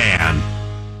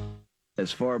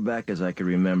As far back as I can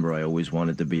remember, I always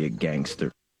wanted to be a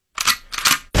gangster.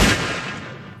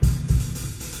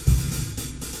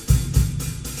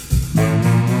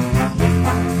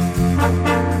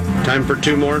 Time for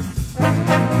two more.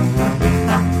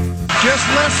 Just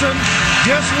listen.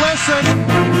 Just listen.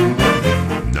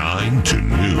 9 to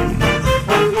noon.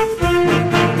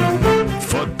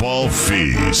 Football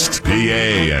Feast. PA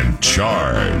and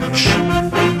Charge.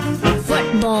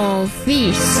 Football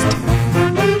Feast.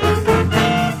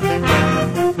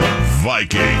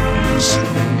 Vikings.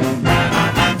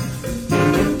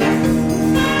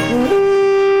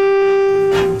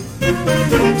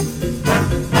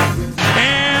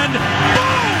 And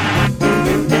boom!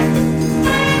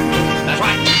 That's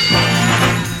right.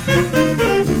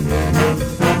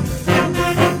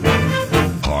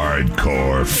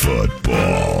 Hardcore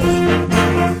football.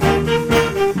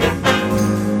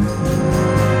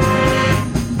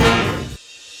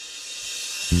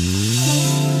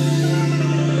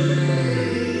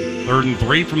 Third and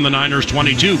 3 from the Niners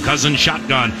 22. Cousins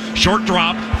shotgun. Short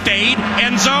drop. Fade.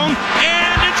 End zone.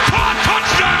 And it's caught.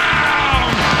 Touchdown!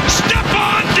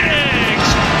 Stephon Diggs!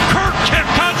 Kirk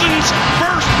Cousins'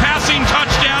 first passing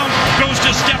touchdown goes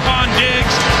to Stephon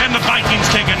Diggs, and the Vikings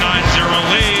take a 9-0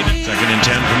 lead. Second and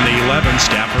 10 from the 11.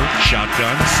 Stafford.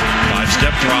 Shotgun.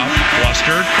 5-step drop.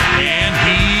 Clustered. And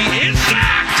he is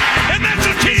sacked! And that's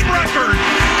a team record!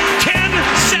 10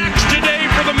 sacks today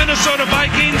for the Minnesota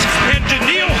Vikings, and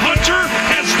Danielle Hunter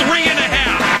has 3.5.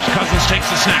 Cousins takes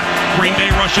the snap. Green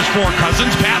Bay rushes 4.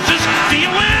 Cousins passes.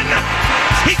 Thielen!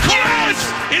 He caught it!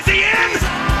 Is he in?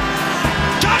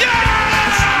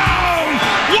 Touchdown!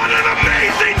 What an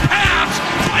amazing pass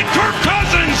by Kirk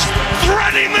Cousins,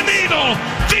 threading the needle.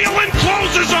 Thielen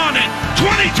closes on it.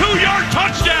 22-yard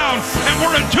touchdown, and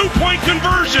we're a 2-point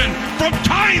conversion from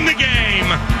tying the game.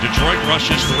 Detroit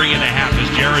rushes 3.5 as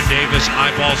Jared Davis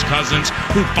eyeballs Cousins,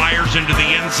 who fires into the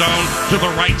end zone to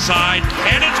the right side,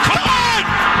 and it's caught!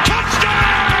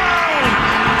 Touchdown!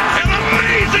 An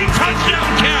amazing touchdown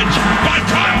catch by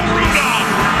Kyle Rudolph,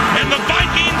 and the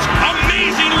Vikings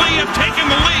amazingly have taken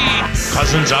the lead.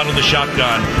 Cousins out of the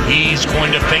shotgun. He's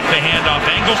going to fake the handoff.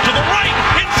 Angles to the right,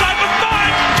 inside the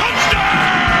 5.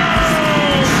 Touchdown!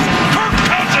 Kirk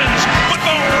Cousins with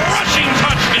the rushing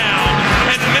touchdown,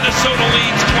 and Minnesota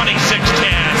leads 26-10.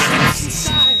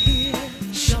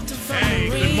 Hey,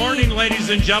 good morning, ladies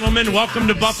and gentlemen. Welcome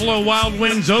to Buffalo Wild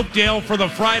Wings Oakdale for the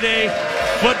Friday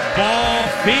Football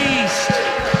Feast.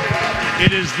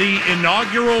 It is the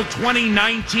inaugural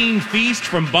 2019 feast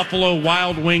from Buffalo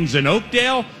Wild Wings in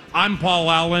Oakdale. I'm Paul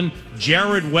Allen.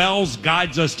 Jared Wells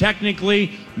guides us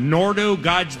technically. Nordo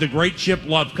guides the great ship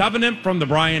Love Covenant from the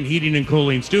Bryant Heating and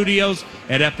Cooling Studios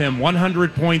at FM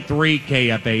 100.3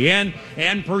 KFAN.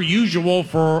 And per usual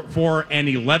for an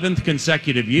 11th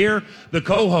consecutive year, the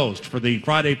co-host for the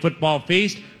Friday Football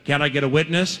Feast. Can I get a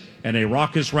witness? And a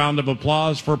raucous round of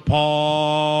applause for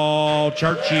Paul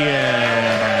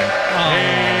Charchian.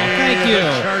 Thank you.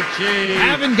 Charchi.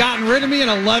 Haven't gotten rid of me in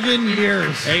 11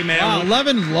 years. Hey, man. Wow,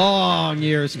 11 long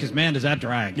years, because, man, does that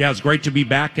drag. Yeah, it's great to be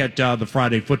back at the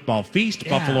Friday Football Feast,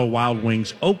 Yeah. Buffalo Wild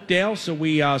Wings, Oakdale. So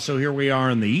here we are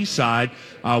on the east side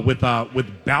with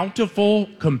bountiful,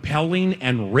 compelling,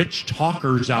 and rich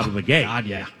talkers out of the gate. God,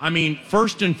 yeah. I mean,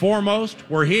 first and foremost,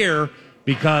 we're here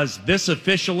because this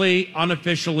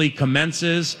unofficially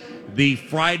commences the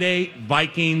Friday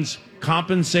Vikings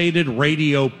compensated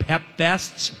radio pep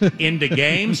fests into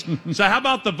games. So how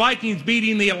about the Vikings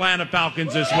beating the Atlanta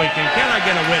Falcons this weekend? Can I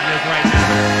get a witness right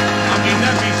now? I mean,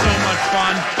 that'd be so much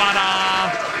fun. Ba-da!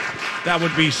 That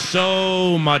would be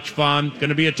so much fun. Going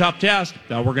to be a tough test.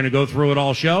 We're going to go through it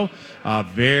all show.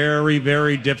 Very,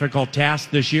 very difficult task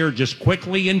this year, just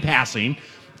quickly in passing.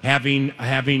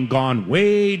 Having gone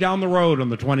way down the road on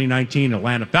the 2019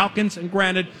 Atlanta Falcons, and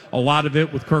granted, a lot of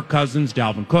it with Kirk Cousins,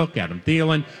 Dalvin Cook, Adam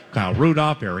Thielen, Kyle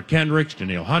Rudolph, Eric Kendricks,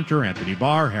 Danielle Hunter, Anthony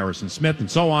Barr, Harrison Smith, and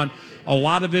so on. A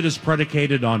lot of it is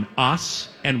predicated on us,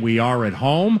 and we are at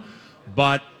home.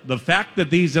 But the fact that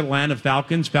these Atlanta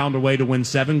Falcons found a way to win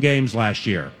 7 games last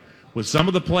year, with some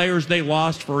of the players they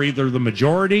lost for either the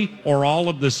majority or all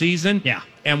of the season, Yeah.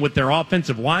 and with their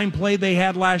offensive line play they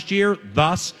had last year,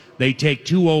 thus they take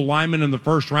 2 O-linemen in the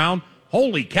first round.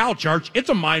 Holy cow, Charge,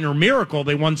 it's a minor miracle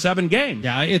they won 7 games.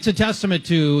 Yeah, it's a testament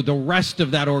to the rest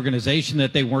of that organization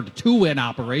that they weren't a 2-win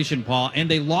operation, Paul, and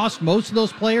they lost most of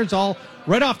those players all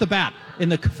right off the bat in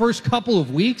the first couple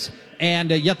of weeks,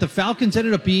 and yet the Falcons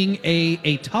ended up being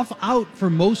a tough out for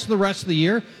most of the rest of the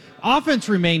year. Offense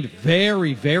remained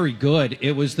very, very good.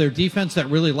 It was their defense that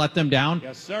really let them down.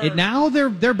 Yes, sir. And now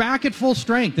they're back at full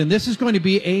strength, and this is going to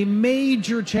be a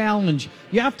major challenge.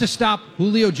 You have to stop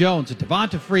Julio Jones and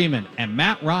Devonta Freeman and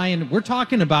Matt Ryan. We're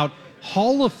talking about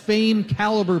Hall of Fame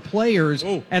caliber players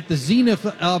at the zenith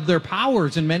of their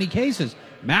powers in many cases.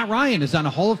 Matt Ryan is on a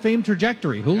Hall of Fame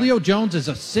trajectory. Julio Jones is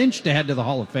a cinch to head to the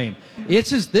Hall of Fame.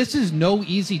 This is no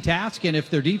easy task, and if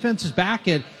their defense is back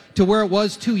to where it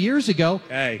was 2 years ago,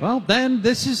 well, then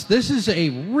this is a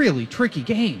really tricky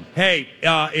game. Hey,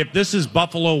 if this is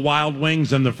Buffalo Wild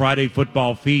Wings and the Friday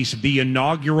Football Feast, the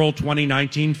inaugural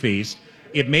 2019 feast,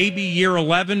 it may be year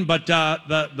 11, but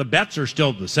the bets are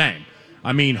still the same.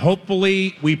 I mean,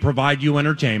 hopefully we provide you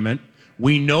entertainment.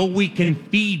 We know we can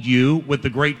feed you with the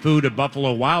great food at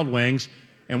Buffalo Wild Wings.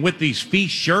 And with these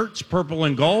feast shirts, purple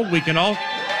and gold, we can all...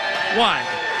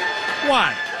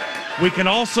 What? We can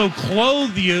also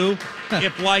clothe you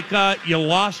if, like, you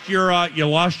lost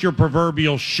your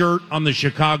proverbial shirt on the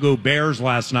Chicago Bears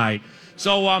last night.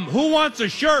 So, who wants a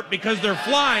shirt? Because they're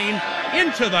flying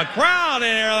into the crowd, and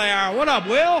there they are. What up,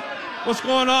 Will? What's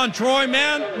going on, Troy,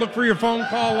 man? Look for your phone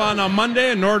call on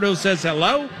Monday, and Nordo says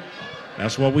hello.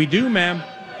 That's what we do, man.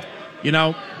 You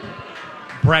know,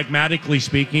 pragmatically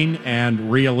speaking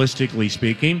and realistically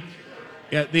speaking,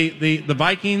 the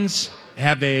Vikings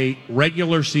have a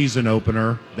regular season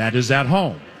opener that is at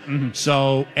home. Mm-hmm.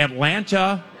 So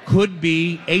Atlanta could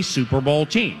be a Super Bowl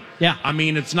team. Yeah. I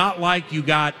mean, it's not like you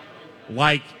got,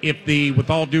 like, with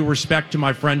all due respect to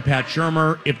my friend Pat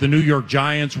Shurmur, if the New York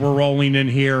Giants were rolling in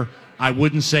here, I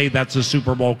wouldn't say that's a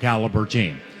Super Bowl caliber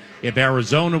team. If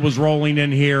Arizona was rolling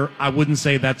in here, I wouldn't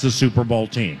say that's a Super Bowl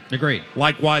team. Agreed.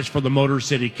 Likewise for the Motor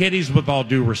City Kitties, with all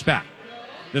due respect.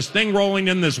 This thing rolling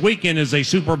in this weekend is a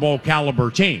Super Bowl caliber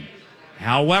team.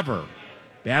 However,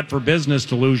 bad for business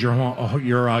to lose your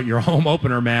home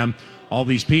opener, man. All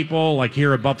these people, like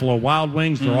here at Buffalo Wild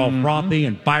Wings, they're all frothy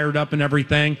and fired up and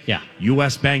everything. Yeah.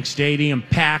 U.S. Bank Stadium,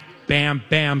 packed, bam,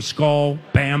 bam, skull,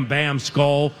 bam, bam,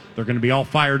 skull. They're going to be all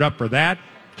fired up for that.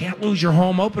 Can't lose your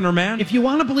home opener, man. If you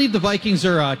want to believe the Vikings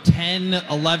are a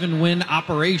 10-11 win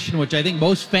operation, which I think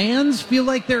most fans feel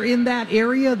like they're in that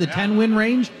area, the 10-win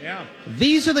range,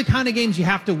 these are the kind of games you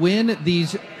have to win.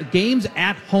 These games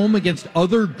at home against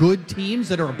other good teams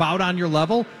that are about on your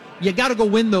level, you got to go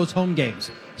win those home games.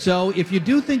 So if you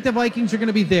do think the Vikings are going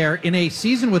to be there in a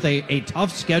season with a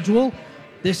tough schedule,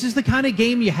 this is the kind of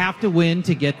game you have to win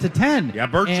to get to 10. Yeah,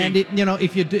 Bertie. And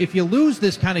if you lose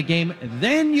this kind of game,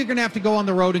 then you're going to have to go on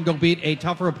the road and go beat a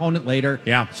tougher opponent later.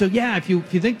 Yeah. So yeah, if you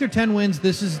think they're 10 wins,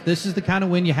 this is the kind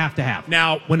of win you have to have.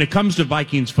 Now, when it comes to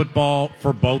Vikings football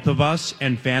for both of us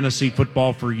and fantasy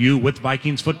football for you with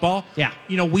Vikings football,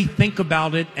 we think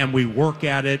about it and we work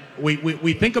at it.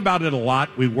 We think about it a lot.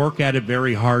 We work at it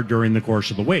very hard during the course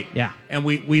of the week. Yeah. And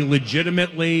we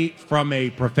legitimately, from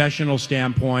a professional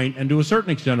standpoint and to a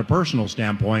certain extent a personal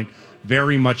standpoint,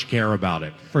 very much care about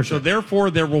it. For sure. So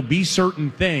therefore, there will be certain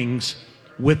things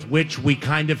with which we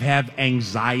kind of have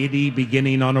anxiety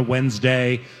beginning on a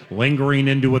Wednesday, lingering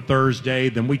into a Thursday,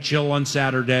 then we chill on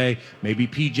Saturday, maybe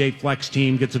PJ Flex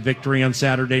team gets a victory on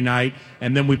Saturday night,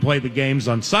 and then we play the games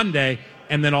on Sunday,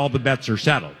 and then all the bets are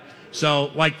settled.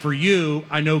 So, like for you,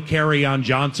 I know Kerryon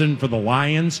Johnson for the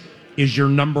Lions is your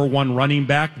number one running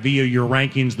back via your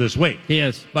rankings this week. He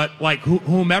is. But like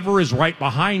whomever is right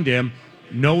behind him,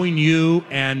 knowing you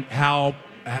and how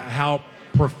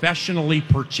professionally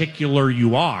particular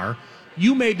you are,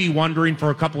 you may be wondering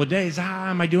for a couple of days,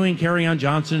 am I doing Kerryon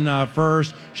Johnson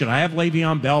first? Should I have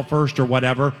Le'Veon Bell first or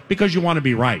whatever? Because you want to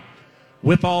be right.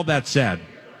 With all that said,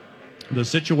 the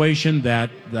situation that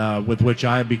with which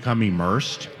I have become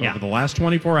immersed over the last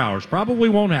 24 hours probably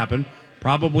won't happen.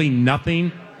 Probably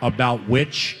nothing about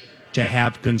which to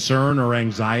have concern or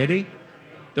anxiety.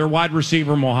 Their wide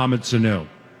receiver, Mohamed Sanu.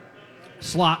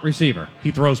 Slot receiver. He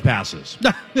throws passes.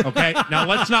 Okay? Now,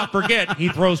 let's not forget, he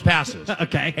throws passes.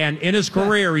 Okay. And in his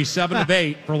career, he's 7 of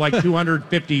 8 for like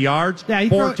 250 yards. Yeah, he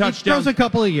throws a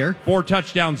couple a year. 4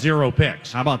 touchdowns, 0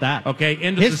 picks. How about that? Okay.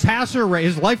 His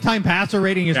lifetime passer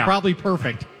rating is probably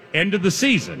perfect. End of the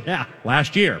season. Yeah.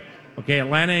 Last year. Okay,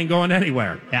 Atlanta ain't going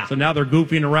anywhere. Yeah. So now they're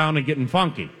goofing around and getting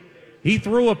funky. He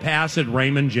threw a pass at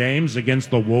Raymond James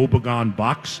against the woebegone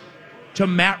Bucks to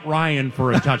Matt Ryan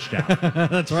for a touchdown.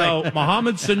 That's right. So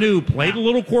Mohamed Sanu played a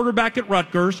little quarterback at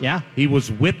Rutgers. Yeah. He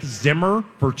was with Zimmer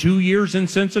for 2 years in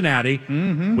Cincinnati,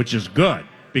 which is good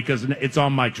because it's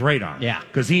on my radar. Yeah.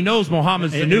 Because he knows Mohamed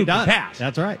Sanu can pass.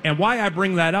 That's right. And why I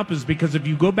bring that up is because if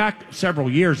you go back several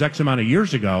years, X amount of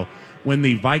years ago, when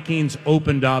the Vikings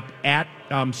opened up at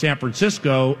San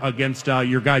Francisco against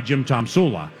your guy Jim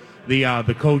Tomsula,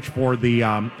 the coach for the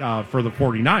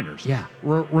 49ers. Yeah.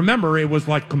 Remember, it was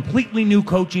like completely new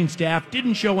coaching staff,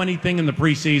 didn't show anything in the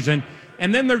preseason,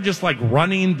 and then they're just like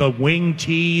running the wing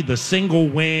tee, the single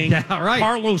wing. Yeah, right.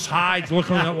 Carlos Hyde's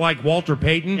looking like Walter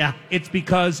Payton. Yeah. It's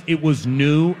because it was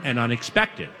new and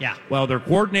unexpected. Yeah. Well, their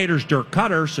coordinator's Dirk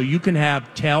Cutter, so you can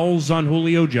have tells on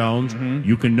Julio Jones.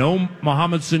 You can know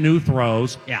Mohamed Sanu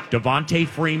throws. Yeah. Devontae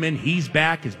Freeman, he's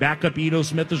back. His backup Ito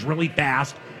Smith is really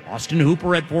fast. Austin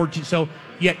Hooper at 14. So,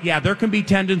 yeah, there can be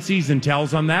tendencies and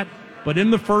tells on that. But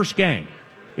in the first game,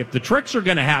 if the tricks are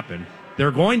going to happen, they're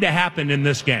going to happen in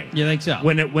this game. You think so?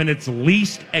 When it's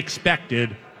least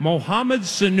expected, Mohamed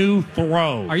Sanu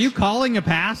throws. Are you calling a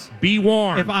pass? Be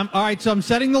warned. If I'm all right, so I'm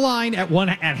setting the line at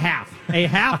half. A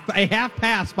half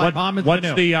pass by Mohamed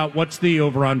Sanu. What's the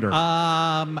over under?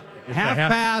 Half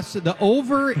half- pass. The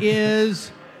over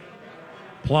is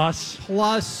Plus.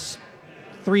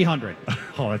 300.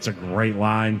 Oh, that's a great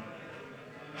line.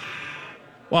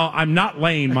 Well, I'm not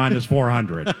laying minus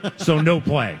 400, so no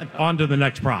play. On to the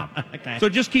next prop. Okay. So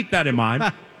just keep that in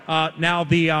mind. Now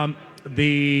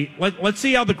let's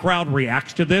see how the crowd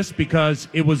reacts to this, because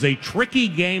it was a tricky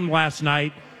game last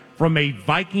night from a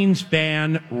Vikings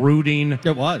fan rooting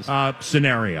It was.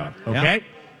 scenario. Okay, Yeah.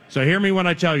 so hear me when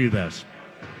I tell you this.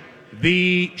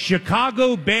 The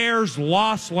Chicago Bears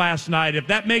lost last night. If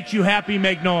that makes you happy,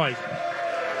 make noise.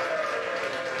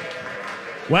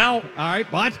 Well, All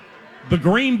right, what? the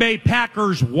Green Bay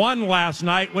Packers won last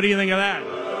night. What do you think of that?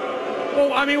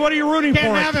 Well, I mean, what are you rooting Can't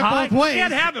for? have it Ty? both ways.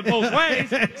 Can't have it both ways.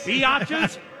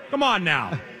 Biatches? Come on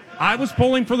now. I was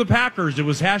pulling for the Packers. It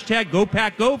was hashtag Go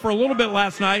Pack Go for a little bit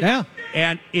last night. Yeah.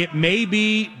 And it may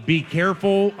be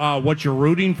careful what you're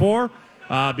rooting for,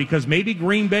 because maybe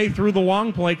Green Bay through the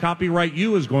long play, copyright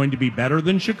you, is going to be better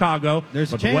than Chicago.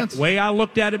 There's a But chance. The way I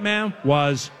looked at it, man,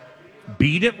 was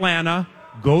beat Atlanta,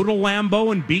 go to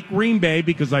Lambeau and beat Green Bay,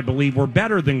 because I believe we're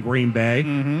better than Green Bay.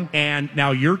 And now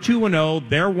you're 2-0,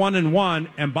 they're 1-1.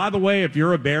 And by the way, if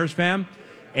you're a Bears fan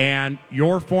and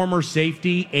your former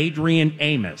safety, Adrian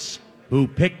Amos, who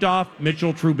picked off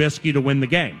Mitchell Trubisky to win the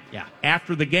game. Yeah.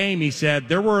 After the game, he said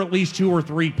there were at least 2 or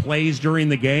 3 plays during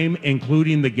the game,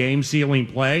 including the game-sealing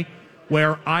play,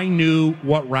 where I knew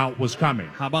what route was coming.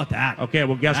 How about that? Okay,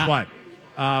 well, guess Yeah. what?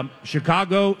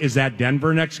 Chicago is at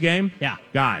Denver next game. Yeah.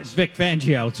 Guys, Vic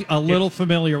Fangio. It's a little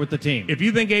familiar with the team. if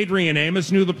you think Adrian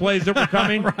Amos knew the plays that were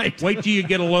coming, Right. wait till you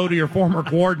get a load of your former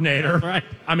coordinator. Right.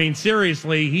 I mean,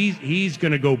 seriously, he's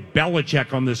going to go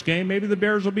Belichick on this game. Maybe the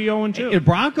Bears will be 0-2. The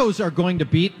Broncos are going to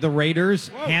beat the Raiders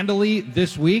handily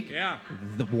this week. Yeah.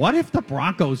 What if the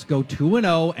Broncos go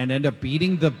 2-0 and end up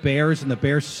beating the Bears, and the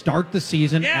Bears start the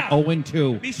season Yeah. at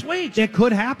 0-2? Be sweet. It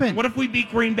could happen. What if we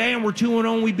beat Green Bay and we're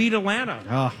 2-0 and we beat Atlanta?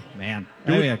 Oh man!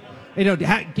 Do Oh, yeah.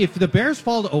 If the Bears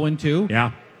fall to 0-2,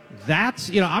 Yeah. that's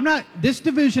I'm not. This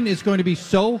division is going to be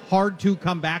so hard to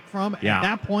come back from. Yeah. At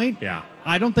that point, Yeah.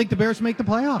 I don't think the Bears make the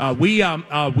playoffs.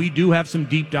 We do have some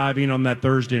deep diving on that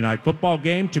Thursday night football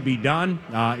game to be done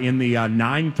in the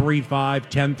 9-3-5,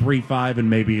 10-3-5, and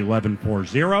maybe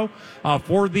 11-4-0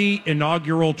 for the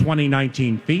inaugural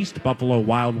 2019 feast, Buffalo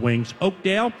Wild Wings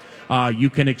Oakdale. You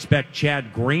can expect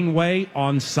Chad Greenway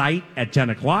on site at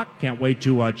 10 o'clock. Can't wait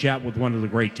to chat with one of the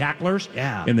great tacklers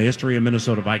in the history of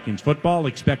Minnesota Vikings football.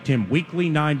 Expect him weekly,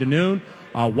 9 to noon.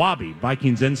 Wabi,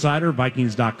 Vikings Insider,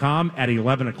 Vikings.com at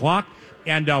 11 o'clock.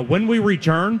 And when we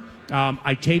return,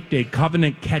 I taped a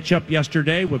Covenant catch-up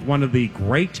yesterday with one of the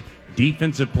great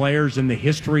defensive players in the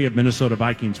history of Minnesota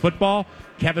Vikings football,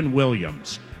 Kevin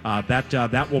Williams.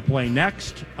 That will play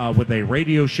next with a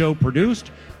radio show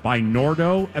produced by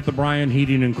Nordo at the Bryan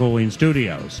Heating and Cooling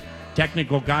Studios.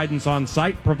 Technical guidance on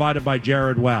site provided by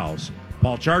Jared Wells.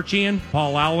 Paul Charchian,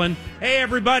 Paul Allen. Hey,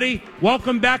 everybody.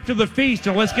 Welcome back to the feast,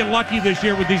 and let's get lucky this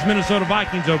year with these Minnesota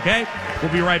Vikings, okay?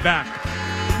 We'll be right back.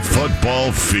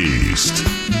 Football Feast.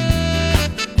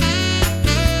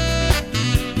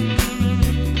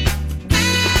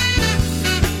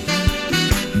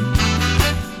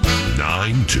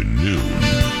 Nine to noon.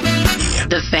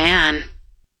 The Fan.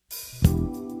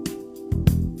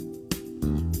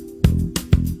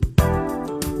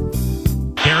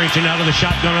 Carrington out of the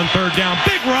shotgun on third down.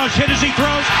 Big rush, hit as he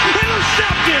throws.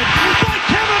 Intercepted by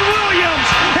Kevin Williams.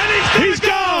 And he's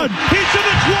gone. He's to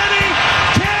the 20,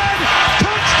 10,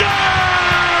 touchdown!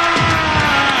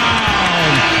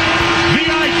 The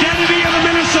identity of the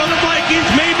Minnesota Vikings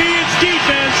may be its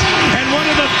defense, and one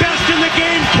of the best in the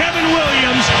game, Kevin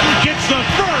Williams, gets the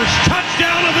first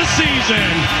touchdown of the season.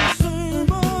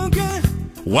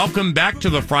 Welcome back to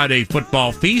the Friday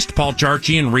Football Feast. Paul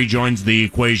Charchian rejoins the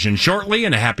equation shortly,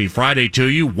 and a happy Friday to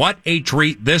you. What a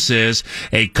treat this is.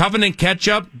 A Covenant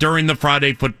catch-up during the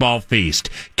Friday Football Feast.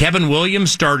 Kevin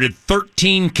Williams started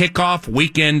 13 kickoff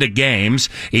weekend games,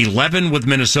 11 with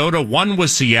Minnesota, 1 with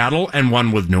Seattle, and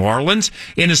 1 with New Orleans.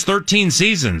 In his 13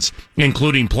 seasons,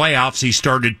 including playoffs, he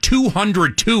started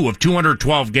 202 of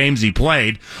 212 games he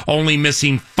played, only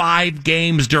missing 5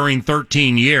 games during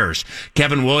 13 years.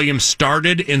 Kevin Williams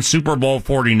started in Super Bowl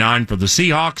 49 for the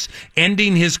Seahawks,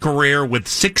 ending his career with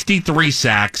 63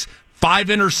 sacks, 5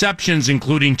 interceptions,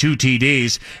 including 2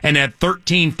 TDs, and had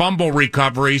 13 fumble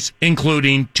recoveries,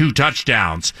 including 2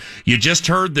 touchdowns. You just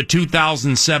heard the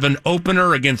 2007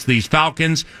 opener against these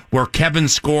Falcons, where Kevin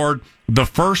scored the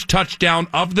first touchdown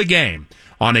of the game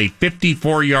on a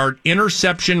 54-yard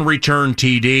interception return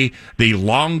TD, the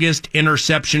longest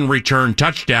interception return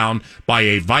touchdown by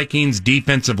a Vikings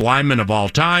defensive lineman of all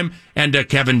time. And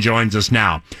Kevin joins us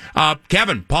now.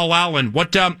 Kevin, Paul Allen,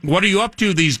 what are you up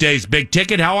to these days? Big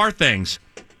ticket, how are things?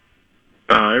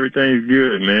 Everything's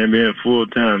good, man. Being a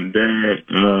full-time dad,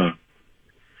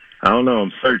 I don't know.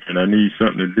 I'm searching. I need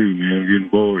something to do, man. I'm getting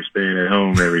bored staying at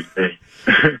home every day.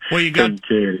 Well, you got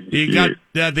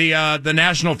the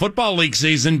National Football League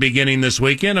season beginning this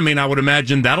weekend. I mean, I would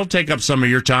imagine that'll take up some of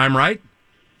your time, right?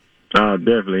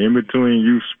 Definitely. In between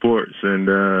youth sports and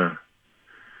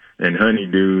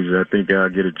honeydews, I think I'll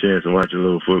get a chance to watch a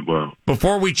little football.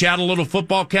 Before we chat a little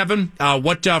football, Kevin,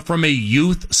 what from a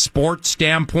youth sports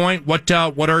standpoint, what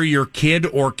are your kid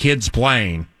or kids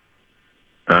playing?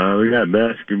 We got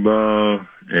basketball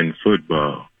and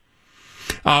football.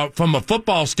 From a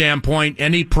football standpoint,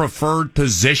 any preferred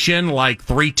position like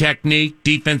 3 technique,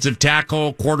 defensive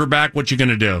tackle, quarterback? What you going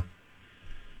to do?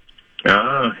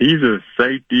 He's a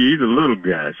safety. He's a little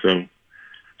guy, so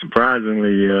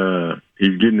surprisingly,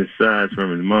 he's getting his size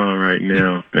from his mom right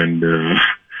now, and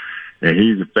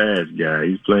he's a fast guy.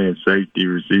 He's playing safety,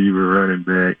 receiver, running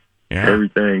back. Yeah.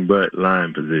 Everything but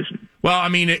line position. Well, I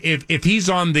mean, if he's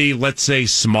on the, let's say,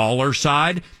 smaller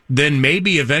side, then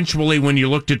maybe eventually when you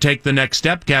look to take the next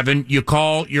step, Kevin, you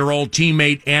call your old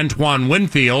teammate Antoine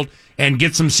Winfield and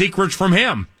get some secrets from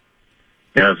him.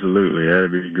 Absolutely. That'd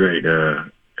be great.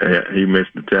 He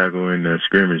missed the tackle in the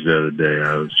scrimmage the other day.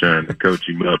 I was trying to coach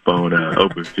him up on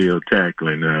open field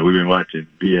tackling. We've been watching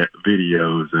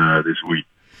videos this week.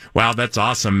 Wow, that's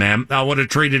awesome, man. What a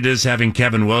treat it is having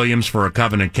Kevin Williams for a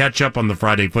Covenant catch-up on the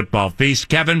Friday Football Feast.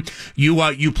 Kevin,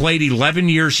 you played 11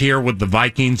 years here with the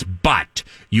Vikings, but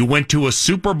you went to a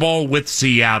Super Bowl with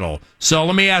Seattle. So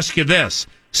let me ask you this.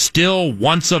 Still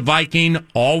once a Viking,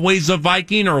 always a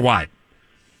Viking, or what?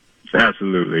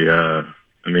 Absolutely. I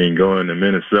mean, going to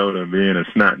Minnesota, being a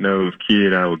snot-nosed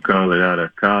kid, I would call it, out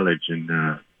of college, and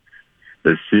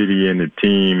the city and the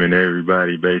team and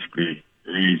everybody basically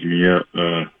raised me up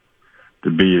to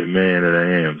be the man that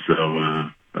I am. So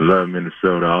I love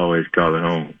Minnesota. I always call it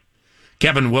home.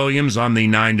 Kevin Williams on the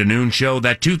 9 to Noon show.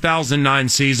 That 2009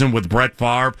 season with Brett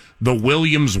Favre, the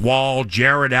Williams Wall,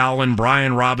 Jared Allen,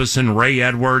 Brian Robinson, Ray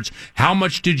Edwards. How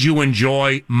much did you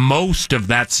enjoy most of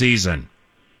that season?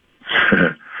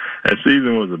 That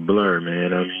season was a blur,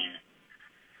 man. I mean,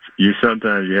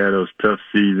 sometimes you have those tough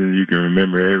seasons. You can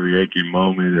remember every aching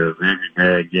moment of every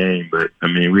bad game. But, I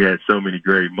mean, we had so many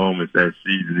great moments that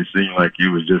season. It seemed like it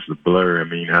was just a blur. I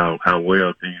mean, how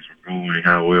well things were going,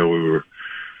 how well we were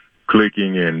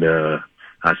clicking. And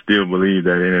I still believe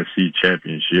that NFC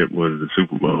championship was the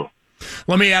Super Bowl.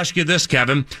 Let me ask you this,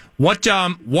 Kevin. What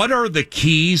are the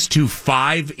keys to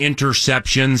 5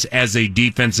 interceptions as a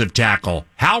defensive tackle?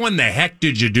 How in the heck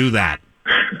did you do that?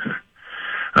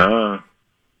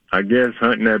 I guess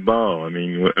hunting that ball. I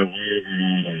mean,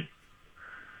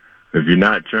 if you're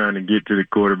not trying to get to the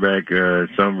quarterback,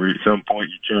 some point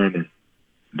you're trying to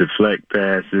deflect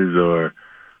passes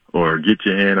or get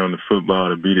your hand on the football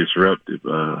to be disruptive.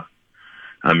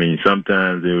 I mean,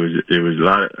 sometimes it was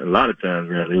a lot of times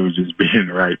rather, it was just being in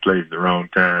the right place at the wrong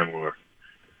time, or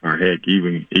heck,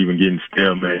 even getting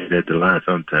stalemated at the line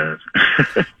sometimes.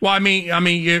 Well, I mean,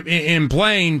 in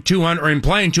playing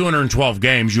 212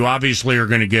 games, you obviously are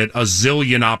going to get a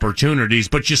zillion opportunities,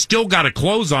 but you still got to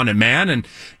close on it, man. And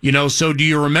so do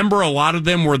you remember a lot of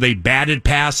them? Were they batted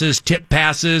passes, tip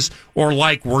passes, or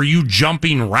were you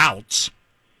jumping routes?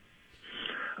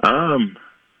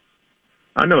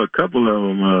 I know a couple of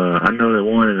them. I know that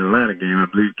one in the Atlanta game, I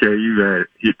believe KU had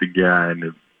hit the guy, and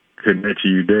the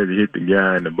connection there to hit the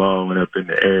guy, and the ball went up in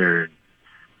the air,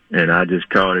 and I just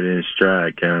caught it in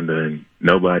stride, kind of, and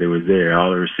nobody was there.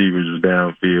 All the receivers was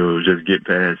downfield. It was just get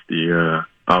past the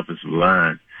offensive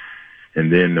line.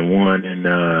 And then the one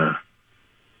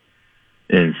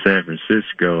in San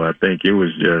Francisco, I think it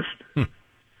was just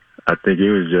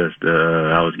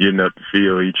I was getting up the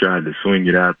field. He tried to swing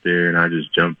it out there, and I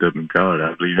just jumped up and caught it.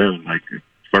 I believe that was like the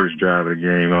first drive of the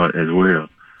game as well.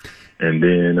 And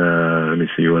then let me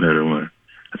see what other one.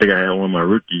 I think I had one my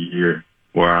rookie year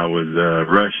where I was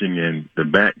rushing, and the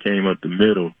back came up the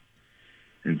middle,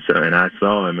 and I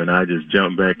saw him, and I just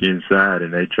jumped back inside,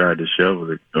 and they tried to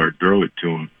shovel it or throw it to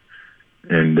him.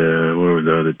 And what were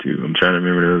the other two? I'm trying to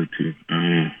remember the other two.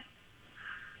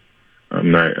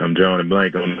 I'm drawing a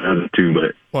blank on the other two,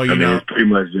 but it's pretty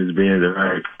much just being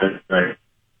the right.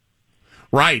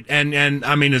 Right, and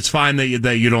I mean, it's fine that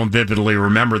you don't vividly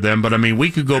remember them, but I mean,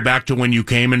 we could go back to when you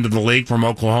came into the league from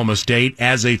Oklahoma State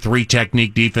as a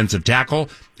 3-technique defensive tackle.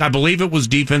 I believe it was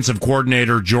defensive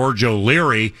coordinator George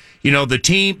O'Leary. You know, the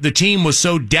team was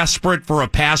so desperate for a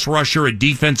pass rusher at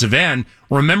defensive end.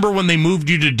 Remember when they moved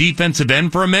you to defensive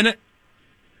end for a minute?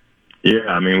 Yeah,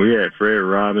 I mean, we had Fred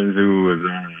Robbins, who was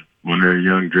one of their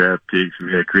young draft picks.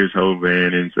 We had Chris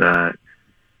Hovan inside,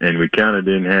 and we kind of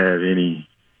didn't have any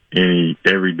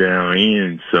every down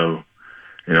end. So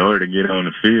in order to get on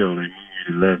the field, they moved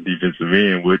you to left defensive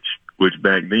end, which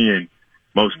back then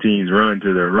most teams run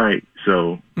to their right.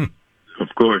 So of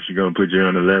course you're going to put you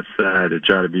on the left side to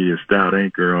try to be a stout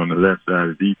anchor on the left side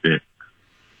of the defense.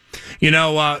 You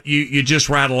know, you just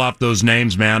rattle off those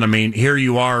names, man. I mean, here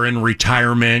you are in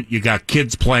retirement. You got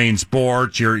kids playing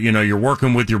sports. You're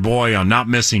working with your boy on not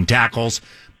missing tackles.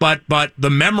 But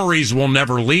the memories will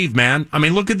never leave, man. I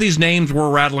mean, look at these names we're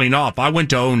rattling off. I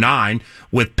went to 2009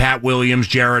 with Pat Williams,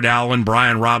 Jared Allen,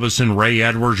 Brian Robinson, Ray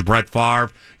Edwards, Brett Favre,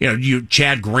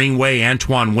 Chad Greenway,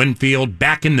 Antoine Winfield.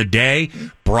 Back in the day,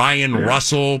 Brian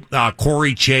Russell,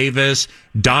 Corey Chavis,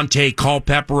 Dante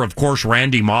Culpepper, of course,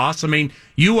 Randy Moss. I mean,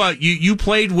 you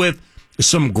played with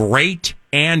some great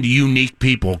and unique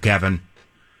people, Kevin.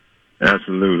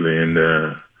 Absolutely,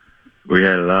 and we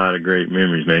had a lot of great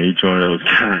memories, man. Each one of those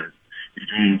guys,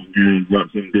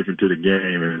 brought something different to the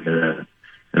game,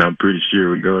 and I'm pretty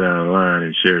sure we go down the line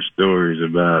and share stories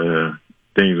about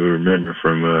things we remember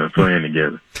from playing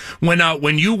together.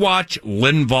 When you watch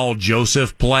Linval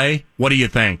Joseph play, what do you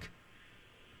think?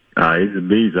 He's a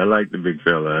beast. I like the big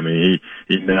fella. I mean,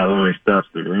 he not only stops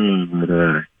the run,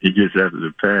 but he gets after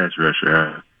the pass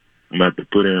rusher. I'm about to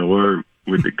put in a word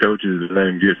with the coaches to let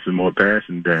him get some more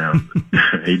passing down.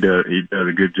 He does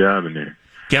a good job in there.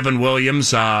 Kevin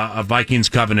Williams, a Vikings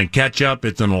Covenant Catch-Up.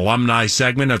 It's an alumni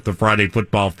segment at the Friday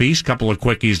Football Feast. Couple of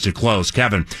quickies to close.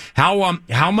 Kevin,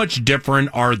 how much different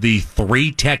are the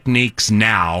 3 techniques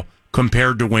now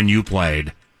compared to when you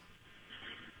played?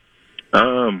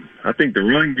 I think the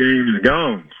run game is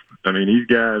gone. I mean, these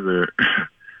guys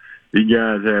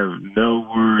have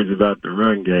no words about the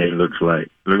run game. Look like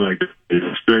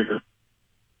they're straight up.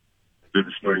 They're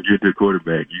starting to get to the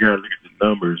quarterback. You got to look at the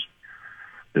numbers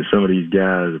that some of these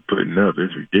guys are putting up.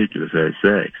 It's ridiculous at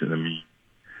sacks. And I mean,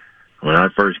 when I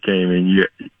first came in,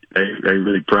 they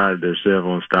really prided themselves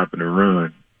on stopping the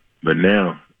run. But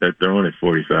now they're throwing it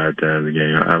 45 times a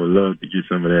game. I would love to get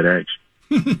some of that action.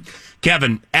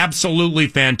 Kevin, absolutely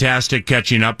fantastic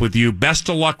catching up with you. Best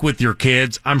of luck with your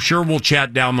kids. I'm sure we'll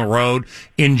chat down the road.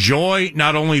 Enjoy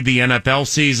not only the NFL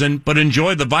season, but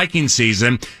enjoy the Viking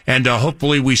season. And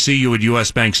hopefully we see you at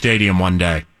U.S. Bank Stadium one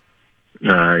day.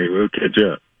 All right, we'll catch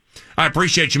up. I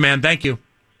appreciate you, man. Thank you.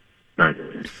 Right.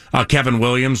 Kevin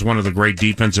Williams, one of the great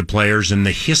defensive players in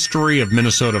the history of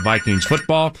Minnesota Vikings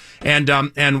football. And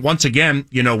once again,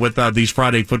 with these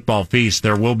Friday football feasts,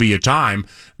 there will be a time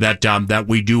that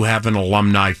we do have an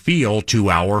alumni feel to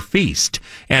our feast.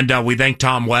 And we thank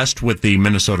Tom West with the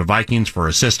Minnesota Vikings for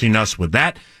assisting us with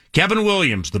that. Kevin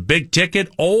Williams, the big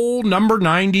ticket, old number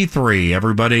 93.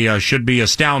 Everybody should be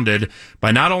astounded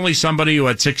by not only somebody who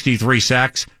had 63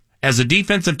 sacks. As a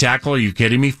defensive tackle, are you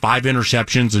kidding me? 5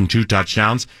 interceptions and 2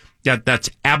 touchdowns. That's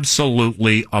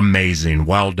absolutely amazing.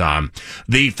 Well done.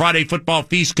 The Friday Football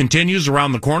Feast continues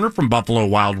around the corner from Buffalo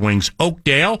Wild Wings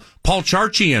Oakdale. Paul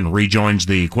Charchian rejoins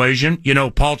the equation.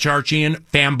 Paul Charchian,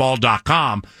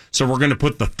 fanball.com. So we're going to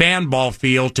put the fanball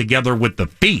feel together with the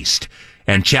feast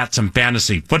and chat some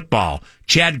fantasy football.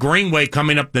 Chad Greenway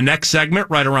coming up the next segment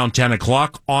right around 10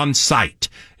 o'clock on site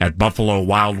at Buffalo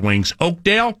Wild Wings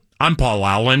Oakdale. I'm Paul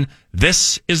Allen.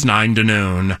 This is 9 to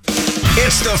Noon.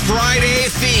 It's the Friday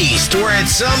Feast, where at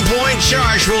some point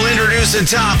Charge will introduce a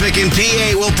topic and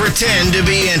PA will pretend to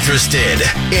be interested.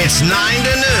 It's 9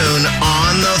 to Noon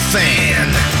on The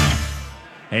Fan.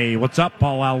 Hey, what's up?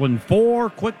 Paul Allen for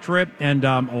Quick Trip, and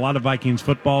a lot of Vikings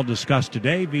football discussed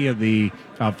today via the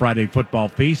Friday Football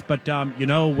Feast. But,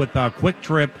 with Quick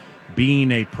Trip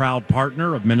being a proud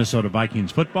partner of Minnesota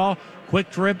Vikings football, Quick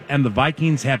Trip and the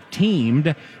Vikings have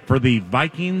teamed for the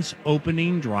Vikings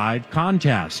Opening Drive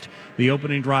Contest. The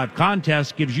Opening Drive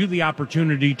Contest gives you the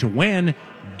opportunity to win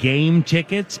game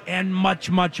tickets and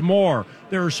much, much more.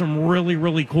 There are some really,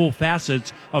 really cool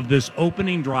facets of this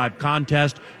Opening Drive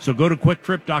Contest, so go to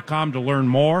quicktrip.com to learn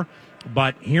more.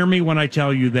 But hear me when I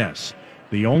tell you this.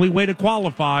 The only way to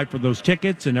qualify for those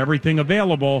tickets and everything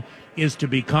available is to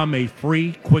become a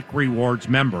free Quick Rewards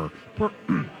member.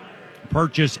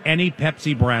 Purchase any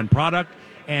Pepsi brand product,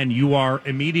 and you are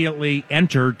immediately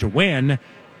entered to win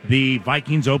the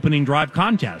Vikings Opening Drive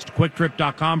Contest.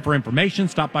 QuickTrip.com for information.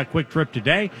 Stop by Quick Trip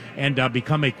today and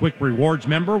become a Quick Rewards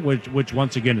member, which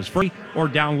once again is free, or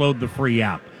download the free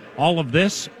app. All of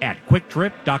this at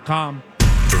QuickTrip.com.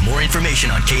 For more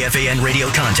information on KFAN radio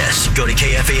contests, go to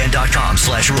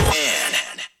KFAN.com/rules.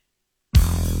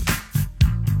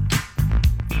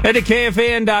 Head to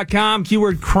KFAN.com,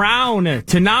 keyword crown,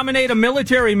 to nominate a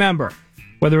military member.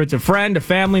 Whether it's a friend, a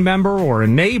family member, or a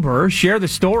neighbor, share the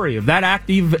story of that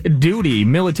active duty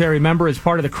military member as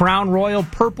part of the Crown Royal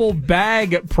Purple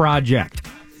Bag Project.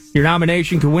 Your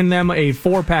nomination can win them a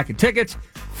 4-pack of tickets,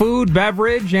 food,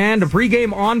 beverage, and a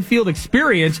pregame on-field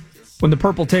experience when the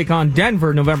Purple take on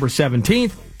Denver November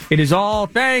 17th. It is all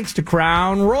thanks to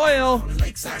Crown Royal.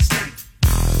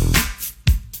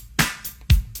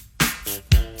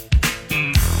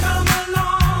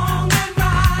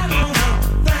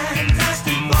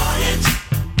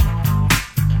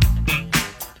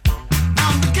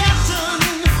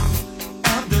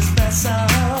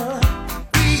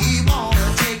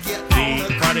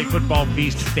 Football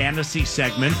Feast fantasy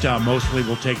segment mostly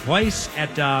will take place at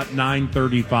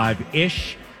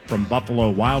 9:35-ish from Buffalo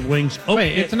Wild Wings. Oh,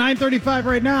 wait, it's 9:35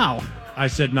 right now. I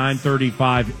said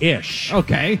 9:35-ish.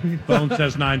 Okay. Phone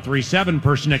says 937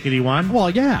 persnickety one. Well,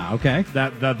 yeah, okay.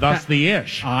 That's the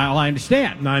ish. I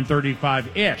understand.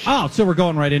 9:35-ish. Oh, so we're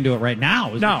going right into it right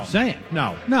now, is No. what you're saying.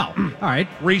 No. All right.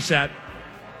 Reset.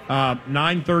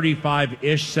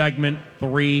 9:35-ish segment,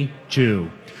 3-2.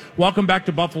 Welcome back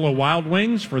to Buffalo Wild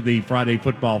Wings for the Friday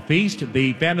Football Feast.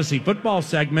 The fantasy football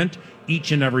segment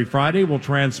each and every Friday will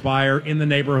transpire in the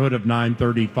neighborhood of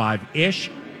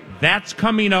 9:35-ish. That's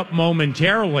coming up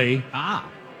momentarily.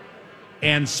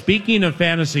 And speaking of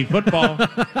fantasy football,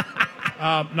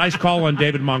 nice call on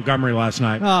David Montgomery last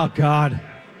night. Oh, God.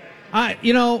 I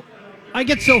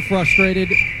get so frustrated.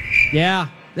 Yeah.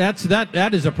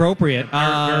 That is appropriate.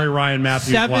 Very Ryan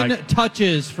Matthews. 7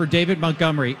 touches for David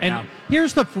Montgomery, and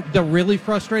here's the really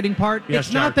frustrating part. Yes,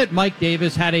 it's not that Mike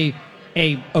Davis had a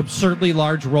absurdly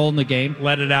large role in the game.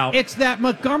 Let it out. It's that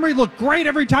Montgomery looked great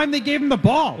every time they gave him the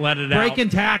ball. Let it out. Breaking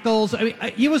tackles. I mean,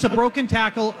 he was a broken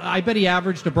tackle. I bet he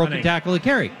averaged a broken tackle a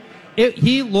carry.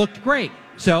 He looked great.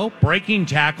 So breaking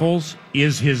tackles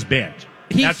is his bit.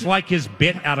 That's like his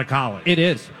bit out of college. It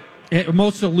is.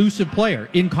 Most elusive player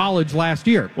in college last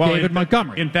year, David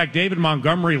Montgomery. In fact, David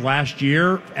Montgomery last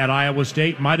year at Iowa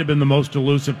State might have been the most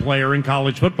elusive player in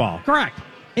college football. Correct.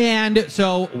 And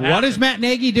so what does Matt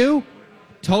Nagy do?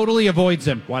 Totally avoids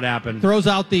him. What happened? Throws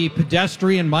out the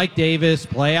pedestrian Mike Davis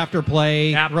play after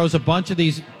play. Throws a bunch of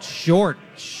these short,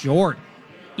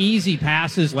 easy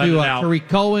passes to Tariq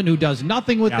Cohen, who does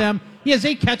nothing with them. He has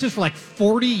 8 catches for like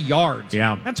 40 yards.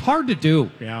 Yeah. That's hard to do.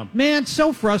 Yeah. Man,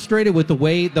 so frustrated with the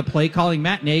way the play calling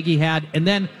Matt Nagy had. And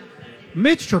then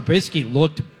Mitch Trubisky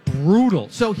looked brutal.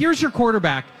 So here's your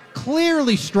quarterback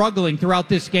clearly struggling throughout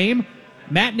this game.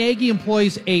 Matt Nagy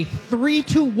employs a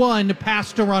 3-to-1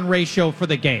 pass-to-run ratio for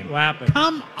the game. What happened?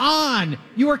 Come on.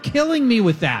 You are killing me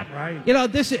with that. Right.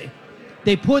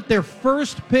 They put their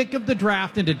first pick of the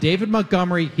draft into David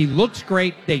Montgomery. He looks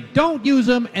great. They don't use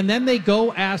him, and then they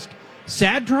go ask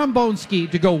Sad Trombonski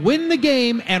to go win the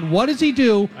game, and what does he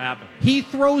do? He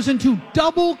throws into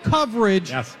double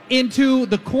coverage into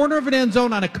the corner of an end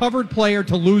zone on a covered player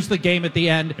to lose the game at the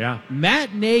end.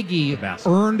 Matt Nagy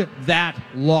earned that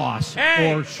loss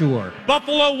for sure.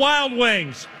 Buffalo Wild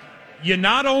Wings, you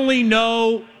not only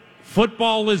know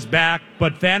football is back,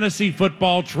 but fantasy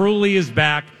football truly is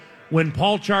back when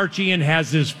Paul Charchian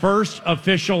has his first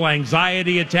official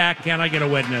anxiety attack. Can I get a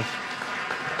witness?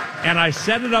 And I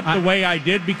set it up the way I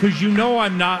did because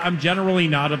I'm generally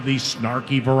not of the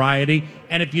snarky variety.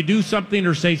 And if you do something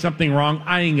or say something wrong,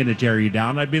 I ain't going to tear you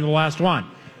down. I'd be the last one.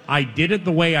 I did it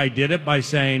the way I did it by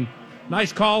saying,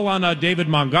 nice call on David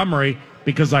Montgomery,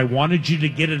 because I wanted you to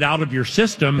get it out of your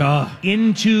system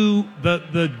into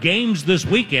the games this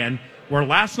weekend, where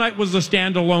last night was a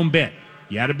standalone bit.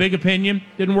 You had a big opinion,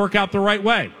 didn't work out the right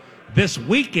way. This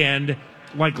weekend,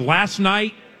 like last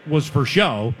night was for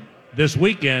show, this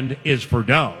weekend is for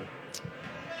dough.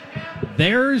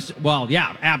 Absolutely.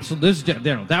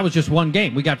 That was just one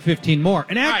game. We got 15 more.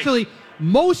 And actually,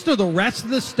 most of the rest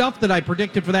of the stuff that I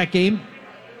predicted for that game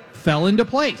fell into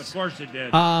place. Of course it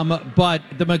did. But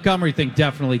the Montgomery thing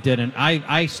definitely didn't.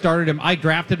 I started him. I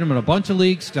drafted him in a bunch of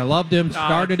leagues. I loved him.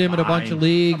 Started him in a bunch of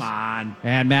leagues. Come on.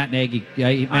 And Matt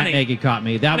Nagy caught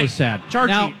me. That was sad. Chargy,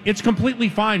 Now, it's completely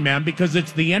fine, man, because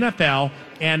it's the NFL,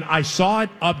 and I saw it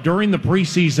up during the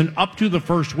preseason up to the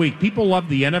first week. People love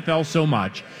the NFL so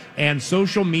much, and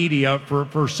social media,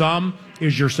 for some,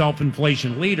 is your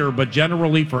self-inflation leader, but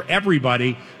generally for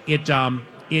everybody, it's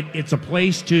a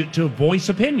place to voice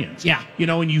opinions. Yeah.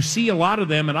 And you see a lot of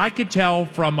them, and I could tell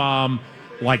from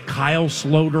like Kyle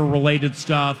Sloter related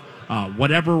stuff,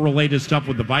 whatever related stuff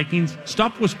with the Vikings,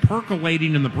 stuff was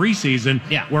percolating in the preseason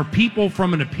where people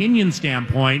from an opinion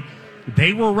standpoint,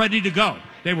 they were ready to go.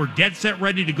 They were dead set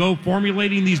ready to go,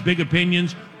 formulating these big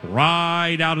opinions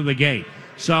right out of the gate.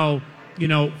 So,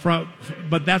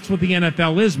 but that's what the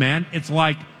NFL is, man. It's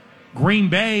like Green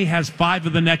Bay has 5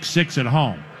 of the next 6 at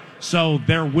home. So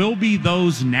there will be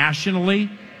those nationally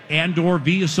and or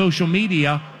via social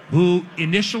media who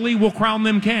initially will crown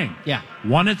them king. Yeah.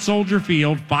 1 at Soldier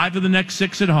Field, 5 of the next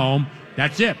 6 at home.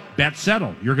 That's it. Bet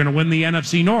settled. You're going to win the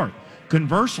NFC North.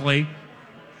 Conversely,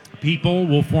 people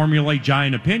will formulate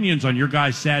giant opinions on your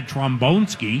guy, Sad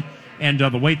Trombonski, and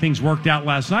the way things worked out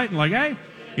last night. And like, hey,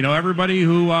 everybody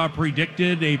who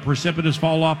predicted a precipitous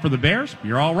fall off for the Bears,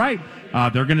 you're all right.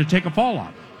 They're going to take a fall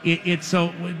off. It's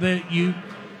so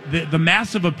the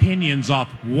massive opinions off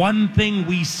one thing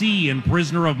we see in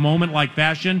prisoner of moment like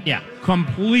fashion,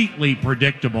 completely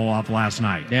predictable off last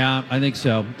night. Yeah, I think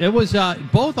so. It was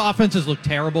both offenses looked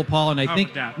terrible, Paul, and I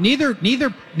think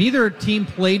neither team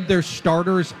played their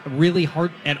starters really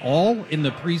hard at all in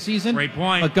the preseason. Great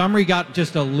point. Montgomery got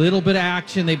just a little bit of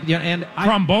action.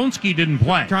 Trombonski didn't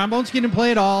play. Trombonski didn't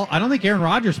play at all. I don't think Aaron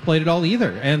Rodgers played at all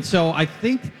either. And so I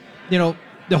think the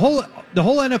whole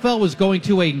NFL was going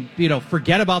to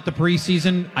forget about the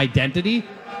preseason identity.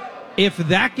 If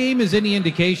that game is any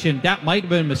indication, that might have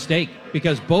been a mistake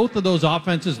because both of those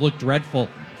offenses looked dreadful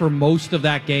for most of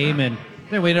that game, and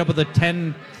we ended up with a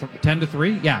 10-3,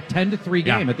 10-3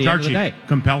 game at the end of the day.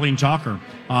 Compelling talker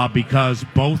because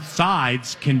both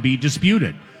sides can be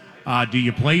disputed. Do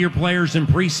you play your players in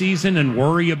preseason and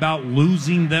worry about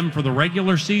losing them for the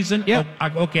regular season? Yeah.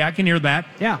 Okay, I can hear that.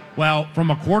 Yeah. Well, from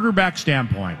a quarterback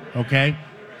standpoint,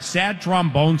 Sad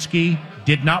Trombonski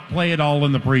did not play at all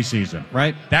in the preseason.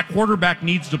 Right. That quarterback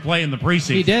needs to play in the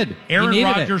preseason. He did. Aaron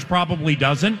Rodgers probably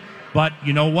doesn't, but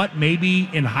you know what? Maybe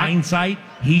in hindsight,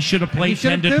 he should have played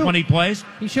 10 to 20 plays.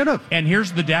 He should have. And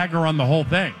here's the dagger on the whole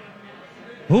thing.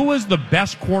 Who was the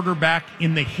best quarterback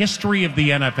in the history of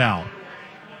the NFL?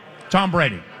 Tom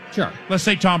Brady. Sure. Let's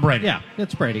say Tom Brady. Yeah,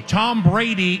 that's Brady. Tom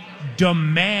Brady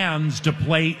demands to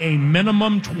play a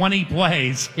minimum 20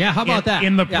 plays. Yeah, how about that?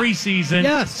 In the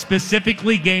preseason,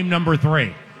 specifically game number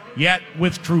 3. Yet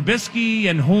with Trubisky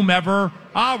and whomever,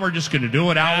 we're just going to do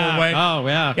it our way. Oh,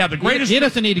 yeah. Yeah, the greatest. He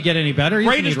doesn't need to get any better.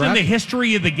 Greatest in the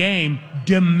history of the game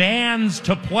demands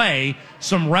to play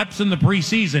some reps in the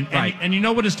preseason. Right. And you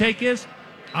know what his take is?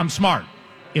 I'm smart.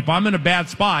 If I'm in a bad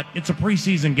spot, it's a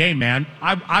preseason game, man.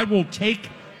 I will take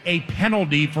a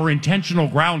penalty for intentional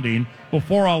grounding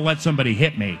before I'll let somebody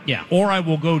hit me. Yeah. Or I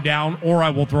will go down, or I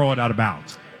will throw it out of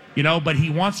bounds. But he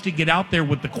wants to get out there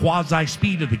with the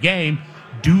quasi-speed of the game,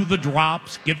 do the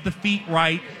drops, get the feet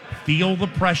right, feel the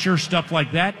pressure, stuff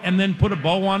like that, and then put a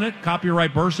bow on it,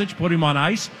 copyright Bursich, put him on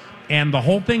ice, and the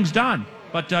whole thing's done.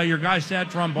 But your guy, Sad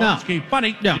Trombonski,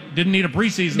 funny, didn't need a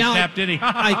preseason snap, did he?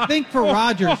 I think for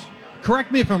Rodgers...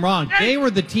 Correct me if I'm wrong. They were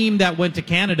the team that went to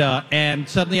Canada and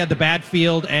suddenly had the bad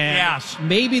field, and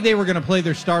maybe they were going to play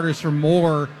their starters for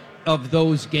more of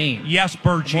those games. Yes,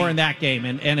 Birchie. More in that game,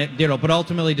 and it but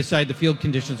ultimately decided the field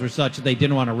conditions were such that they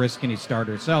didn't want to risk any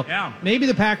starters. So maybe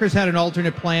the Packers had an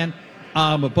alternate plan,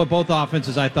 but both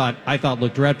offenses I thought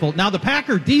looked dreadful. Now the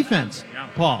Packer defense,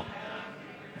 Paul,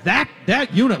 that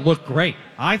unit looked great.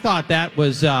 I thought that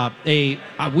was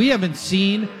we haven't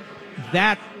seen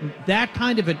that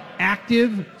kind of an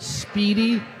active,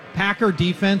 speedy Packer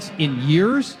defense in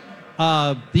years.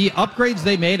 The upgrades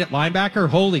they made at linebacker,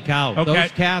 holy cow! Okay.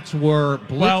 Those cats were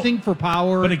blitzing for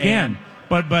power. But again,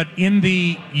 but in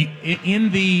the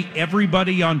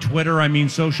everybody on Twitter,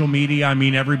 social media,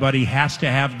 everybody has to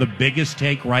have the biggest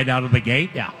take right out of the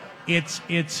gate. Yeah, it's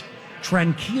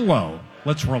tranquilo.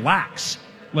 Let's relax.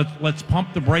 Let's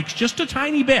pump the brakes just a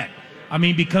tiny bit.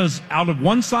 Because out of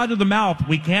one side of the mouth,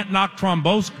 we can't knock Sad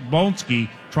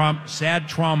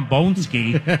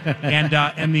Trombonski,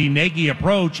 and the Nagy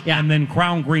approach, and then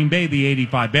crown Green Bay the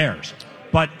 85 Bears.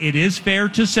 But it is fair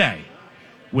to say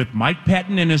with Mike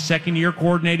Pettin in his second year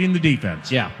coordinating the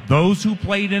defense. Yeah. Those who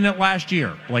played in it last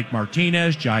year, Blake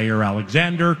Martinez, Jair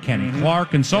Alexander, Kenny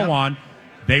Clark, and so on,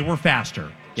 they were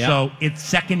faster. Yep. So it's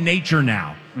second nature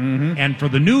now. And for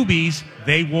the newbies,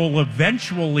 they will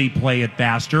eventually play it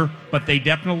faster, but they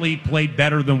definitely played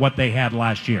better than what they had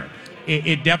last year.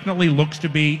 It definitely looks to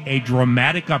be a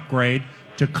dramatic upgrade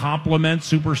to complement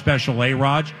Super Special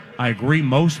A-Rod. I agree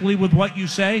mostly with what you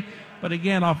say, but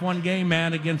again, off one game,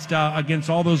 man, against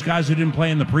all those guys who didn't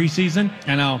play in the preseason.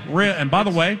 I know. And by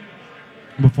the way,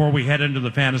 before we head into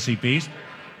the fantasy feast,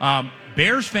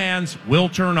 Bears fans will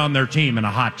turn on their team in a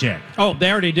hot tick. Oh,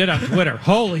 they already did on Twitter.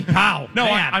 Holy cow. No,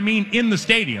 man. I mean in the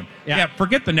stadium. Yeah.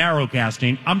 Forget the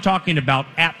narrowcasting. I'm talking about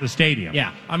at the stadium.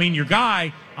 Yeah. I mean, your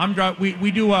guy,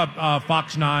 we do a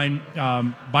Fox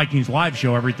 9 Vikings live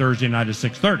show every Thursday night at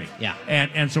 6:30. Yeah.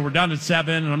 And so we're done at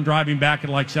 7, and I'm driving back at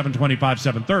like 7:25,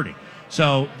 7:30.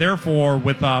 So therefore,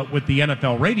 with the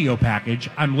NFL radio package,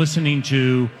 I'm listening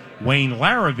to Wayne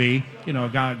Larrivee, a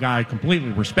guy I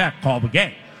completely respect, call the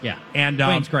game. Yeah. And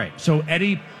Wayne's great. So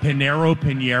Eddie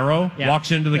Pinheiro walks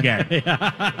into the game.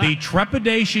 The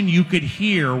trepidation you could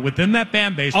hear within that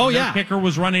fan base when their kicker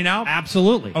was running out.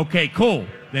 Absolutely. Okay, cool.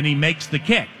 Then he makes the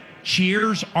kick.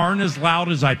 Cheers aren't as loud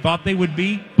as I thought they would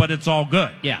be, but it's all good.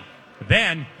 Yeah.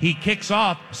 Then he kicks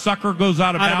off. Sucker goes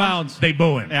out of bounds. They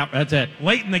boo him. Yeah, that's it.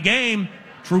 Late in the game,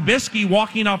 Trubisky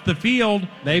walking off the field.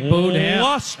 They booed him.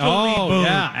 Lustily booed.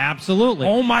 Yeah, absolutely.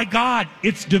 Oh, my God.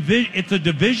 It's a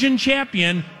division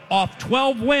champion off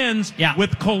 12 wins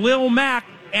with Khalil Mack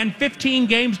and 15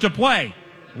 games to play.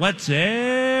 Let's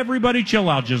everybody chill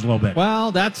out just a little bit.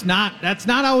 Well, that's not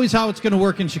always how it's going to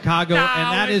work in Chicago,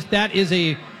 and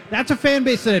that's a fan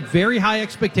base that had very high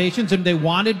expectations, and they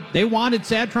wanted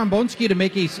Sad Trombonski to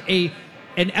make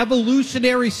an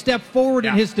evolutionary step forward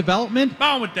in his development.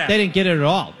 Bound with that. They didn't get it at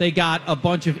all. They got a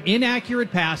bunch of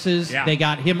inaccurate passes. Yeah. They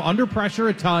got him under pressure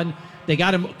a ton. They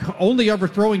got him only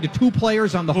overthrowing to 2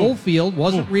 players on the whole field.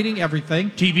 Wasn't reading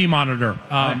everything. TV monitor.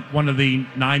 One of the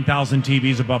 9,000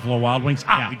 TVs of Buffalo Wild Wings.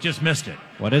 We just missed it.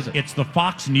 What is it? It's the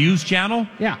Fox News channel.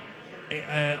 Yeah.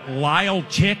 Lyle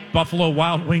Chick, Buffalo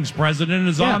Wild Wings president,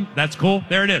 is on. That's cool.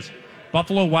 There it is.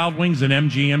 Buffalo Wild Wings and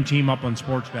MGM team up on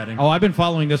sports betting. Oh, I've been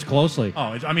following this closely.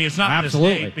 Oh, it's not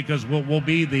Absolutely. this state because we'll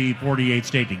be the 48th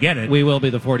state to get it. We will be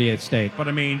the 48th state. But,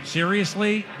 I mean,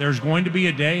 seriously, there's going to be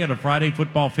a day at a Friday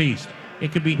football feast.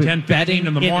 It could be With 10:15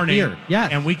 in the morning. here.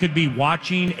 Yes. And we could be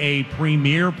watching a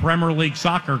premier Premier League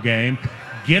soccer game,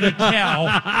 get a tell,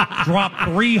 drop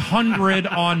 300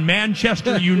 on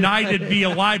Manchester United via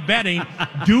live betting,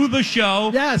 do the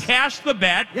show, cash the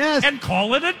bet, and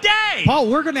call it a day. Paul,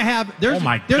 we're going to have there's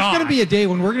going to be a day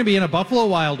when we're going to be in a Buffalo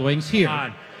Wild Wings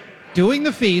here. Doing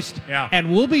the feast,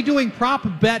 and we'll be doing prop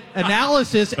bet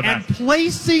analysis and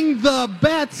placing the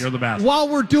bets You're the best. while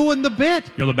we're doing the bit.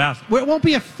 You're the best. It won't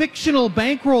be a fictional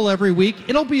bankroll every week.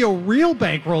 It'll be a real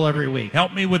bankroll every week.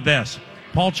 Help me with this.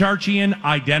 Paul Charchian,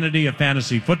 Identity of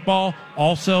Fantasy Football,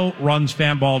 also runs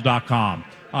fanball.com.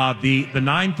 The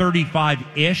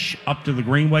 9:35-ish up to the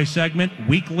Greenway segment,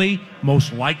 weekly,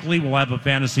 most likely will have a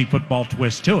fantasy football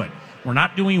twist to it. We're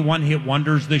not doing one-hit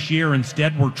wonders this year.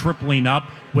 Instead, we're tripling up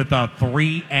with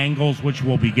 3 angles, which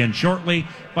will begin shortly.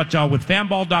 But with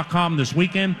fanball.com this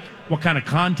weekend, what kind of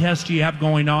contest do you have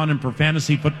going on? And for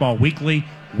Fantasy Football Weekly,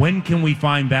 when can we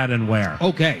find that and where?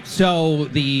 Okay, so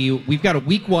we've got a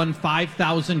week 1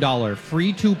 $5,000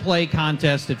 free-to-play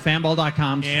contest at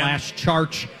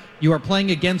fanball.com/charch. You are playing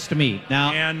against me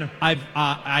now. And I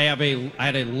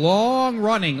had a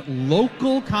long-running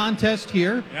local contest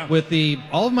here with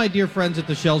all of my dear friends at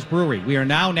the Shells Brewery. We are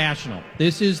now national.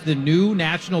 This is the new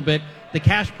national bit. The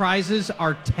cash prizes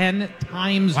are 10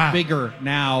 times bigger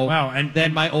now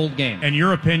than my old game. And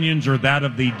your opinions are that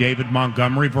of the David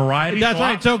Montgomery variety. That's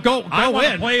right. So go I want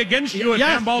in. to play against you at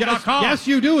fanball.com. Yes,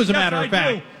 you do. As a matter of fact.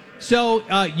 do. So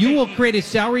you will create a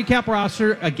salary cap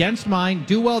roster against mine.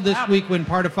 Do well this week, win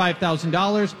part of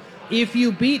 $5,000. If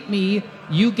you beat me,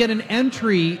 you get an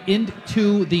entry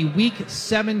into the Week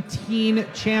 17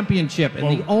 championship.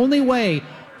 And the only way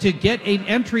to get an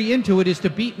entry into it is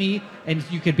to beat me. And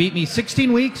you could beat me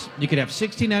 16 weeks. You could have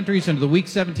 16 entries into the Week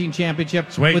 17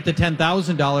 championship with the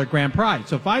 $10,000 grand prize.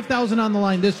 So $5,000 on the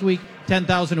line this week,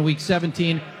 $10,000 in Week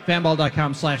 17.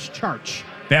 Fanball.com/charch.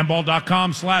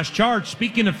 Fanball.com/charge.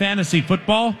 Speaking of fantasy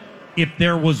football, if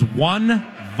there was one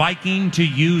Viking to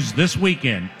use this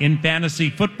weekend in fantasy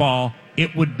football,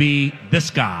 it would be this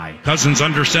guy. Cousins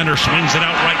under center, swings it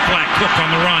out right flat. Cook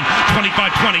on the run.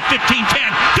 25-20,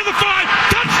 15-10, to the 5.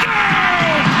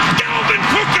 Touchdown! Dalvin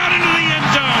Cook got into the end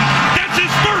zone. That's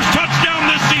his first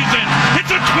touchdown this season.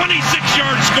 It's a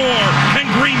 26-yard score, and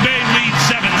Green Bay leads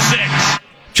 7-6.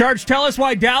 Charge, tell us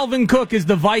why Dalvin Cook is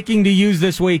the Viking to use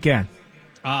this weekend.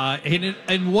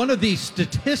 In one of the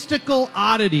statistical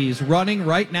oddities running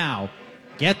right now,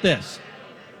 get this.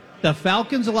 The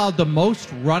Falcons allowed the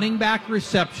most running back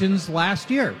receptions last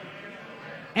year.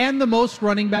 And the most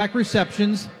running back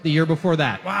receptions the year before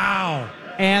that. Wow.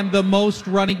 And the most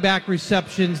running back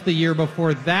receptions the year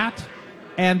before that.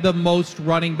 And the most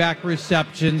running back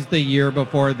receptions the year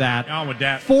before that. On with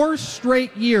that. 4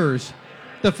 straight years,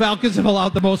 the Falcons have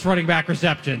allowed the most running back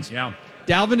receptions. Yeah.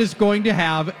 Dalvin is going to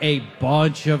have a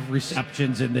bunch of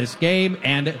receptions in this game,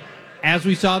 and as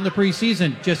we saw in the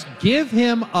preseason, just give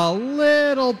him a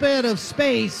little bit of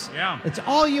space. Yeah. It's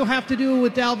all you have to do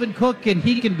with Dalvin Cook, and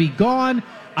he can be gone.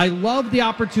 I love the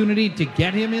opportunity to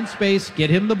get him in space, get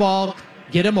him the ball,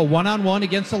 get him a one-on-one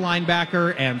against a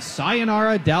linebacker, and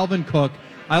sayonara Dalvin Cook.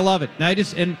 I love it.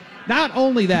 And not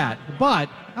only that, but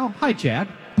hi Chad.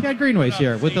 Chad Greenway's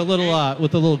here with the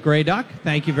little gray duck.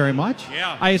 Thank you very much.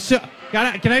 Yeah.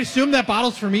 Can I assume that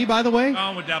bottle's for me, by the way?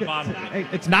 On with that bottle.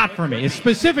 It's not for me. It's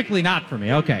specifically not for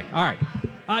me. Okay. All right.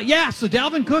 So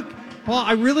Dalvin Cook, Paul,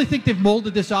 I really think they've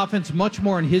molded this offense much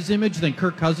more in his image than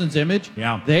Kirk Cousins' image.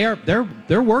 Yeah.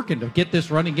 They're working to get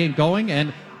this running game going,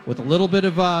 and with a little bit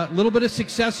of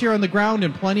success here on the ground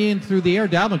and plenty in through the air,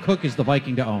 Dalvin Cook is the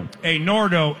Viking to own. Hey,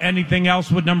 Nordo, anything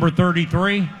else with number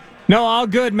 33? No, all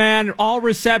good, man. All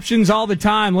receptions all the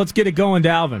time. Let's get it going,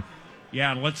 Dalvin.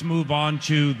 Yeah, let's move on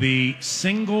to the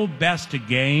single best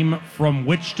game from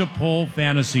which to pull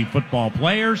fantasy football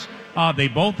players. They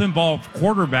both involve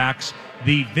quarterbacks.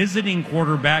 The visiting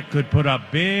quarterback could put up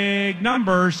big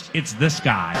numbers. It's this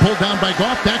guy. Pulled down by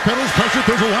Goff, backpedals, pressure,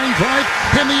 there's a line drive,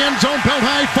 in the end zone, belt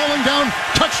high, falling down,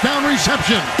 touchdown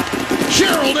reception.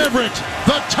 Gerald Everett,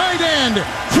 the tight end,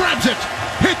 grabs it,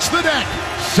 hits the deck.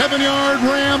 7-yard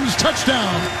Rams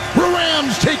touchdown.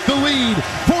 Rams take the lead,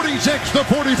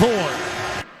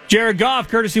 46-44. Jared Goff,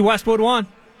 courtesy Westwood One.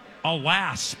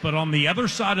 Alas, but on the other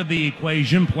side of the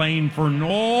equation, playing for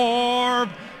Norv,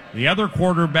 the other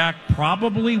quarterback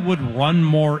probably would run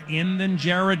more in than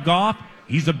Jared Goff.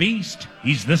 He's a beast.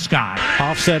 He's this guy.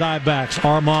 Offset eye backs.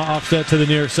 Armah offset to the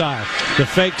near side. The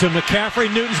fake to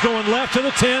McCaffrey. Newton's going left to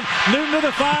the 10. Newton to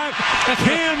the 5.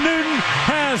 Cam Newton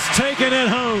has taken it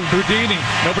home. Houdini.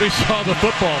 Nobody saw the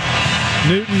football.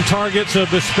 Newton targets a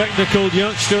bespectacled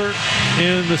youngster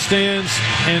in the stands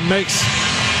and makes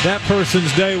that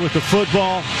person's day with the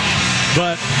football.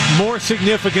 But more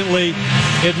significantly,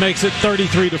 it makes it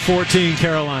 33-14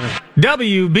 Carolina.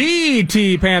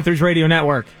 WBT Panthers Radio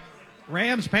Network.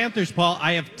 Rams, Panthers, Paul.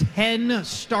 I have 10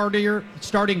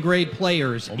 starting grade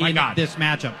players in this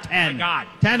matchup. 10.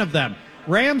 10 of them.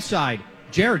 Rams side,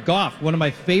 Jared Goff, one of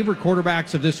my favorite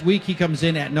quarterbacks of this week. He comes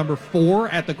in at number 4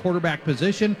 at the quarterback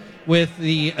position with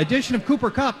the addition of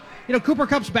Cooper Kupp. Cooper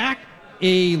Kupp's back.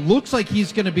 He looks like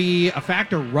he's going to be a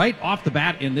factor right off the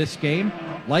bat in this game.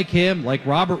 Like him, like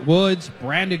Robert Woods,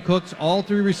 Brandon Cooks, all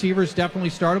 3 receivers definitely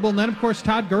startable. And then, of course,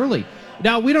 Todd Gurley.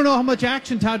 Now, we don't know how much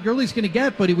action Todd Gurley's going to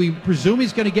get, but we presume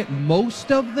he's going to get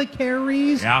most of the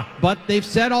carries. Yeah. But they've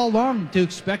said all along to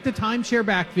expect a timeshare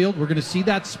backfield. We're going to see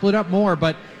that split up more.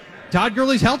 But Todd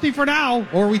Gurley's healthy for now,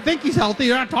 or we think he's healthy.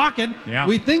 They're not talking. Yeah.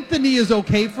 We think the knee is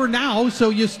okay for now, so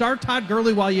you start Todd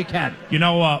Gurley while you can.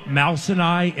 Mouse and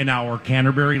I, in our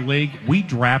Canterbury League, we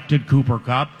drafted Cooper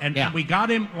Kupp, and we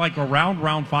got him like around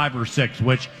round 5 or 6,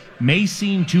 which may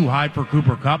seem too high for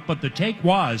Cooper Kupp, but the take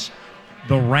was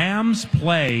the Rams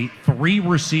play 3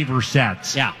 receiver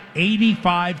sets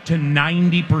 85 to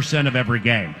 90% of every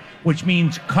game, which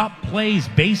means Kupp plays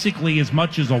basically as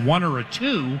much as a 1 or a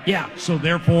 2. Yeah. So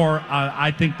therefore, I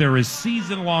think there is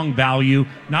season-long value,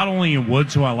 not only in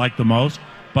Woods, who I like the most,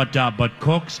 but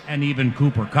Cooks and even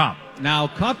Cooper Kupp. Now,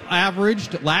 Kupp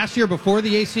averaged last year before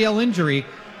the ACL injury,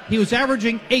 he was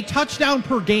averaging a touchdown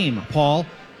per game, Paul.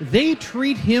 They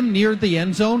treat him near the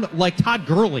end zone like Todd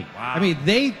Gurley. Wow. I mean,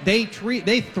 they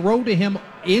throw to him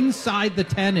inside the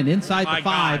 10 and inside the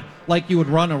 5 like you would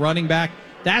run a running back.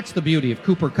 That's the beauty of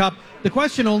Cooper Kupp. The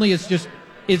question only is just,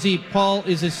 is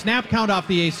his snap count off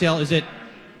the ACL, is it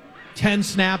 10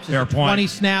 snaps? Is it 20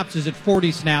 snaps? Is it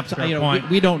 40 snaps?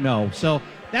 We don't know. So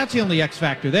that's the only X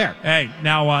factor there. Hey,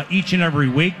 now each and every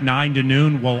week, 9 to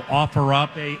noon, we'll offer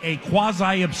up a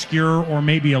quasi-obscure or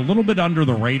maybe a little bit under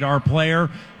the radar player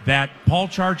that Paul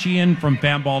Charchian from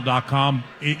fanball.com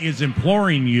is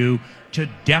imploring you to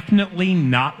definitely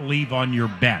not leave on your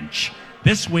bench.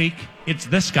 This week, it's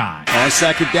this guy. On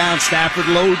second down, Stafford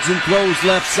loads and throws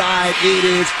left side. It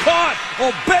is caught.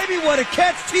 Oh, baby, what a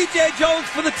catch. T.J. Jones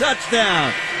for the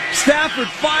touchdown. Stafford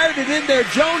fired it in there.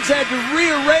 Jones had to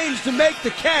rearrange to make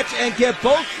the catch and get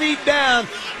both feet down.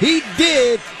 He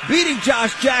did, beating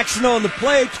Josh Jackson on the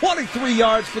play, 23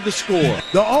 yards for the score.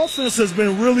 The offense has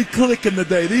been really clicking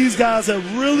today. These guys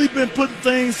have really been putting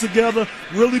things together,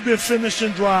 really been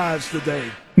finishing drives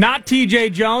today. Not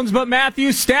TJ Jones, but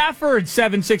Matthew Stafford,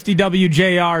 760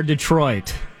 WJR,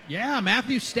 Detroit. Yeah,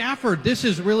 Matthew Stafford. This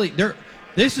is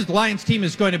the Lions team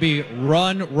is going to be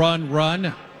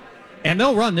run. And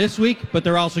they'll run this week, but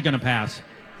they're also going to pass.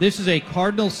 This is a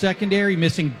Cardinals secondary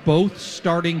missing both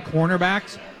starting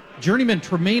cornerbacks. Journeyman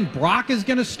Tremaine Brock is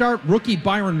going to start. Rookie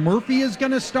Byron Murphy is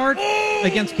going to start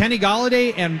against Kenny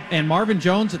Golladay and Marvin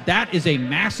Jones. That is a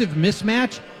massive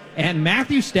mismatch. And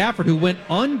Matthew Stafford, who went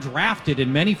undrafted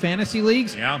in many fantasy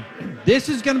leagues, this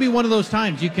is going to be one of those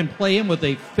times you can play him with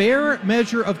a fair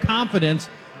measure of confidence.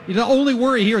 The only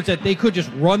worry here is that they could just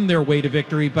run their way to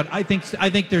victory, but I think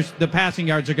there's the passing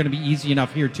yards are going to be easy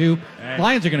enough here too.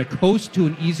 Lions are going to coast to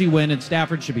an easy win, and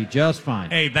Stafford should be just fine.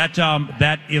 Hey,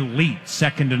 that elite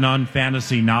second to none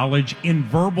fantasy knowledge in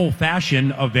verbal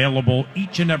fashion available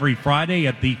each and every Friday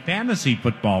at the Fantasy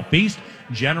Football Feast,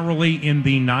 generally in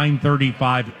the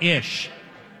 9:35-ish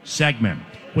segment.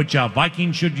 Which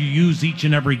Vikings should you use each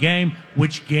and every game?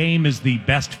 Which game is the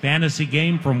best fantasy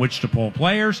game from which to pull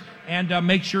players? And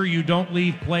make sure you don't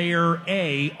leave player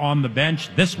A on the bench.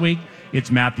 This week,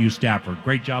 it's Matthew Stafford.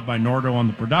 Great job by Nordo on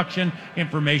the production.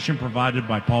 Information provided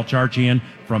by Paul Charchian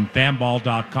from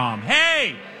fanball.com.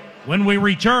 Hey, when we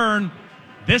return,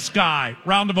 this guy,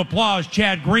 round of applause,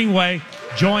 Chad Greenway,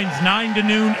 joins 9 to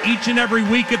noon each and every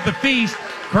week at the Feast,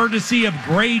 courtesy of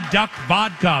Grey Duck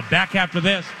Vodka. Back after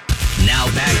this. Now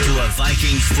back to a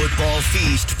Vikings football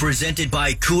feast presented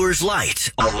by Coors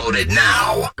Light. Loaded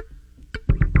now.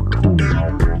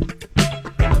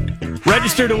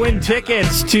 Register to win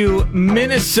tickets to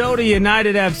Minnesota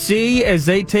United FC as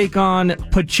they take on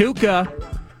Pachuca.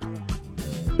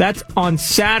 That's on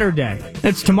Saturday.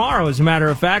 It's tomorrow, as a matter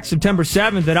of fact, September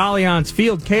 7th at Allianz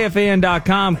Field.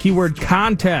 KFAN.com, keyword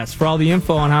contest for all the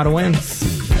info on how to win.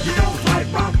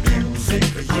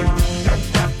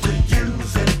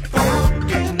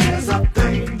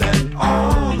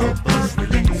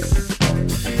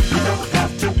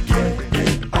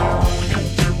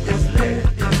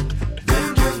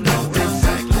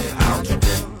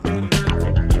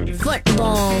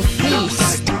 Football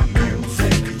Feast.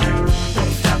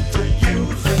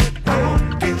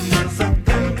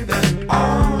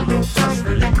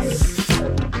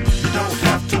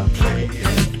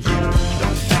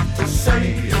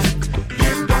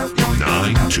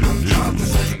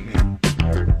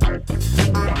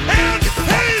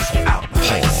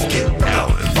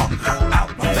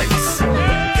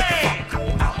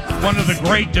 One of the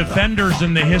great defenders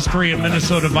in the history of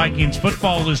Minnesota Vikings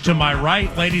football is to my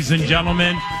right, ladies and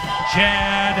gentlemen,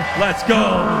 Chad. Let's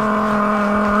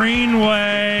go.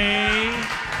 Greenway.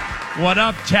 What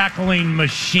up, tackling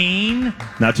machine?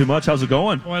 Not too much. How's it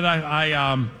going? Boy,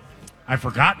 I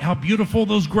forgot how beautiful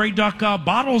those Grey Duck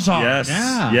bottles are. Yes.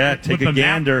 Yeah, take a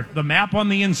gander. The map on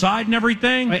the inside and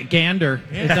everything. Wait, gander.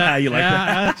 Yeah, you like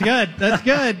that? That's good. That's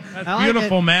good. That's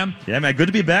beautiful, man. Yeah, man. Good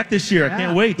to be back this year. I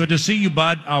can't wait. Good to see you,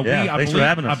 bud. Thanks for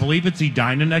having us. I believe it's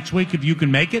Edina next week if you can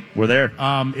make it. We're there.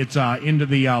 It's into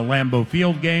the Lambeau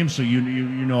Field game, so you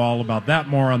know all about that.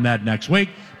 More on that next week.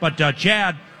 But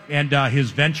Chad and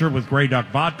his venture with Grey Duck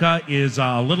Vodka is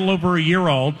a little over a year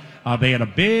old. They had a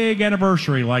big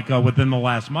anniversary, within the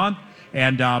last month,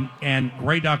 and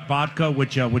Grey Duck Vodka,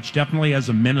 which definitely has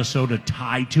a Minnesota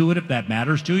tie to it, if that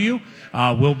matters to you,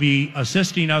 will be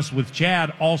assisting us with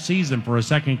Chad all season for a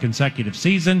second consecutive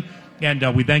season.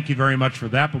 And we thank you very much for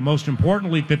that. But most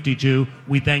importantly, 52,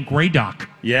 we thank Grey Duck.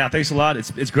 Yeah, thanks a lot.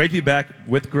 It's great to be back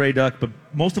with Grey Duck, but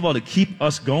most of all, to keep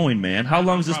us going, man. How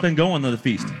long has this been going on the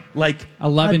Feast? Like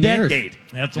 11 years. Decade.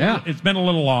 It's been a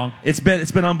little long. It's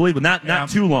been unbelievable. Not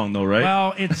too long though, right?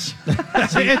 Well, it's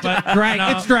dragging.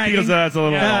 It's dragging. Feels it's a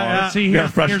little long. See, Gotta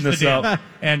freshen here's the this deal. up.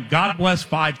 And God bless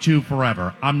 5-2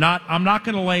 forever. I'm not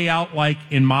going to lay out like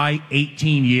in my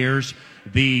 18 years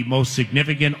the most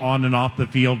significant on and off the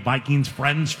field Vikings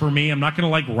friends for me. I'm not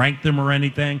going to rank them or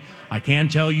anything. I can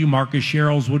tell you Marcus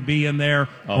Sherrills would be in there.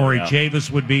 Corey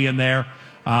Chavis would be in there.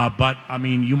 But, I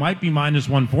mean, you might be minus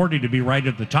 140 to be right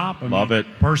at the top. Love it.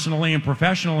 Personally and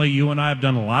professionally, you and I have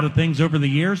done a lot of things over the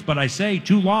years, but I say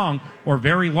too long or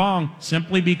very long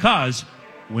simply because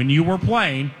when you were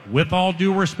playing, with all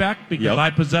due respect, because I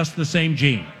possess the same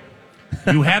gene.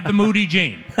 You had the Moody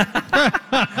gene.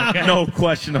 Okay? No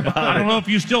question about it. I don't know if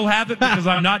you still have it because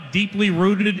I'm not deeply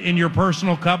rooted in your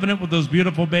personal covenant with those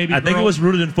beautiful baby girls. I think it was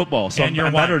rooted in football, so and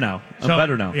I'm better now. I'm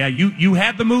better now. Yeah, you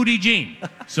had the Moody gene.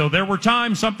 So there were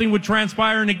times something would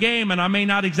transpire in a game, and I may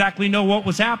not exactly know what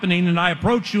was happening, and I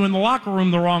approached you in the locker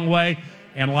room the wrong way.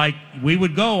 And like we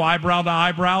would go eyebrow to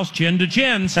eyebrows, chin to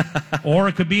chins, or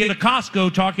it could be at a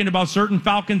Costco talking about certain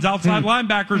Falcons outside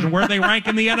linebackers and where they rank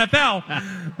in the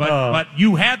NFL. But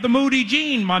you had the Moody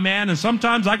gene, my man, and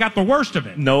sometimes I got the worst of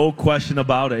it. No question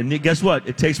about it. And guess what?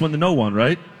 It takes one to know one,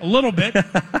 right? A little bit,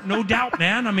 no doubt,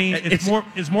 man. I mean,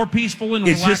 it's more peaceful and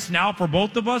relaxed now for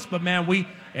both of us. But man,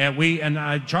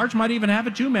 Charge might even have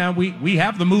it too, man. We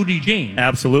have the Moody gene.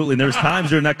 Absolutely. And there's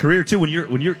times during that career too when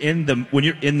you're in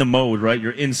the mode, right?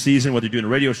 You're in season, whether you're doing a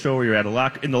radio show or you're at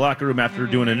in the locker room after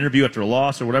doing an interview after a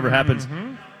loss or whatever happens.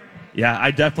 Mm-hmm. Yeah, I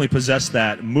definitely possess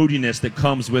that moodiness that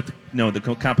comes with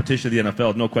the competition of the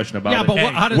NFL. No question about it.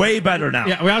 But way better now.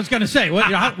 Yeah, well, I was going to say,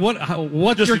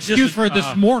 what's your excuse for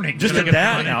this morning? Just at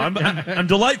that now. I'm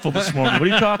delightful this morning. What are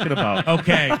you talking about?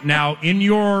 Okay, now in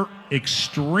your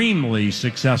extremely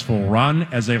successful run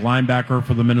as a linebacker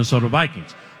for the Minnesota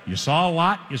Vikings, you saw a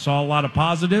lot. You saw a lot of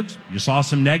positives. You saw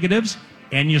some negatives,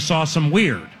 and you saw some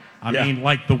weird. I mean,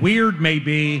 like the weird may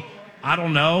be, I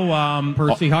don't know.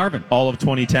 Percy Harvin. All of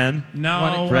 2010.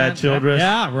 No. Brad Childress.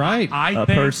 Yeah, right.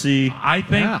 Percy. I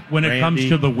think when it comes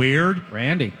to the weird,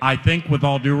 Randy. I think with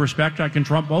all due respect, I can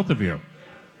trump both of you.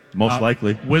 Most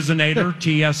likely. Wizinator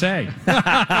TSA.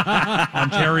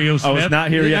 Ontario Smith. I was not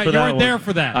here yet for that You weren't one. there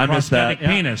for that. I missed that. Prosthetic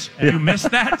penis. You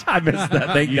missed that? I missed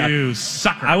that. Thank you. You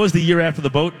sucker. I was the year after the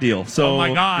boat deal. So, oh,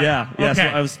 my God. Yeah.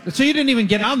 Okay. So you didn't even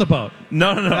get on the boat?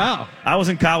 No. Wow. I was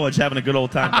in college having a good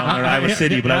old time down there in Iowa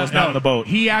City, but I was not on the boat.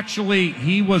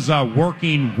 He was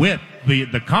working with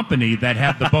the company that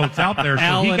had the boats out there.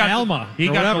 So he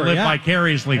got to live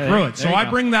vicariously through it. So I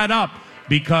bring that up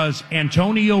because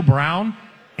Antonio Brown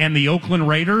and the Oakland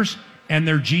Raiders and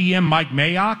their GM Mike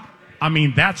Mayock, I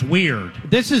mean, that's weird.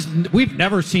 We've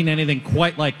never seen anything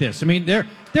quite like this. I mean, there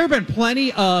have been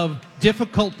plenty of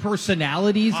difficult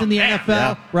personalities in the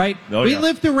NFL, right? We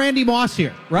lived through Randy Moss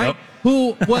here, right? Yep.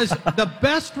 Who was the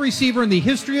best receiver in the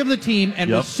history of the team and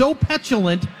was so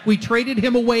petulant, we traded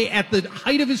him away at the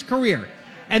height of his career.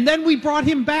 And then we brought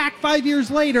him back 5 years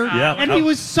later, and he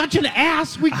was such an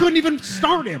ass, we couldn't even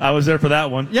start him. I was there for that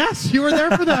one. Yes, you were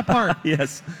there for that part.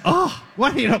 Yes. Oh,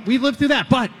 well, we lived through that.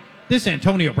 But this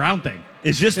Antonio Brown thing,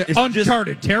 it's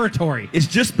uncharted territory. It's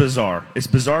just bizarre. It's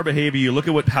bizarre behavior. You look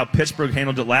at how Pittsburgh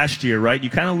handled it last year, right? You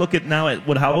kind of look at now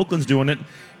at how Oakland's doing it,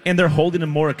 and they're holding him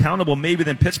more accountable maybe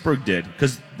than Pittsburgh did,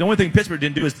 because the only thing Pittsburgh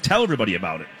didn't do is tell everybody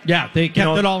about it. Yeah, they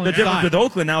kept it all inside. The difference with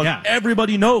Oakland now is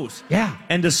everybody knows. Yeah.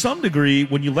 And to some degree,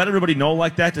 when you let everybody know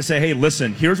like that, to say, hey,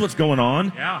 listen, here's what's going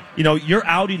on. Yeah. You're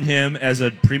outing him as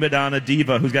a prima donna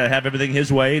diva who's got to have everything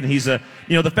his way, and he's the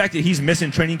fact that he's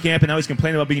missing training camp and now he's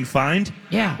complaining about being fined.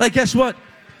 Yeah. Like, guess what?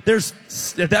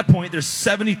 At that point, there's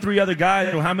 73 other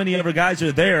guys, or how many other guys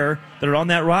are there that are on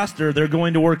that roster. They're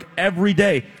going to work every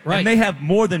day. Right. And they have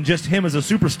more than just him as a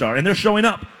superstar, and they're showing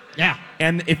up. Yeah.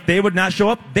 And if they would not show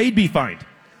up, they'd be fined.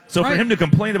 So for him to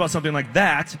complain about something like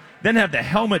that, then have the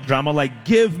helmet drama, like,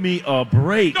 give me a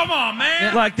break. Come on,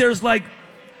 man. Yeah. Like,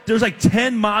 there's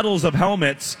 10 models of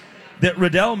helmets that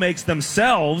Riddell makes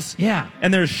themselves. Yeah.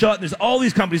 And there's all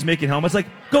these companies making helmets. Like,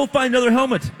 go find another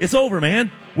helmet. It's over,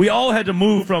 man. We all had to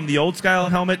move from the old style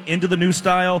helmet into the new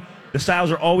style. The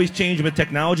styles are always changing with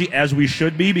technology, as we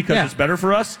should be, because it's better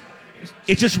for us.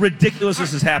 It's just ridiculous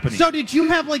this is happening. So did you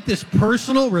have like this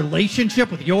personal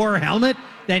relationship with your helmet?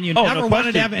 Then you never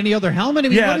wanted to have any other helmet? I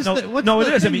mean, Yeah, what's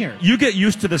it is. I mean, here? you get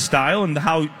used to the style and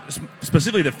how,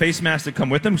 specifically the face masks that come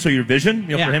with them. So your vision,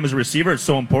 for him as a receiver, it's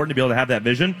so important to be able to have that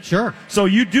vision. Sure. So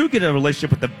you do get a relationship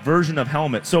with the version of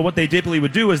helmet. So what they typically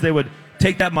would do is they would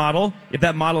take that model. If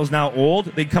that model is now old,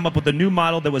 they'd come up with a new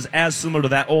model that was as similar to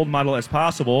that old model as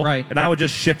possible. Right. And I would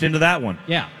just shift into that one.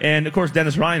 Yeah. And of course,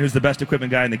 Dennis Ryan, who's the best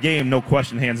equipment guy in the game, no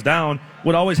question, hands down,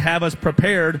 would always have us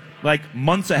prepared like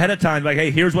months ahead of time. Like, hey,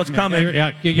 here's what's coming.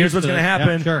 Here's what's going to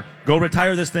happen. Yeah, sure. Go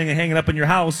retire this thing and hang it up in your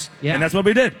house. Yeah. And that's what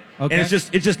we did. Okay. And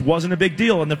it just wasn't a big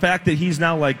deal. And the fact that he's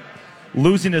now like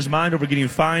losing his mind over getting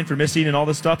fined for missing and all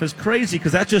this stuff is crazy,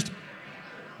 because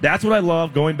that's what I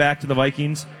love going back to the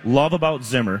Vikings. Love about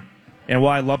Zimmer. And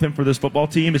why I love him for this football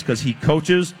team is because he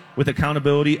coaches with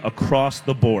accountability across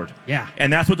the board. Yeah.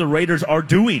 And that's what the Raiders are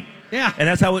doing. Yeah. And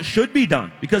that's how it should be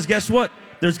done. Because guess what?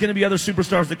 There's going to be other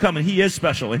superstars that come, and he is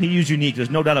special, and he is unique. There's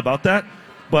no doubt about that.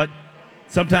 But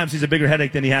sometimes he's a bigger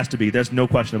headache than he has to be. There's no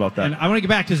question about that. And I want to get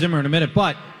back to Zimmer in a minute,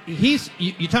 but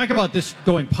you talk about this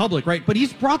going public, right? But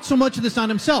he's brought so much of this on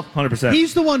himself. 100%.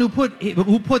 He's the one who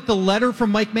put the letter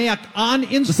from Mike Mayock on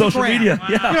Instagram. The social media,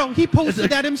 yeah. He posted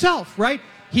that himself, right?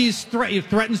 He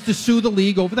threatens to sue the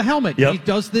league over the helmet. Yep. He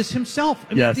does this himself.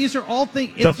 I mean, Yes. these are all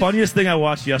things. The funniest thing I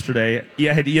watched yesterday,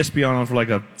 I had ESPN on for like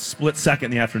a split second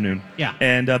in the afternoon. Yeah.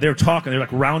 And they were talking, they were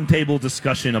like roundtable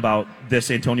discussion about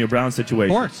this Antonio Brown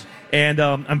situation. Of course. And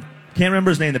I can't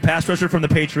remember his name. The pass rusher from the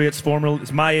Patriots, formerly,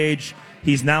 is my age.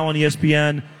 He's now on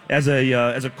ESPN as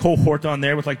a cohort on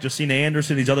there with like Josina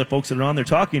Anderson, these other folks that are on there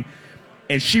talking.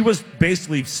 And she was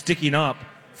basically sticking up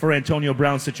for Antonio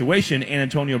Brown's situation and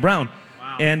Antonio Brown.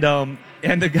 Wow.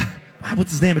 And the guy,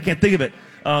 what's his name? I can't think of it.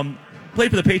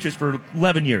 Played for the Patriots for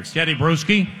 11 years. Teddy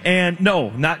Bruschi? And no,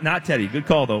 not Teddy. Good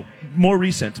call though. More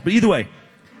recent. But either way,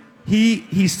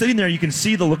 he's sitting there. You can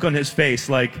see the look on his face,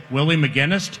 like Willie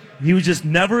McGinnis. He was just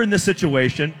never in this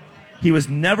situation. He was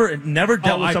never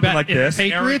dealt with something like this.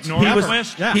 Patriots, he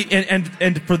was,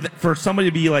 and for somebody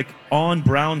to be like on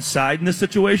Brown's side in this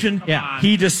situation,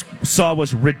 he just saw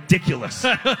was ridiculous.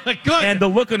 Good. And the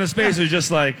look on his face was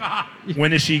just like,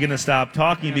 when is she going to stop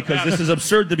talking? Because this is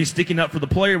absurd to be sticking up for the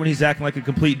player when he's acting like a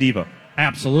complete diva.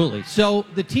 Absolutely. So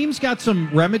the team's got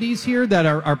some remedies here that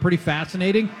are pretty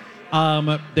fascinating.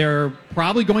 They're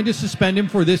probably going to suspend him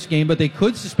for this game, but they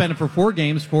could suspend him for 4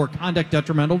 games for conduct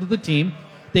detrimental to the team.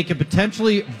 They could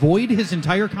potentially void his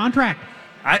entire contract.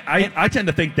 I tend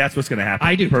to think that's what's going to happen.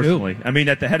 I do, personally. too. I mean,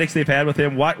 at the headaches they've had with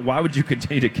him, why would you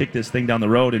continue to kick this thing down the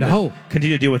road and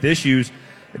continue to deal with issues?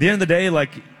 At the end of the day,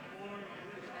 like,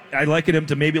 I liken him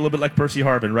to maybe a little bit like Percy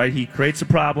Harvin, right? He creates the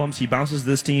problems, he bounces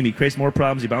this team, he creates more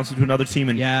problems, he bounces to another team,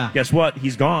 and guess what?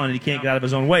 He's gone, and he can't get out of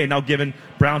his own way. Now, given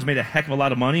Brown's made a heck of a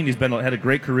lot of money, and he's had a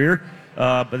great career,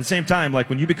 but at the same time, like,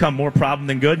 when you become more problem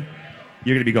than good,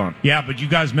 you're going to be gone. Yeah, but you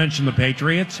guys mentioned the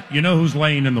Patriots. You know who's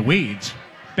laying in the weeds?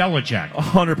 Belichick.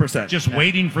 100%. Just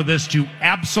waiting for this to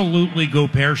absolutely go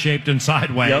pear-shaped and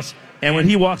sideways. Yep. And when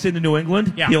he walks into New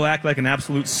England, he'll act like an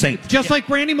absolute saint. Just like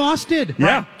Randy Moss did.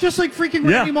 Yeah. Right? Just like freaking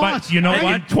Randy Moss. But you know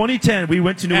what? In 2010, we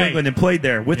went to New England and played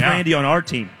there with Randy on our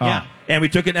team. Yeah. And we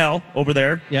took an L over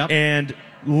there. Yep. And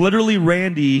literally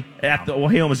Randy at the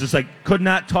Ohio was just like, could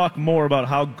not talk more about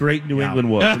how great New England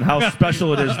was and how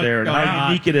special it is there and how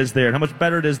unique it is there and how much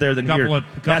better it is there than here.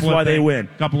 That's why they win.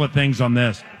 A couple of things on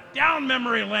this. Down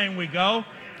memory lane we go.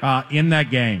 In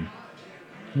that game,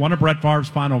 one of Brett Favre's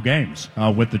final games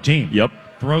with the team. Yep.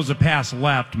 Throws a pass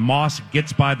left. Moss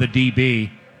gets by the DB.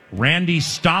 Randy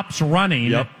stops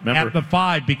running at the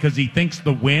 5 because he thinks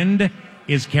the wind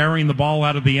is carrying the ball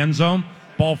out of the end zone.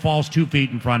 Ball falls 2 feet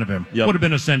in front of him. Yep. Would have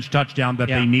been a cinch touchdown that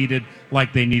they needed,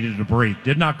 like they needed to breathe.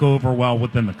 Did not go over well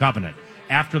within the covenant.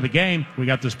 After the game, we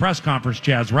got this press conference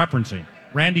Chad's referencing.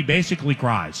 Randy basically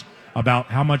cries about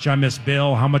how much I miss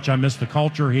Bill, how much I miss the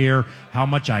culture here, how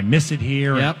much I miss it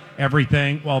here, and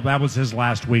everything. Well, that was his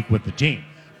last week with the team.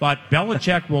 But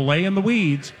Belichick will lay in the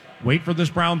weeds, wait for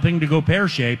this Brown thing to go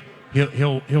pear-shaped.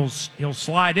 He'll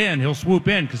slide in, he'll swoop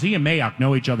in, because he and Mayock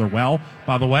know each other well,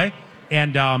 by the way.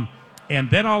 And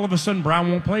then all of a sudden,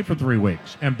 Brown won't play for 3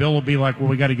 weeks. And Bill will be like, well,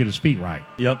 we got to get his feet right.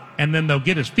 Yep. And then they'll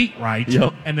get his feet right.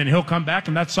 Yep. And then he'll come back,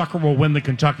 and that sucker will win the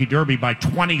Kentucky Derby by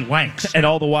 20 lengths. And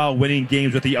all the while winning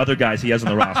games with the other guys he has on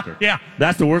the roster. Yeah.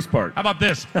 That's the worst part. How about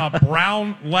this?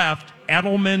 Brown left,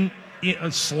 Edelman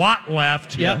slot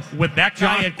left with that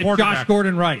guy at quarterback. Josh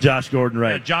Gordon right. Josh Gordon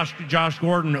right. Josh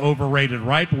Gordon overrated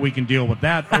right, but we can deal with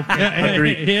that. Okay.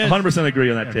 Agree. 100% agree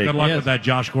on that take. Good luck with that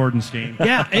Josh Gordon scheme.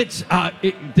 Yeah,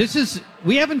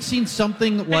 we haven't seen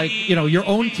something like, your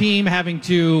own team having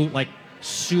to like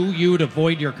sue you to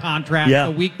void your contract a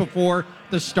week before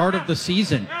the start of the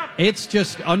season. It's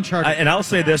just uncharted. And I'll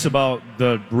say this about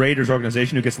the Raiders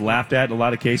organization, who gets laughed at in a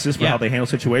lot of cases for how they handle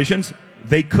situations.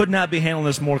 They could not be handling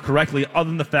this more correctly, other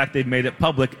than the fact they've made it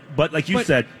public. But like you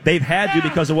said, they've had to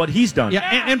because of what he's done. Yeah,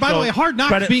 and by the way, Hard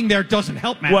Knocks being there doesn't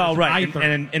help matters. Well, right.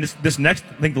 And this next,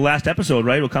 I think the last episode,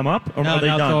 right, will come up? Or no, are they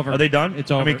done? It's over. Are they done?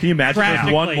 It's over. I mean, can you imagine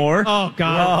there's one more? Oh,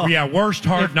 God. Oh. Yeah, worst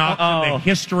Hard Knocks in the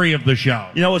history of the show.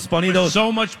 You know what's funny, though?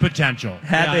 So much potential.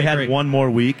 Had they had one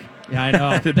more week. Yeah, I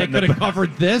know. They could have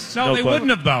covered this. No, they wouldn't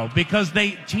have, though, because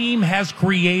the team has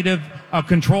creative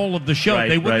control of the show.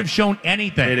 They wouldn't have shown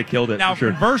anything. They'd have killed it. Now, for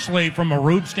sure. conversely, from a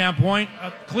Rube standpoint,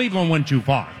 Cleveland went too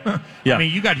far. Yeah. I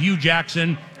mean, you got Hugh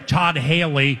Jackson, Todd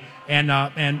Haley, and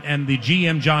the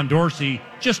GM John Dorsey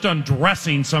just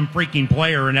undressing some freaking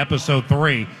player in episode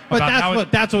 3. But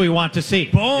that's what we want to see.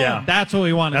 Boom. Yeah. That's what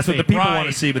we want to see. That's what the people want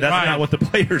to see, but that's not what the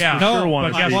players for sure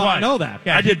want to see. Guess what? I know that.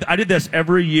 I did this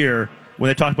every year when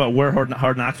they talked about where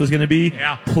Hard Knocks was going to be,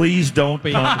 please don't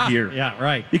come here. Yeah,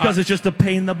 right. Because it's just a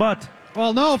pain in the butt.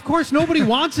 Well, no, of course nobody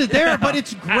wants it there, but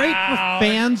it's great for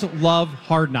fans. Love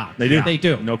Hard Knocks. They do. They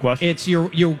do. No question. It's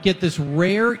you'll get this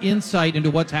rare insight into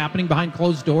what's happening behind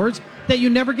closed doors that you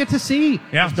never get to see.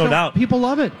 Yeah, no doubt. People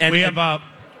love it. And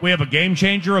we have a game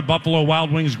changer at Buffalo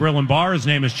Wild Wings Grill and Bar. His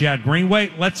name is Chad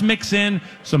Greenway. Let's mix in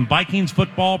some Vikings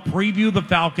football, preview the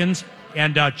Falcons.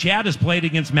 And Chad has played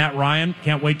against Matt Ryan.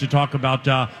 Can't wait to talk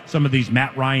about some of these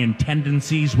Matt Ryan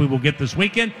tendencies we will get this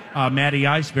weekend. Matty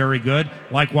Ice, very good.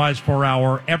 Likewise for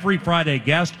our every Friday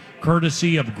guest,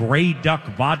 courtesy of Grey Duck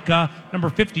Vodka. Number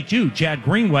 52, Chad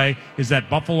Greenway, is at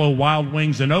Buffalo Wild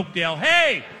Wings in Oakdale.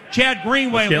 Hey, Chad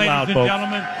Greenway, ladies loud, and folks.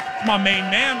 gentlemen. It's my main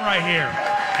man right here.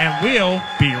 And we'll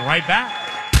be right back.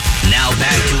 Now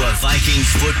back to a Vikings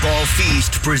football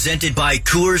feast presented by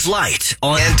Coors Light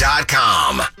on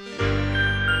 .com.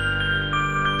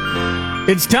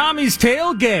 It's Tommy's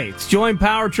Tailgates. Join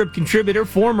Power Trip contributor,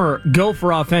 former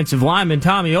Gopher offensive lineman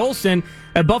Tommy Olson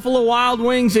at Buffalo Wild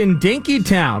Wings in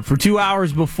Dinkytown for 2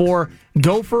 hours before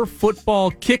Gopher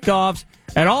football kickoffs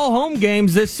at all home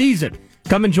games this season.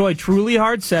 Come enjoy Truly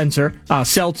Hard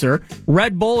Seltzer,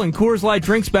 Red Bull, and Coors Light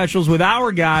drink specials with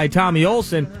our guy, Tommy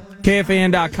Olson.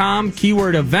 KFAN.com,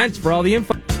 keyword events for all the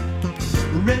info.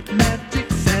 Red Magic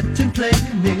Satin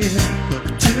playing near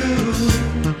two.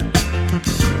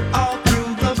 All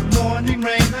through the morning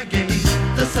rain again,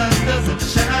 the sun doesn't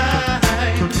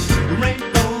shine.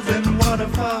 Rainbows and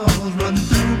waterfalls run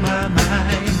through my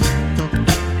mind.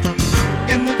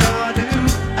 In the garden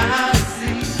I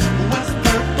see west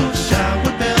purple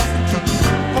shower bells,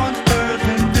 orange birds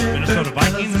and Minnesota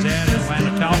Vikings and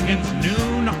Atlanta Falcons,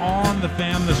 noon on the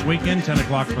Fan this weekend, 10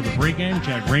 o'clock for the pregame.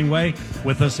 Chad Greenway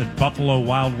with us at Buffalo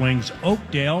Wild Wings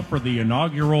Oakdale for the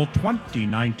inaugural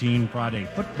 2019 Friday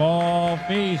Football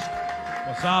Feast.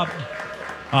 What's up?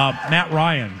 Matt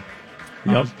Ryan.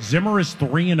 Zimmer is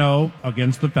 3-0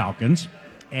 against the Falcons,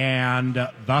 and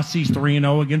thus he's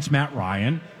 3-0 against Matt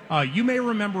Ryan. You may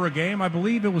remember a game, I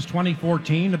believe it was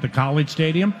 2014 at the College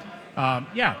Stadium.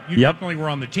 You definitely were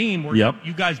on the team where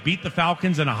you guys beat the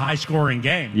Falcons in a high-scoring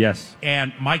game. Yes.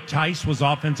 And Mike Tice was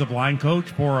offensive line coach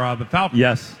for the Falcons.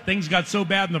 Yes. Things got so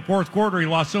bad in the fourth quarter, he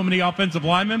lost so many offensive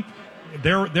linemen.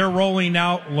 They're rolling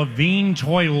out Levine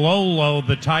Toilolo,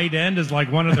 the tight end, as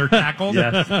like one of their tackles.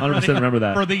 Yes, 100% remember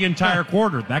that. For the entire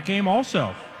quarter. That game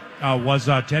also was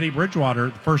Teddy Bridgewater,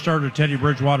 the first start of Teddy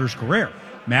Bridgewater's career.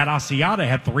 Matt Asiata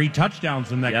had 3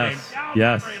 touchdowns in that game.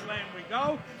 Yes. We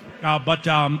go. But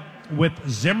with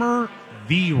Zimmer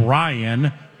v.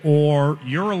 Ryan, or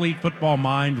your elite football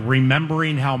mind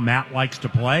remembering how Matt likes to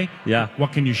play,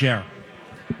 what can you share?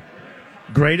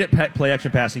 Great at play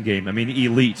action passing game. I mean,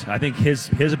 elite. I think his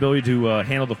ability to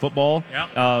handle the football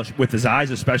with his eyes,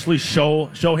 especially show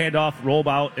handoff, roll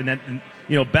out, and then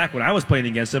back when I was playing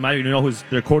against him, I don't even know who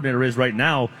their coordinator is right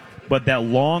now. But that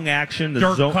long action, the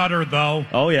Dirk zone Cutter though.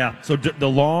 Oh yeah, so the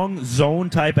long zone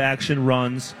type action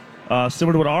runs.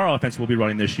 Similar to what our offense will be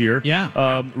running this year.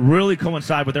 Really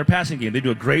coincide with their passing game. They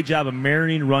do a great job of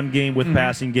marrying run game with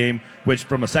passing game, which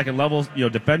from a second level,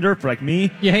 defender, for like me,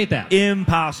 you hate that.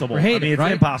 Impossible. It's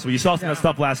right? impossible. You saw some of that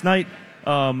stuff last night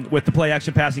with the play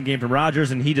action passing game from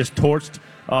Rodgers, and he just torched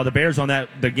the Bears on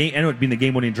the game, ended up being the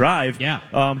game winning drive.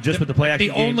 Just with the play action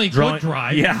the game. only good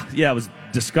drive. Yeah, it was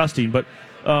disgusting. But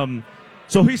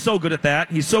so he's so good at that.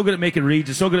 He's so good at making reads.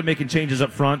 He's so good at making changes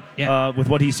up front with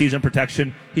what he sees in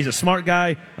protection. He's a smart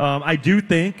guy. I do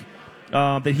think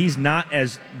that he's not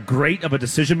as great of a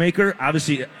decision maker,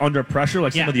 obviously under pressure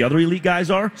like some of the other elite guys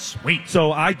are. Sweet.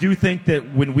 So I do think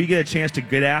that when we get a chance to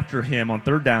get after him on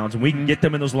third downs and we can get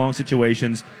them in those long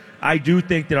situations, I do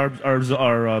think that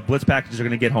our blitz packages are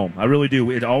going to get home. I really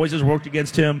do. It always has worked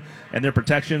against him and their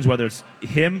protections, whether it's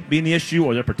him being the issue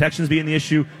or their protections being the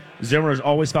issue. Zimmer has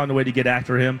always found a way to get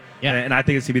after him, and I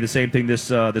think it's going to be the same thing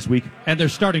this week. And they're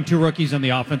starting 2 rookies on the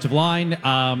offensive line.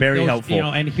 Very helpful.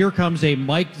 And here comes a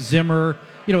Mike Zimmer,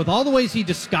 with all the ways he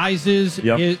disguises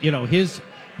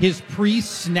his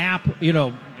pre-snap,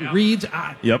 reads.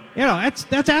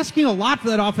 That's asking a lot for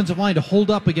that offensive line to hold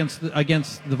up against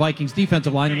the Vikings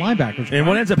defensive line and linebackers. And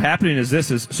what ends up happening is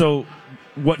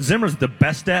what Zimmer's the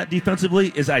best at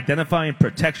defensively is identifying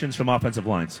protections from offensive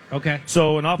lines. Okay.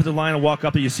 So an offensive line will walk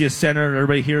up and you see a center and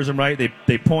everybody hears them, right?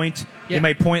 They point. They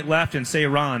may point left and say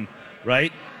Ron,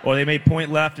 right? Or they may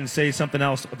point left and say something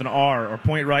else with an R, or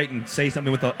point right and say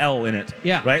something with an L in it.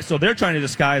 Yeah. Right? So they're trying to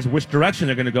disguise which direction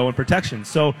they're going to go in protection.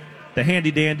 So the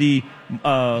handy-dandy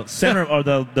center or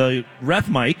the ref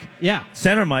mic,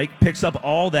 center mic, picks up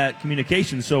all that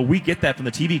communication. So we get that from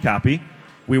the TV copy.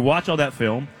 We watch all that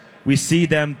film. we see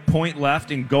them point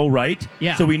left and go right.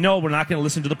 Yeah. So we know we're not going to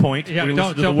listen to the point. Yeah, we're going to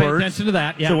listen to don't the pay words. attention to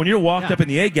that. Yeah. So when you're walked Yeah. up in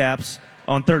the A-gaps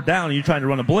on third down and you're trying to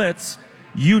run a blitz,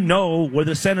 you know where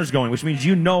the center's going, which means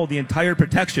you know the entire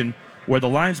protection, where the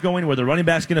line's going, where the running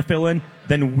back's going to fill in.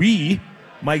 Then we,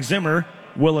 Mike Zimmer,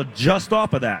 will adjust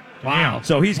off of that. Wow.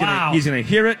 So he's Wow. going to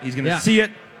hear it. He's going to Yeah. see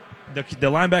it.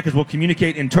 The linebackers will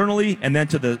communicate internally and then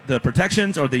to the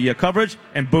protections or the coverage,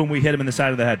 and boom, we hit him in the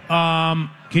side of the head.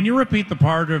 Can you repeat the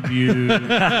part of you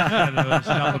that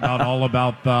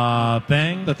about the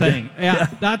thing? The thing. Yeah.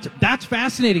 That's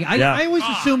fascinating. Yeah. I always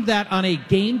assumed that on a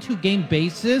game-to-game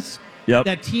basis, Yep.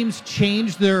 that teams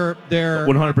change their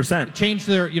 100%. change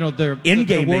their their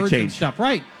In-game the they words change. and stuff.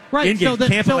 Right. Right. In-game,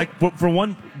 Tampa, for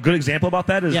one good example about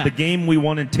that is Yeah. the game we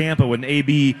won in Tampa when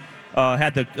AB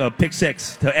had the pick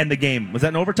six to end the game. Was that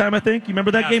in overtime, I think? You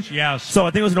remember that game? Yes. So I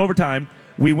think it was in overtime.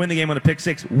 We win the game on a pick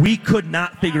six. We could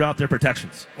not figure out their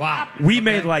protections. Wow. We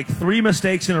made like 3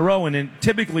 mistakes in a row, and then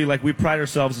typically, like, we pride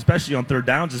ourselves, especially on third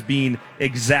downs, as being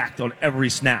exact on every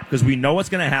snap because we know what's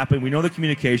going to happen. We know the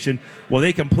communication. Well,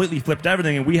 they completely flipped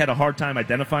everything, and we had a hard time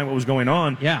identifying what was going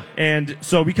on. Yeah. And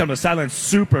so we come to the sideline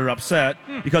super upset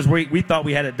because we thought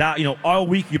we had it down. All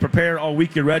week you prepare, all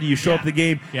week you're ready. You show up to the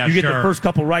game, Yeah, you get sure. the first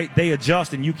couple right, they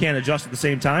adjust, and you can't adjust at the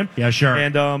same time. Yeah, sure.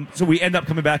 And so we end up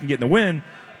coming back and getting the win.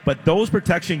 But those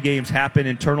protection games happen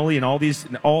internally in all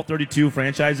 32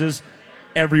 franchises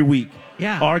every week.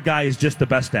 Yeah. Our guy is just the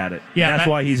best at it. Yeah, That's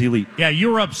why he's elite. Yeah,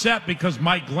 you were upset because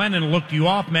Mike Glennon looked you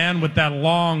off, man, with that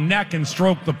long neck and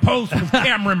stroked the post with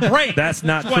Cameron Brake. That's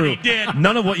not That's true. what he did.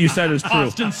 None of what you said is true.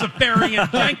 Austin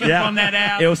Safarian Jenkins Yeah. on that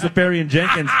ass. It was Safarian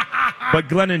Jenkins. But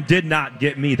Glennon did not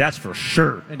get me, that's for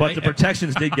sure. But the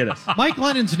protections did get us. Mike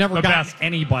Lennon's never The got best.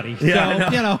 anybody. Yeah,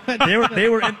 So,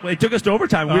 they took us to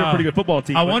overtime. We were a pretty good football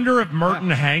team. I but wonder if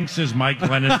Merton Hanks is Mike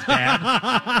Glennon's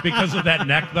dad because of that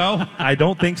neck, though. I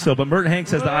don't think so. But Merton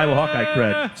Hanks has the Iowa Hawkeye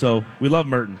cred. So we love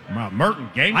Merton. Wow, Merton,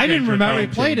 game I didn't changer, remember he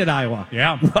though. played at Iowa.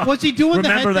 Yeah. Was he doing the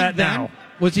head Remember thing that then? now.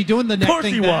 Was he doing the neck course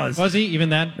thing he then? was. Was he even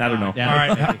then? I don't know. Yeah. All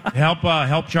right,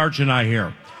 help Charge and I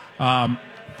here.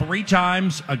 3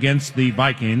 times against the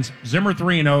Vikings. Zimmer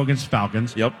 3-0 against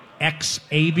Falcons. Yep.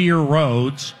 Xavier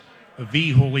Rhodes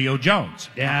v. Julio Jones.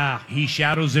 Yeah. He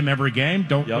shadows him every game.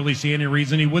 Don't really see any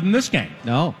reason he wouldn't this game.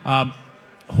 No.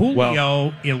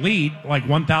 Julio, elite, like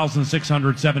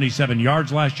 1,677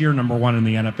 yards last year, number 1 in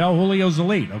the NFL. Julio's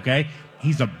elite, okay?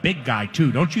 He's a big guy,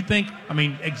 too. Don't you think? I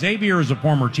mean, Xavier is a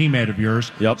former teammate of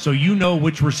yours. Yep. So you know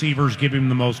which receivers give him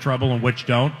the most trouble and which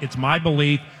don't. It's my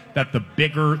belief that the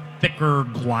bigger, thicker,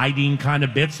 gliding kind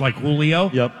of bits like Julio.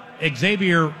 Yep.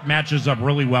 Xavier matches up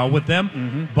really well with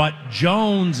them, but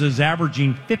Jones is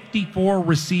averaging 54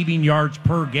 receiving yards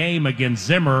per game against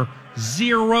Zimmer,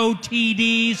 0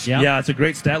 TDs. Yep. Yeah, it's a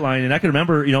great stat line. And I can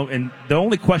remember, and the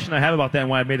only question I have about that and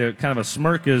why I made a kind of a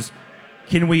smirk is,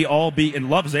 can we all be, and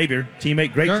love Xavier,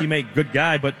 teammate, great teammate, good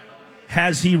guy, but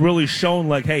has he really shown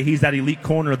like, hey, he's that elite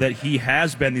corner that he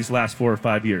has been these last 4 or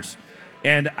 5 years?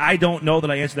 And I don't know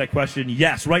that I answered that question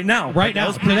yes right now. Right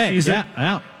now, That was today. preseason.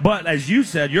 Yeah. But as you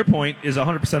said, your point is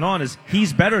 100% on, is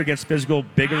he's better against physical,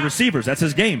 bigger receivers. That's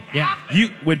his game. Yeah.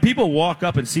 When people walk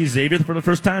up and see Xavier for the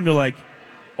first time, they're like,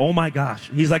 oh my gosh,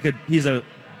 he's a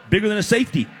bigger than a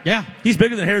safety. Yeah. He's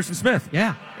bigger than Harrison Smith.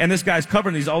 Yeah. And this guy's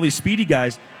covering all these speedy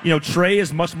guys. Trey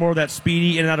is much more of that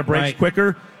speedy in and out of breaks Right.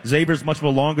 quicker. Xavier's much of a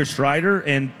longer strider,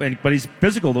 but he's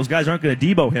physical. Those guys aren't going to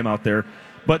Debo him out there.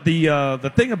 But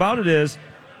the thing about it is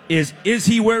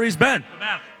he where he's been?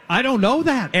 I don't know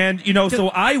that. And, so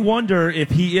I wonder if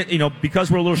he,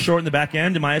 because we're a little short in the back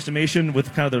end, in my estimation,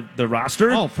 with kind of the roster.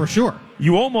 Oh, for sure.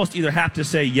 You almost either have to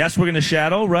say, yes, we're going to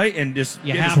shadow, right? And just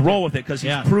roll with it because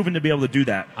he's proven to be able to do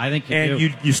that. I think you And do.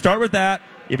 you start with that.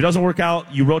 If it doesn't work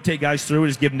out, you rotate guys through and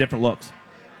just give them different looks.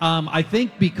 I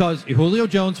think because Julio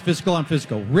Jones, physical on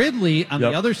physical. Ridley, on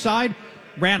Yep. the other side,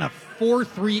 ran a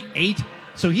 4.38.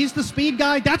 So he's the speed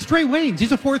guy. That's Trey Waynes.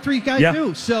 He's a 4.3 guy Yeah.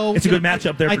 too. So It's a good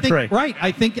matchup there I for think, Trey. Right.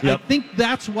 I think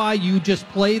that's why you just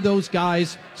play those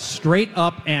guys straight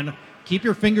up and keep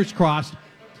your fingers crossed.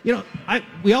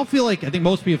 We all feel like, I think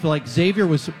most people feel like Xavier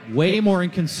was way more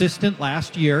inconsistent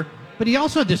last year, but he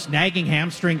also had this nagging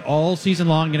hamstring all season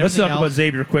long. And Let's everything talk about else.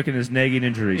 Xavier quick and his nagging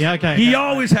injuries. Yeah, okay. He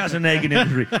always has a nagging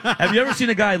injury. Have you ever seen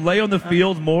a guy lay on the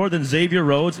field more than Xavier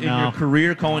Rhodes in No. your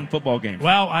career calling football games?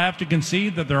 Well, I have to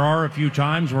concede that there are a few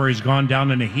times where he's gone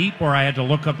down in a heap where I had to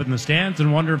look up in the stands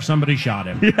and wonder if somebody shot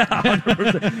him. Yeah,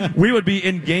 100%. We would be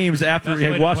in games after That's we the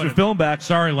way had to watched put the it. film back.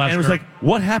 Sorry, Lester. And it was like,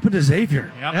 what happened to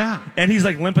Xavier? Yep. Yeah. And he's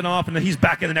like limping off, and then he's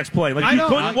back in the next play. Like, I he know.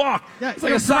 couldn't walk. Yeah, It's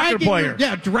like a soccer player.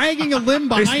 Dragging a limb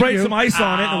They behind sprayed you. some ice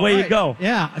on it, and away you go.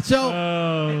 Yeah. So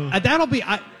that'll be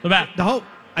The back. the hope.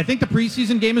 I think the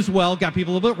preseason game as well got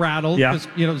people a little bit rattled Yeah.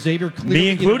 because Xavier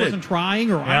clearly either wasn't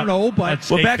trying, or I don't know. But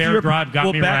back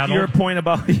to your point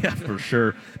about for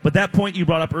sure. But that point you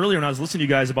brought up earlier, when I was listening to you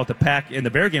guys about the Pack and the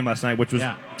Bear game last night, which was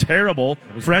terrible.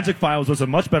 Forensic Files was a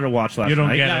much better watch last night. You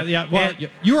don't get it. Yeah. Well,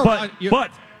 you were.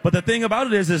 But the thing about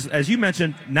it is, as you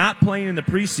mentioned, not playing in the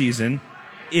preseason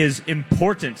is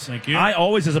important. Thank you. I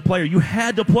always, as a player, you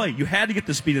had to play. You had to get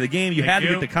the speed of the game. You had to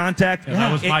get the contact. And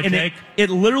that was my take. It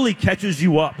literally catches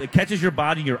you up. It catches your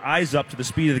body, your eyes up to the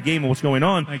speed of the game and what's going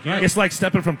on. Thank you. It's like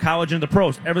stepping from college into the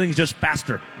pros. Everything's just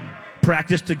faster.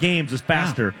 Practice to games is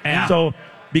faster. Yeah. So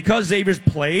because Xavier's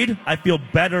played, I feel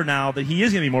better now that he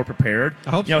is going to be more prepared. I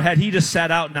hope had he just sat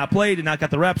out and not played and not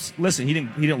got the reps, listen, he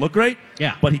didn't look great.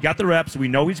 Yeah. But he got the reps. We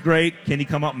know he's great. Can he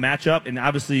come up and match up and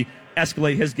obviously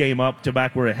escalate his game up to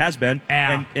back where it has been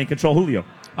and control Julio?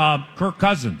 Kirk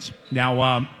Cousins.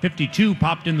 Now, 52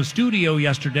 popped in the studio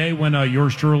yesterday when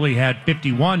yours truly had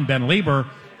 51, Ben Lieber,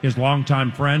 his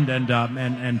longtime friend and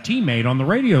teammate on the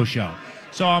radio show.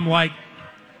 So I'm like,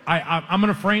 I'm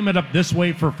going to frame it up this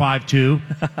way for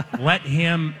 5-2. Let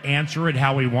him answer it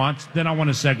how he wants. Then I want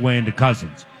to segue into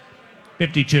Cousins.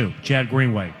 52, Chad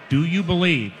Greenway. Do you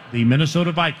believe the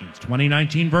Minnesota Vikings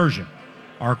 2019 version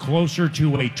are closer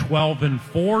to a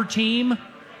 12-4 team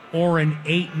or an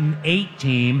 8-8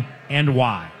 team, and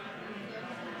why?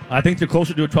 I think they're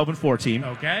closer to a 12-4 team.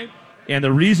 Okay. And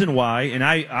the reason why, and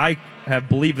I have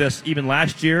believed this even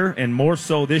last year and more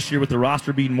so this year with the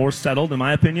roster being more settled, in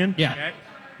my opinion. Yeah. Okay.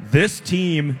 This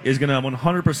team is going to have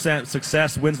 100%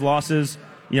 success, wins, losses,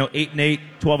 8-8,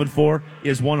 12-4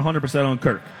 is 100% on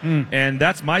Kirk. And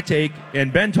that's my take.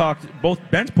 And Ben talked, both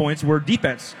Ben's points were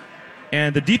defense.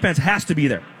 And the defense has to be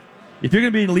there. If you're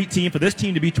going to be an elite team, for this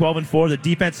team to be 12-4, the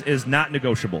defense is not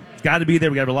negotiable. It's got to be there.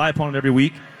 We got to rely upon it every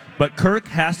week. But Kirk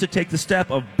has to take the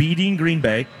step of beating Green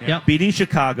Bay, beating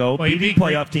Chicago, beating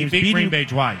playoff teams, beating Green Bay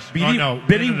twice. Beating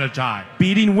a tie.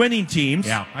 Beating winning teams.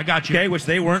 Yeah, I got you. Okay, which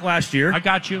they weren't last year. I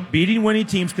got you. Beating winning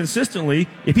teams consistently.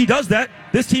 If he does that,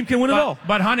 this team can win it all.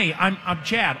 But honey, I'm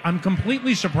Chad. I'm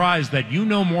completely surprised that you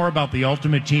know more about the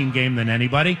ultimate team game than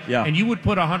anybody. Yeah. And you would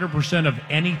put 100% of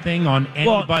anything on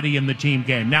anybody in the team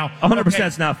game. Now, 100%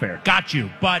 is not fair. Got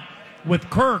you. But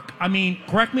with Kirk, I mean,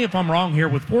 correct me if I'm wrong here,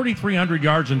 with 4,300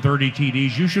 yards and 30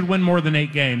 TDs, you should win more than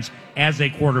 8 games as a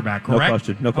quarterback, correct?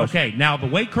 No question. Okay, now the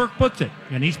way Kirk puts it,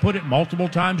 and he's put it multiple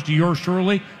times to yours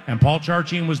truly, and Paul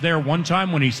Charchian was there one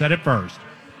time when he said it first.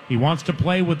 He wants to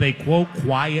play with a, quote,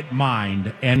 quiet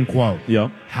mind, end quote.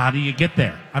 Yep. How do you get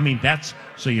there? I mean,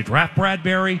 so you draft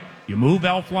Bradbury, you move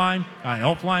Elflein.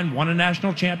 Elflein won a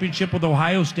national championship with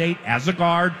Ohio State as a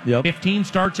guard. 15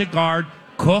 starts at guard.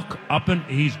 Cook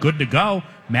he's good to go.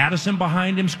 Madison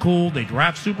behind him's cool. They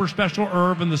draft super special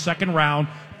Irv in the second round.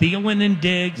 Thielen and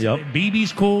Diggs.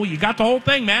 BB's cool. You got the whole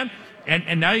thing, man.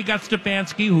 And now you got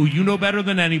Stefanski, who you know better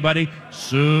than anybody.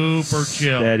 Super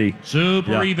chill. Steady.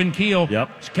 Super even keel.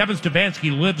 Kevin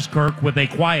Stefanski lives, Kirk, with a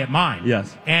quiet mind.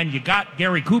 Yes. And you got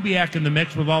Gary Kubiak in the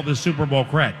mix with all this Super Bowl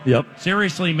cred.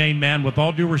 Seriously, main man, with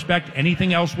all due respect,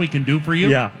 anything else we can do for you?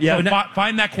 Yeah. So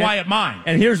find that quiet mind.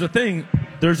 And here's the thing.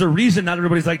 There's a reason not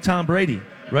everybody's like Tom Brady,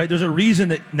 right? There's a reason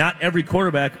that not every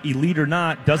quarterback, elite or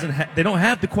not, they don't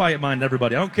have the quiet mind.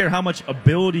 Everybody. I don't care how much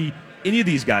ability any of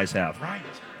these guys have. Right.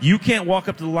 You can't walk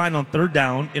up to the line on third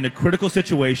down in a critical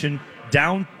situation,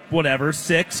 down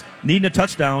 6, needing a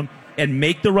touchdown, and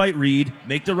make the right read,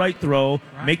 make the right throw,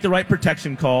 make the right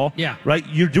protection call. Yeah. Right.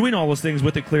 You're doing all those things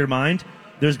with a clear mind.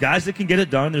 There's guys that can get it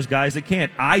done. There's guys that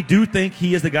can't. I do think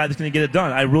he is the guy that's going to get it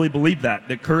done. I really believe that.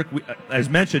 That Kirk, as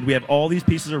mentioned, we have all these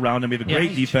pieces around him. We have a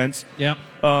great defense. Yeah.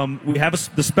 We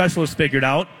have the specialist figured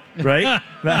out, right?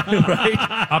 Right.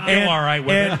 I'll feel all right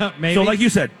with it. Maybe. So, like you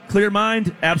said, clear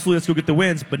mind. Absolutely, let's go get the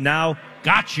wins. But now,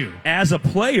 got you. As a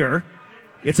player,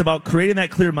 it's about creating that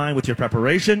clear mind with your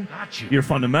preparation, your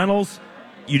fundamentals.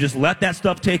 You just let that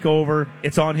stuff take over.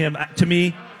 It's on him. To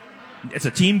me, it's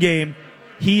a team game.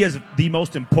 He is the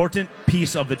most important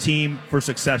piece of the team for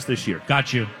success this year.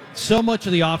 Got you. So much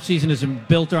of the offseason is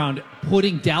built around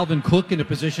putting Dalvin Cook in a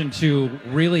position to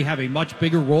really have a much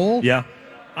bigger role. Yeah.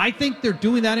 I think they're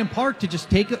doing that in part to just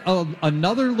take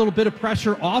another little bit of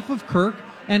pressure off of Kirk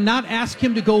and not ask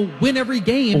him to go win every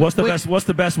game. Well, what's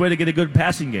the best way to get a good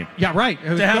passing game? Yeah, right.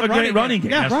 To have a great running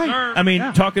game. Yeah, Yes, right. sir. I mean,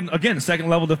 talking, again,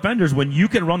 second-level defenders, when you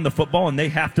can run the football and they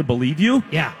have to believe you,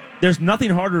 there's nothing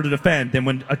harder to defend than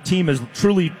when a team is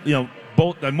truly,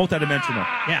 multidimensional.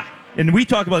 Yeah. And we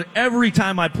talk about it every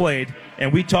time I played,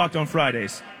 and we talked on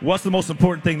Fridays. What's the most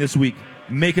important thing this week?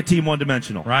 make a team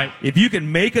one-dimensional. Right. If you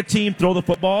can make a team throw the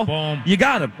football, boom, you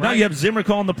got him. Now Right. you have Zimmer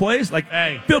calling the plays.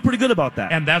 Feel pretty good about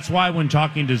that. And that's why when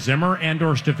talking to Zimmer and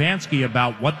or Stefanski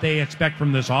about what they expect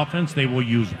from this offense, they will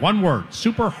use one word,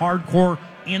 super hardcore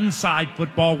inside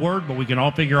football word, but we can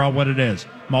all figure out what it is.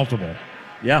 Multiple.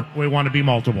 Yeah. We want to be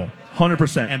multiple.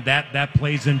 100%. And that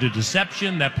plays into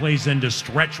deception. That plays into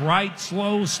stretch right,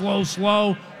 slow.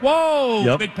 Whoa!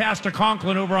 Yep. Big pass to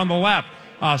Conklin over on the left.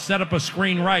 Set up a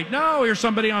screen right. No, here's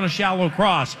somebody on a shallow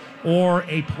cross. Or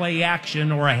a play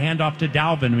action or a handoff to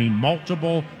Dalvin. I mean,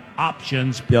 multiple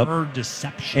options per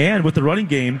deception. And with the running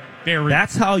game,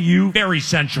 that's how you... Very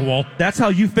sensual. That's how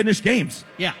you finish games.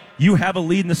 Yeah. You have a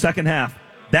lead in the second half.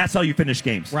 That's how you finish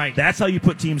games. Right. That's how you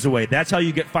put teams away. That's how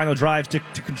you get final drives to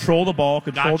control the ball,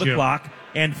 control the clock,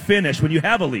 and finish when you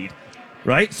have a lead.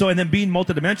 Right? So, and then being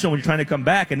multidimensional when you're trying to come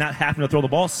back and not having to throw the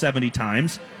ball 70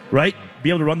 times. Right? Be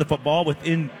able to run the football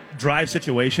within drive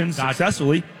situations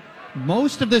successfully.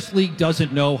 Most of this league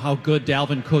doesn't know how good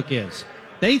Dalvin Cook is.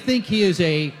 They think he is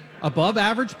a above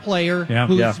average player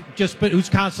who's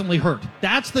constantly hurt.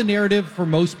 That's the narrative for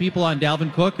most people on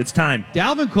Dalvin Cook. It's time.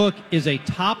 Dalvin Cook is a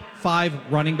top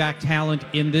 5 running back talent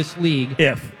in this league.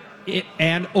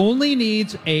 And only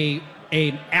needs an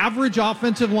average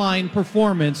offensive line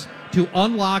performance to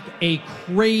unlock a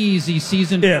crazy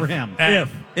season for him.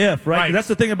 Right? That's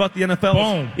the thing about the NFL.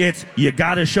 Boom. It's you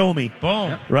got to show me.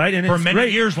 Boom. Right? And for it's many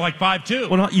great. years, like 5'2".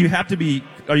 Well, no, you have to be.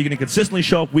 Are you going to consistently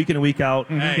show up week in and week out?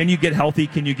 Mm-hmm. Can you get healthy?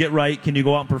 Can you get right? Can you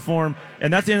go out and perform?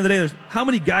 And that's the end of the day. There's how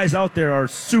many guys out there are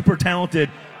super talented.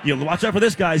 You know, watch out for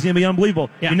this guy. He's going to be unbelievable.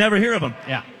 You never hear of him.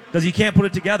 Yeah. Because he can't put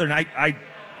it together. And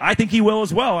I think he will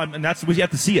as well. And that's we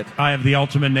have to see it. I have the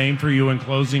ultimate name for you in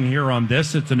closing here on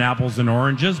this. It's an apples and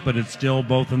oranges, but it's still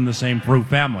both in the same fruit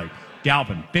family.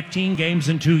 Dalvin, 15 games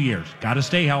in 2 years. Got to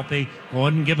stay healthy. Go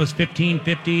ahead and give us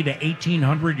 1,550 to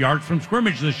 1,800 yards from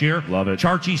scrimmage this year. Love it.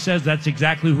 Charchi says that's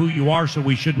exactly who you are, so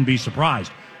we shouldn't be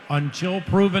surprised. Until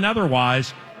proven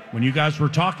otherwise, when you guys were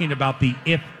talking about the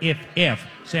if,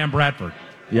 Sam Bradford.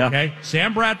 Yeah. Okay?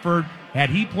 Sam Bradford,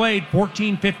 had he played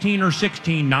 14, 15, or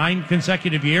 16, 9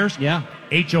 consecutive years,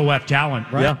 HOF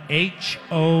talent. Right.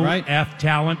 HOF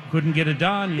talent. Couldn't get it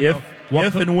done.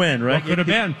 If and when, right? What could have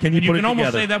been. Can you put it can almost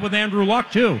together? say that with Andrew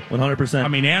Luck, too. 100%. I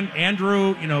mean,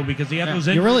 Andrew, because he had those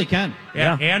injuries. You really can.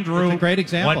 Yeah. Andrew, it's a great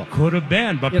example. what could have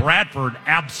been, but Bradford,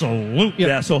 absolutely.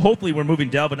 Yeah, so hopefully we're moving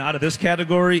Dalvin out of this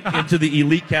category into the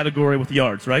elite category with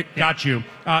yards, right? Got you.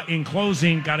 In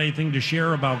closing, got anything to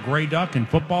share about Grey Duck and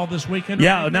football this weekend?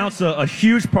 Yeah, announced a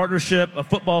huge partnership, a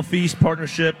Football Feast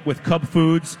partnership with Cub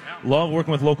Foods. Love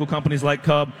working with local companies like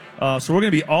Cub. So we're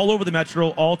going to be all over the metro,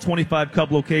 all 25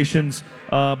 Cub locations.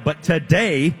 But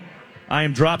today, I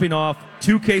am dropping off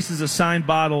 2 cases of signed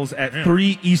bottles at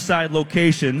 3 East Side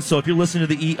locations. So if you're listening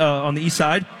to the on the East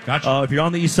Side, if you're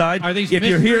on the East Side, Are these if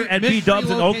you're here at mystery B-Dubs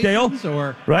in Oakdale, locations,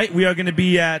 or? right, we are going to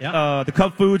be at the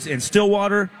Cub Foods in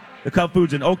Stillwater, the Cub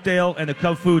Foods in Oakdale, and the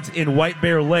Cub Foods in White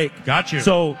Bear Lake. Got you.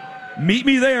 So meet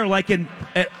me there,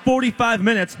 at 45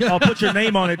 minutes. I'll put your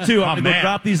name on it too. I'm going to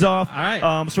drop these off. All right.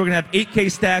 So we're going to have 8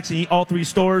 case stacks in all 3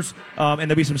 stores, and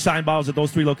there'll be some signed bottles at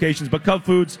those 3 locations. But Cub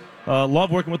Foods,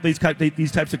 love working with these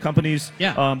types of companies.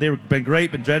 Yeah. They've been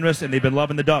great, been generous, and they've been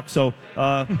loving the duck. So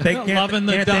can't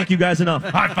thank you guys enough.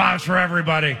 High fives for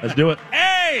everybody. Let's do it.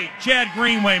 Hey, Chad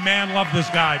Greenway, man, love this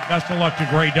guy. Best of luck to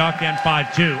Grey Duck and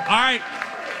 5-2. All right.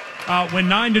 When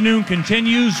 9 to noon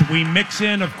continues, we mix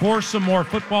in, of course, some more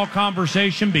football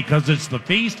conversation because it's the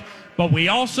feast, but we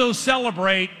also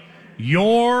celebrate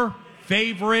your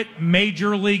favorite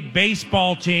Major League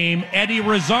Baseball team. Eddie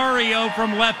Rosario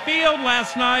from left field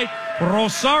last night.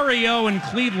 Rosario in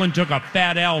Cleveland took a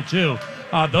fat L, too.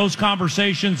 Those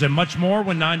conversations and much more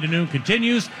when 9 to noon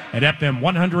continues at FM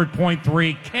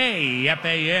 100.3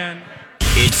 KFAN.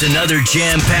 It's another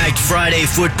jam-packed Friday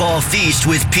football feast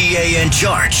with PA and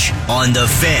Charch on The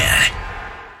Fan.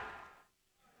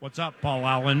 What's up, Paul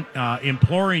Allen?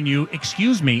 Inviting you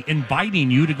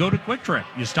to go to Quick Trip.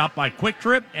 You stop by Quick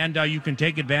Trip, and you can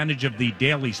take advantage of the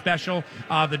daily special.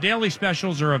 The daily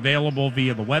specials are available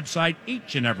via the website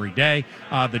each and every day.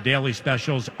 The daily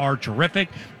specials are terrific.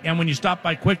 And when you stop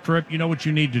by Quick Trip, you know what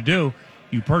you need to do.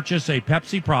 You purchase a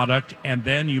Pepsi product, and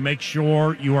then you make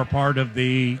sure you are part of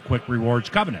the Quick Rewards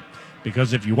Covenant.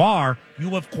 Because if you are,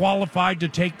 you have qualified to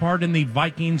take part in the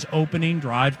Vikings opening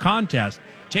drive contest.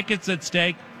 Tickets at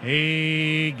stake.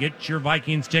 Hey, get your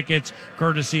Vikings tickets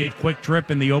courtesy of Quick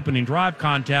Trip in the opening drive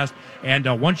contest. And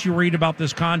once you read about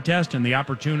this contest and the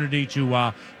opportunity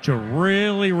to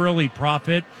really, really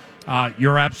profit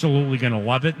You're absolutely going to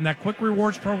love it. And that Quick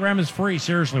Rewards program is free.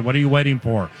 Seriously, what are you waiting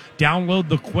for? Download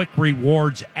the Quick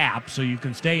Rewards app so you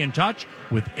can stay in touch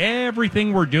with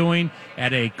everything we're doing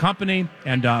at a company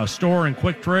and a store in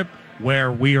Quick Trip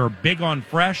where we are big on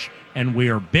fresh and we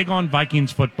are big on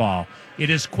Vikings football. It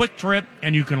is Quick Trip,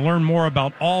 and you can learn more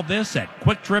about all this at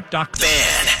quicktrip.com.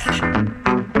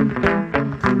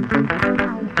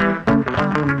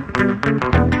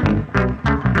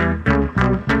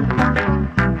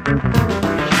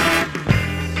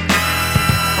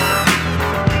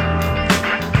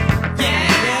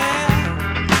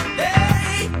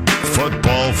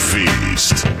 Football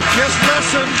Feast. Just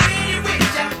listen.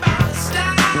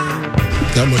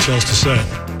 Not much else to say.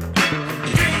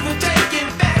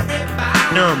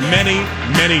 There are many,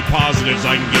 many positives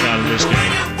I can get out of this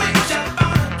game.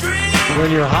 When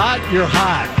you're hot, you're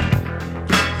hot.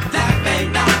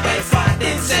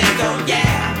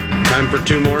 Time for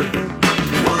two more. Hey,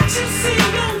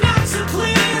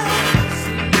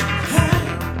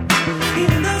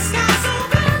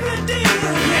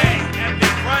 at the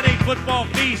Friday Football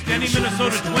Feast, any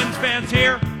Minnesota Twins fans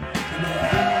here?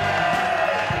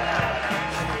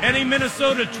 Any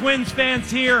Minnesota Twins fans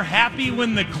here happy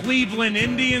when the Cleveland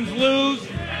Indians lose?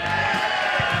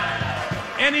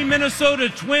 Any Minnesota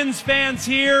Twins fans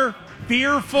here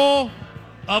fearful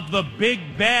of the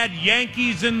big bad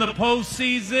Yankees in the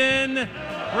postseason?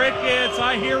 Crickets,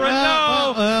 I hear a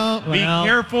no. Be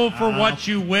careful for what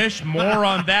you wish. More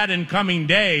on that in coming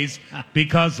days,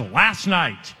 because last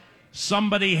night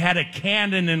somebody had a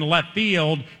cannon in left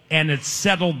field and it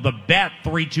settled the bet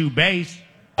 3-2 base.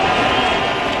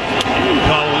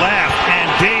 To left and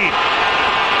deep.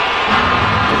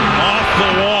 Off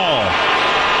the wall.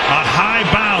 A high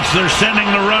bounce. They're sending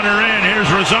the runner in. Here's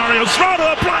Rosario. Throw to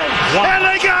the plate. Wow. And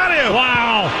they got him.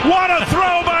 Wow. What a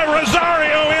throw by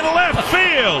Rosario in left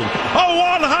field. A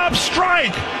one-hop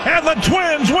strike. And the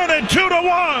Twins win it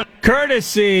 2-1.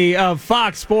 Courtesy of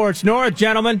Fox Sports North,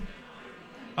 gentlemen.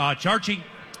 Charchie.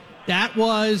 That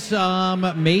was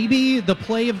maybe the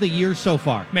play of the year so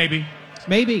far. Maybe.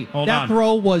 Hold that on.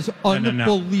 throw was No.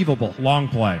 unbelievable. Long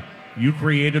play. You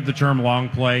created the term long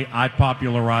play. I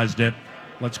popularized it.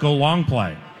 Let's go long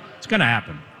play. It's going to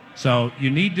happen. So you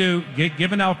need to,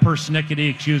 given how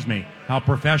persnickety, how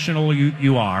professional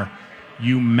you are,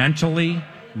 you mentally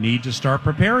need to start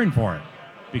preparing for it.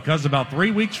 Because about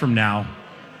 3 weeks from now,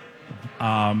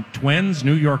 Twins,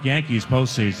 New York Yankees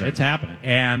postseason. It's happening.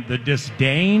 And the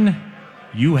disdain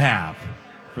you have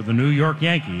for the New York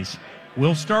Yankees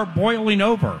will start boiling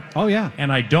over. Oh, yeah.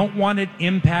 And I don't want it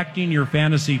impacting your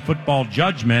fantasy football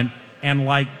judgment and,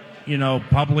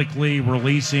 publicly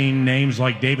releasing names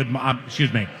like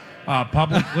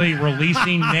publicly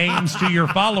releasing names to your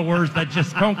followers that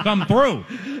just don't come through.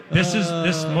 This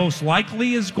most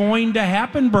likely is going to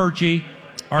happen, Birchie.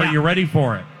 Are you ready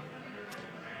for it?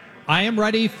 I am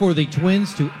ready for the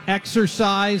Twins to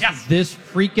exercise this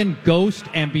freaking ghost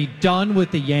and be done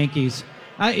with the Yankees.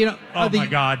 My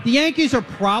God. The Yankees are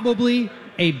probably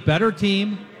a better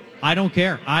team. I don't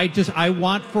care. I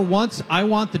want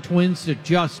the Twins to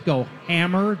just go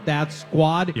hammer that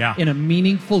squad in a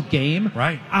meaningful game.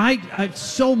 Right. I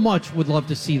so much would love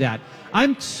to see that.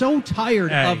 I'm so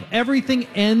tired of everything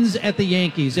ends at the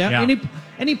Yankees. Yeah.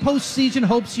 Any postseason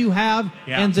hopes you have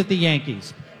ends at the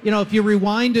Yankees. If you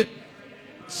rewind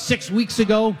 6 weeks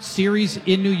ago, series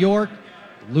in New York,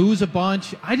 lose a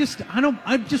bunch. I just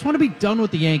want to be done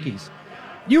with the Yankees.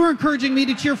 You were encouraging me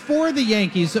to cheer for the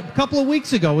Yankees a couple of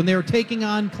weeks ago when they were taking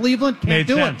on Cleveland. Can't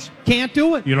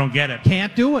do it. You don't get it.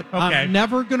 Can't do it. Okay. I'm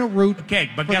never going to root but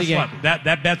for guess the what? Yankees.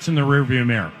 That bet's in the rearview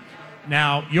mirror.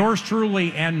 Now, yours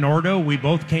truly and Nordo, we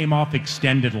both came off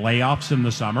extended layoffs in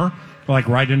the summer,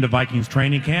 right into Vikings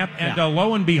training camp. And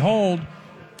lo and behold,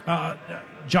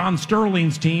 John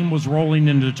Sterling's team was rolling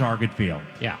into Target Field.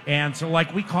 Yeah. And so,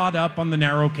 we caught up on the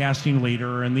narrowcasting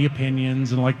leader and the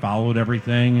opinions and, followed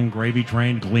everything and gravy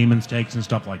trained Gleeman's takes and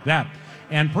stuff like that.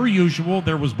 And per usual,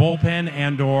 there was bullpen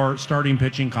and or starting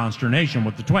pitching consternation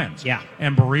with the Twins. Yeah.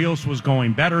 And Barrios was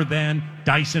going better then.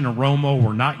 Dyson and Romo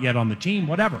were not yet on the team,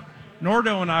 whatever.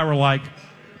 Nordo and I were like,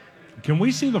 can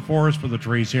we see the forest for the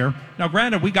trees here? Now,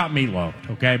 granted, we got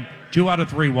meatloafed, okay? 2 out of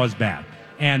 3 was bad.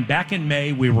 And back in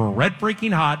May, we were red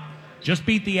freaking hot. Just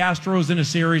beat the Astros in a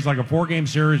series, a 4-game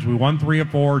series. We won 3 of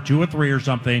 4, 2 of 3 or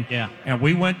something. Yeah. And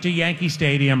we went to Yankee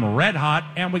Stadium red hot,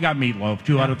 and we got meatloaf.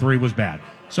 2 out of 3 was bad.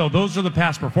 So those are the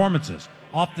past performances.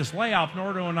 Off this layoff,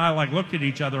 Nordo and I looked at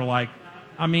each other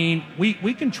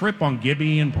we can trip on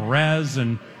Gibby and Perez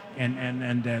and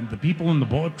the people in the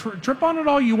bowl. Trip on it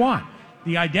all you want.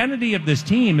 The identity of this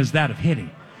team is that of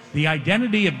hitting. The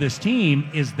identity of this team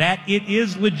is that it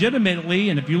is legitimately,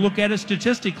 and if you look at it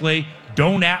statistically,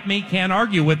 don't at me, can't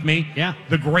argue with me,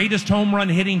 the greatest home run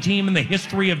hitting team in the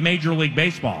history of Major League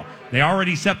Baseball. They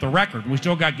already set the record. We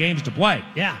still got games to play.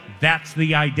 Yeah. That's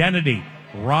the identity.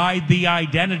 Ride the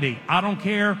identity. I don't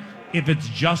care if it's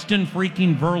Justin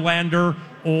freaking Verlander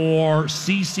or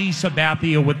CC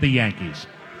Sabathia with the Yankees.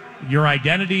 Your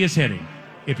identity is hitting.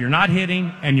 If you're not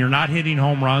hitting and you're not hitting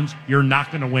home runs, you're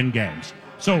not going to win games.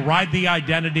 So ride the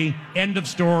identity. End of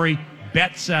story.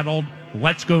 Bet settled.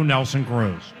 Let's go Nelson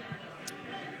Cruz.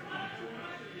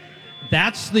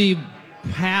 That's the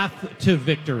path to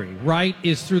victory, right?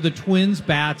 Is through the Twins'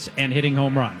 bats and hitting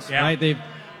home runs, right?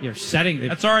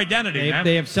 That's our identity, man.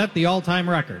 They have set the all-time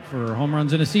record for home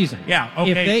runs in a season. Yeah,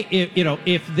 okay.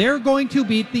 If they're going to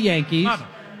beat the Yankees,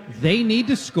 they need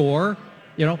to score.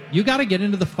 You got to get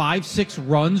into the 5-6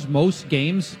 runs most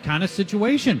games kind of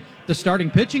situation. The starting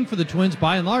pitching for the Twins,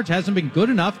 by and large, hasn't been good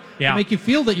enough to make you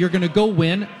feel that you're going to go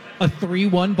win a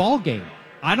 3-1 ball game.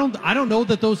 I don't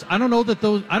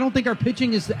think our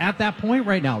pitching is at that point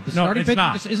right now. The starting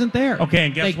pitching just isn't there. Okay,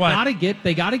 and guess what?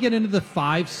 They gotta get into the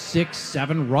 5, 6,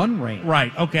 7 run range.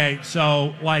 Right. Okay.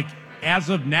 So, as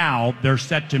of now, they're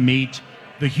set to meet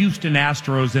the Houston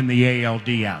Astros in the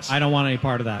ALDS. I don't want any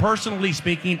part of that. Personally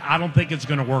speaking, I don't think it's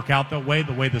going to work out that way,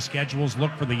 the way the schedules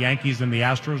look for the Yankees and the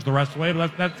Astros the rest of the way.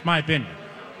 But that's my opinion.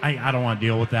 I don't want to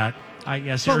deal with that.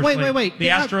 Seriously. But wait. The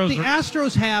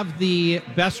Astros have the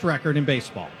best record in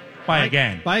baseball. By a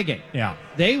game. By a game. Yeah.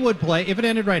 They would play, if it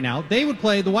ended right now, they would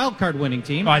play the wild card winning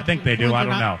team. I think they do. I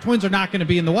don't know. Twins are not going to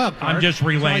be in the wild card. I'm just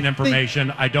relaying information.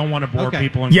 I don't want to bore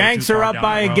people. And Yanks are up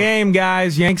by a game,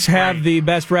 guys. Yanks have the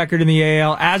best record in the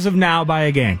AL as of now by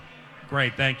a game.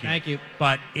 Great, thank you. Thank you.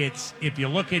 But if you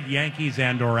look at Yankees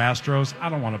and or Astros, I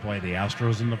don't want to play the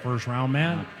Astros in the first round,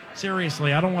 man.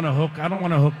 Seriously, I don't want to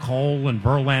hook Cole and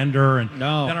Verlander, and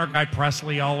then our guy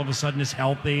Presley all of a sudden is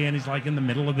healthy and he's in the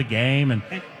middle of the game.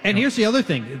 And here's the other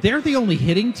thing: they're the only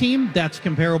hitting team that's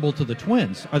comparable to the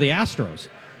Twins, are the Astros.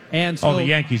 And so, the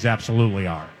Yankees absolutely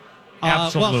are.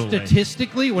 Absolutely. Well,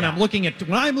 statistically, when I'm looking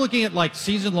at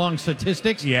season-long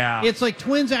statistics, it's like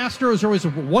Twins, Astros are always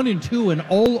 1 and 2 in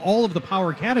all of the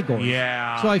power categories.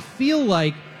 Yeah. So I feel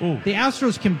like the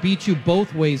Astros can beat you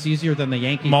both ways easier than the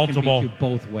Yankees can beat you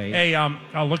both ways. Hey,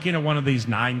 looking at one of these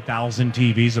 9,000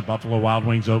 TVs at Buffalo Wild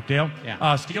Wings Oakdale. Yeah.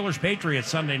 Steelers Patriots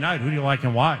Sunday night. Who do you like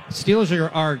and why?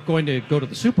 Steelers are going to go to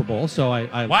the Super Bowl, so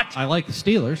I like the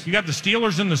Steelers. You got the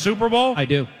Steelers in the Super Bowl? I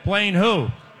do. Playing who?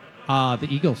 The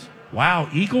Eagles. Wow,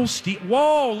 Eagles.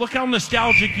 Whoa, look how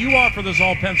nostalgic you are for this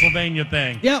all Pennsylvania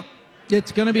thing. Yeah,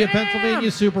 it's going to be a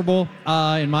Pennsylvania Super Bowl,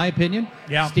 in my opinion.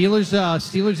 Yeah.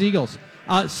 Steelers, Eagles.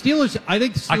 Steelers, I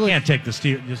think the Steelers... I can't take the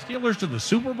Steelers to the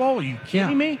Super Bowl. Are you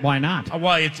kidding me? Why not?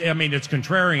 Well, it's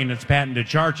contrarian. It's patented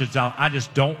charge. I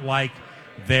just don't like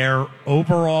their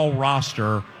overall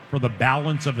roster for the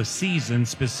balance of a season,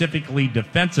 specifically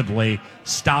defensively,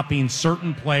 stopping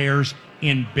certain players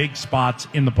in big spots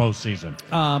in the postseason.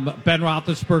 Ben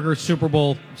Roethlisberger, Super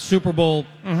Bowl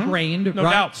trained, No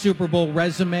right? doubt. Super Bowl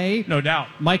resume, no doubt.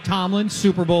 Mike Tomlin,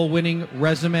 Super Bowl winning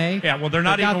resume. Yeah, well, they're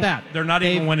not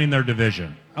even winning their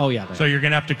division. Oh yeah. So you're going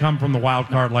to have to come from the wild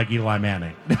card like Eli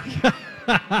Manning.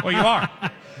 Well, you are.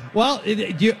 Well,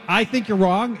 I think you're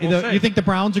wrong. You think the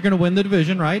Browns are going to win the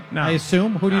division, right? No. I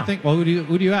assume. Who do you think? Well, who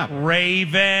do you have?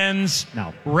 Ravens.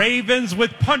 No. Ravens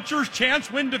with puncher's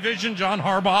chance win division. John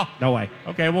Harbaugh. No way.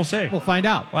 Okay, we'll see. We'll find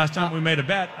out. Last time we made a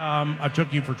bet, I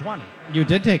took you for 20. You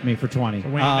did take me for 20. So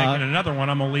when you're making another one,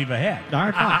 I'm going to leave ahead. All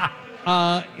right,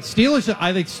 fine. Steelers.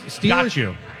 I think Steelers. Got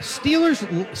you.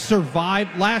 Steelers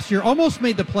survived last year. Almost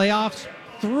made the playoffs.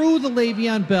 Through the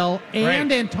Le'Veon Bell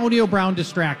and Antonio Brown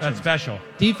distractions. That's special.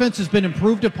 Defense has been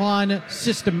improved upon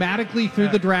systematically through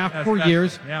the draft for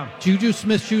years. Yeah. Juju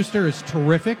Smith-Schuster is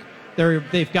terrific.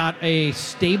 They've got a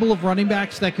stable of running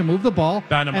backs that can move the ball,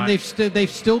 Dynamite. and they've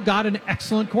still got an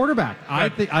excellent quarterback. I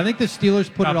think the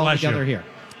Steelers put it all together here.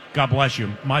 God bless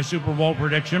you. My Super Bowl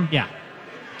prediction. Yeah.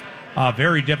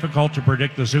 Very difficult to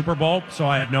predict the Super Bowl, so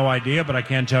I have no idea, but I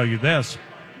can tell you this.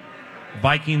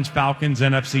 Vikings-Falcons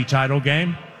NFC title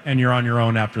game, and you're on your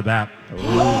own after that.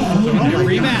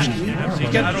 Rematch.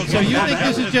 So you think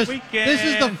this is the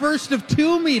weekend. first of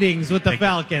 2 meetings with the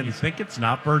Falcons? You think it's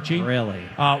not, Birchie? Really?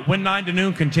 When 9 to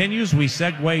noon continues, we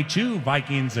segue to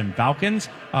Vikings and Falcons.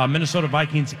 Minnesota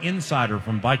Vikings insider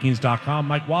from Vikings.com,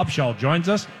 Mike Wobschall, joins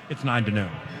us. It's 9 to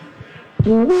noon.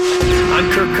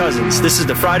 I'm Kirk Cousins. This is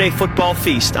the Friday Football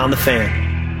Feast on The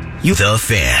Fan. The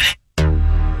Fan.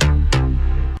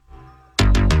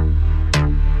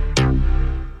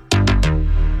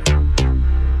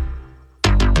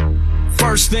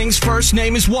 First things first,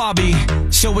 name is Wabi.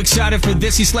 So excited for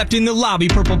this, he slept in the lobby.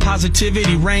 Purple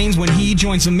positivity reigns when he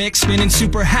joins the mix, spinning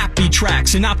super happy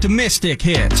tracks and optimistic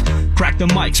hits. Crack the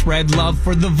mic, spread love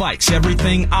for the Vikes.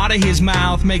 Everything out of his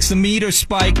mouth makes the meter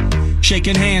spike.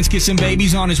 Shaking hands, kissing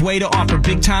babies on his way to offer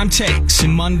big time takes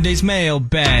in Monday's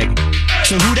mailbag.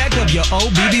 So who that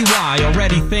W-O-B-B-Y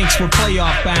already thinks we're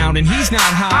playoff bound and he's not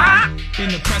high. In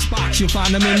the press box, you'll find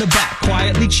him in the back,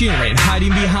 quietly cheering, hiding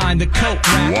behind the coat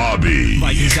rack. Wabi.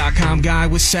 Vikings.com guy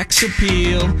with sex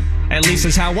appeal. At least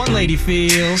that's how one lady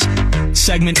feels.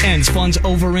 Segment ends, fun's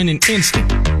over in an instant.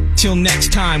 Till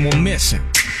next time, we'll miss him.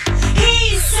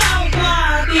 He's so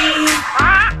Wabi.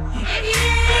 If you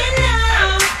didn't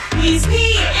know, he's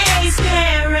PA's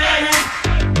parent.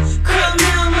 Come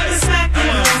down with the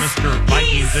spectacles. Mr.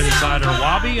 Vikings Insider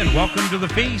Wabi, and welcome to the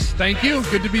feast. Thank you.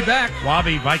 Good to be back.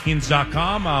 Wabi,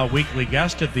 Vikings.com, a weekly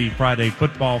guest at the Friday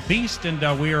Football Feast, and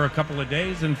we are a couple of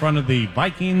days in front of the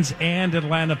Vikings and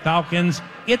Atlanta Falcons.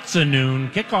 It's a noon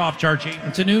kickoff, Charchie.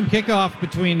 It's a noon kickoff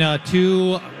between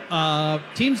two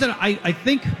teams that I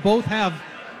think both have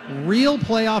real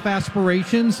playoff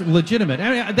aspirations, legitimate.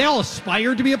 I mean, they all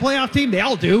aspire to be a playoff team. They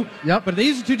all do. Yep. But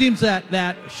these are two teams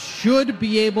that should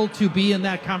be able to be in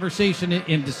that conversation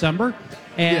in December.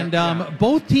 And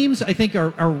both teams, I think,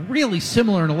 are really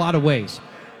similar in a lot of ways.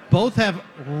 Both have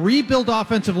rebuilt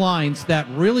offensive lines that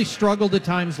really struggled at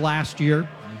times last year.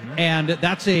 And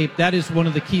that is one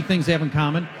of the key things they have in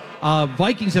common.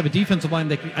 Vikings have a defensive line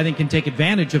that I think can take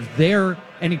advantage of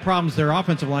any problems their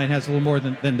offensive line has a little more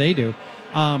than they do.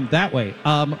 That way.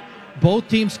 Both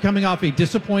teams coming off a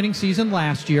disappointing season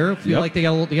last year. Feel like they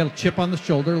got a chip on the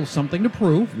shoulder, a little something to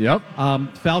prove. Yep.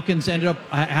 Falcons ended up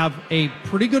have a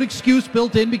pretty good excuse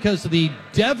built in because of the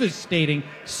devastating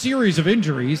series of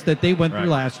injuries that they went through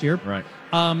last year. Right.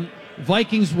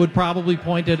 Vikings would probably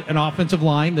point at an offensive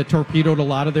line that torpedoed a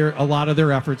lot of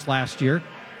their efforts last year.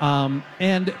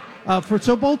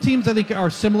 So both teams, I think,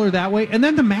 are similar that way. And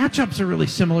then the matchups are really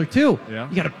similar, too. Yeah.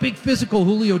 You got a big physical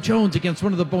Julio Jones against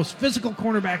one of the most physical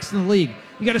cornerbacks in the league.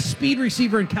 You got a speed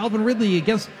receiver in Calvin Ridley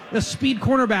against a speed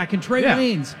cornerback in Trey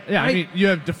Waynes. Yeah, right? I mean, you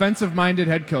have defensive-minded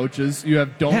head coaches. You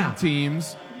have dome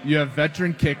teams. You have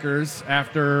veteran kickers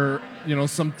after,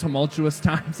 some tumultuous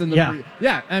times in the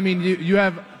I mean, you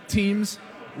have teams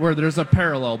where there's a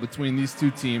parallel between these two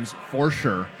teams for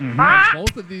sure. And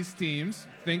both of these teams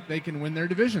think they can win their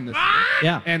division this year.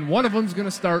 Yeah. And one of them's going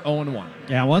to start 0-1.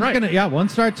 Yeah, one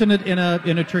starts in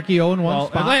a tricky 0-1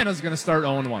 spot. Atlanta's going to start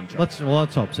 0-1. Let's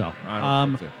hope so. I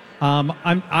hope so.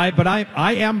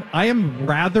 I am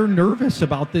rather nervous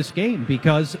about this game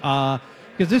because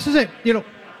this is it.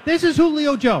 This is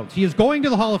Julio Jones. He is going to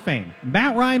the Hall of Fame.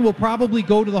 Matt Ryan will probably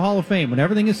go to the Hall of Fame when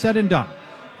everything is said and done.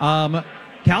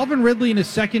 Calvin Ridley in his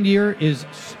second year is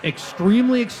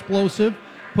extremely explosive.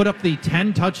 Put up the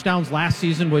 10 touchdowns last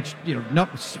season, which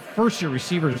first-year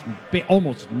receivers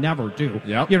almost never do.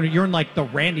 Yep. You're in like the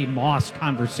Randy Moss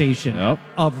conversation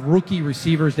of rookie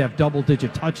receivers that have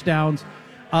double-digit touchdowns.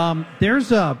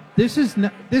 This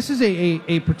is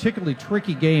a particularly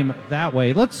tricky game that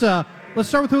way. Let's start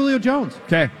with Julio Jones.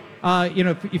 Okay.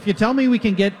 If you tell me we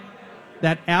can get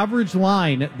that average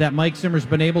line that Mike Zimmer's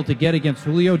been able to get against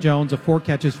Julio Jones of 4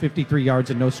 catches, 53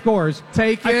 yards, and no scores,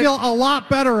 I feel a lot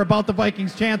better about the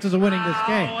Vikings' chances of winning this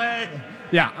game.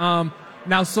 Yeah.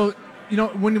 Now, so,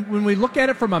 when we look at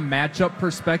it from a matchup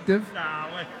perspective,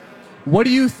 what do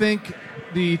you think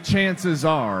the chances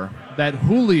are that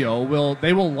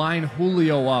they will line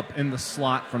Julio up in the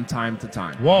slot from time to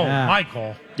time? Whoa,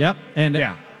 Michael. Yep.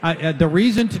 And the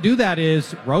reason to do that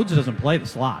is Rhodes doesn't play the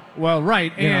slot. Well,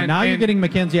 right. You're getting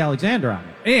Mackenzie Alexander on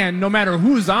it. And no matter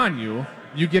who's on you,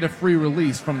 you get a free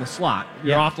release from the slot.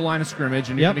 You're off the line of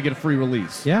scrimmage, and you're going to get a free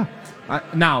release. Yeah.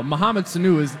 Now, Mohamed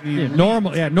Sanu is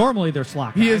normally they're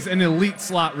slot guy. He is an elite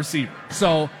slot receiver.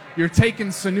 So you're taking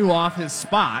Sanu off his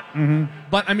spot.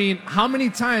 But, I mean, how many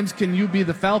times can you be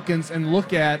the Falcons and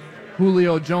look at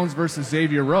Julio Jones versus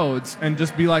Xavier Rhodes and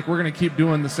just be like, we're going to keep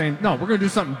doing the same? No, we're going to do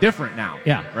something different now.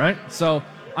 Yeah. Right? So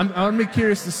I'm going to be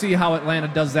curious to see how Atlanta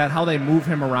does that, how they move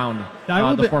him around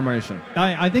the formation.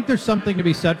 I think there's something to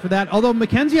be said for that. Although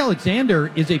Mackenzie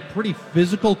Alexander is a pretty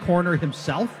physical corner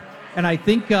himself, and I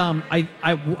think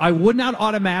I would not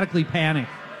automatically panic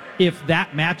if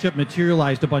that matchup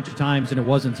materialized a bunch of times and it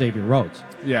wasn't Xavier Rhodes.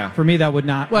 Yeah. For me, that would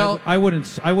not. Well, I wouldn't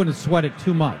sweat it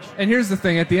too much. And here's the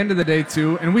thing: at the end of the day,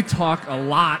 too, and we talk a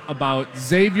lot about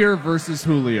Xavier versus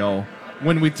Julio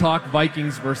when we talk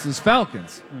Vikings versus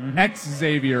Falcons,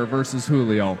 ex-Xavier versus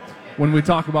Julio when we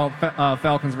talk about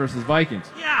Falcons versus Vikings.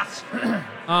 Yes.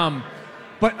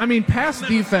 But I mean, pass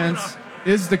defense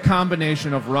is the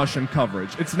combination of rush and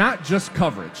coverage. It's not just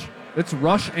coverage. It's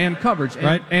rush and coverage. And,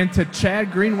 Right. and to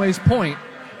Chad Greenway's point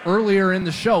earlier in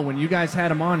the show when you guys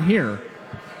had him on here,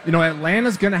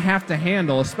 Atlanta's going to have to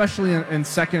handle, especially in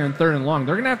second and third and long,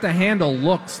 they're going to have to handle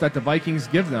looks that the Vikings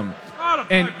give them.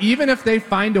 And even if they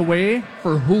find a way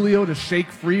for Julio to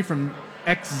shake free from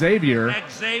Xavier,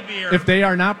 if they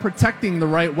are not protecting the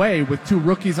right way with two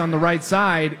rookies on the right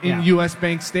side in U.S.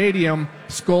 Bank Stadium,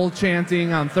 skull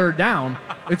chanting on third down,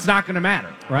 it's not going to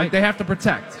matter. Right. They have to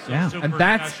protect. Yeah. And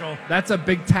that's a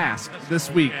big task this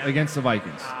week against the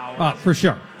Vikings. For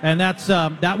sure. And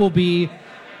that will be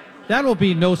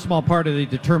no small part of the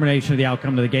determination of the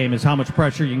outcome of the game is how much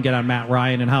pressure you can get on Matt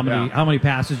Ryan and how many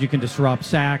passes you can disrupt,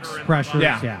 sacks, pressures.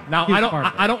 Yeah. Now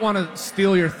I don't want to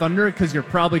steal your thunder because you're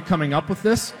probably coming up with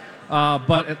this,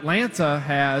 but Atlanta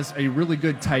has a really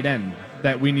good tight end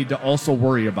that we need to also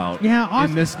worry about.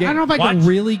 In this game. I don't know if I got a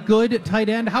really good tight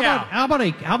end. How about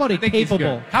a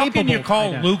capable? How can you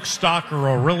call tight end? Luke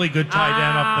Stocker a really good tight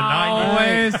end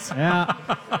up the 90?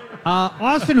 Yeah.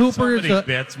 Austin Hooper's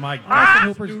bits, my God. Austin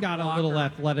Hooper's got a little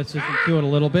athleticism to it a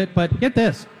little bit, but get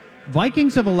this.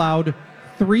 Vikings have allowed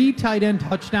 3 tight end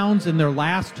touchdowns in their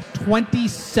last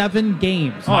 27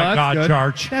 games. My God, good.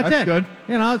 Charge. That's it. Good.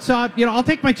 I'll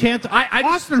take my chance.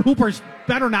 Austin Hooper's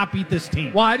better not beat this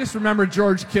team. Well, I just remember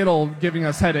George Kittle giving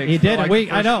us headaches. He did. For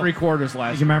I know. 3 quarters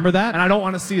last You remember that? And I don't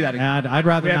want to see that again. I'd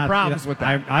rather we had not. problems with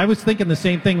that. I was thinking the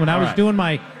same thing when I was doing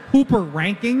my Hooper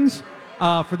rankings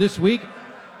for this week.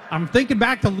 I'm thinking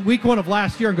back to week 1 of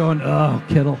last year and going, oh,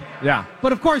 Kittle. Yeah.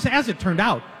 But, of course, as it turned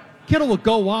out, Kittle will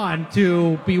go on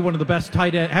to be one of the best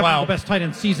tight end, have one of the best tight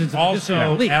end seasons in the history of the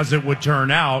Also, league. as it would turn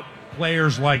out,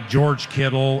 players like George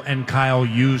Kittle and Kyle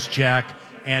Juszczyk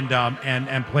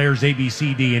and players A, B,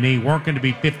 C, D, and E weren't going to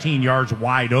be 15 yards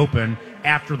wide open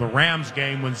after the Rams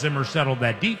game when Zimmer settled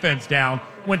that defense down.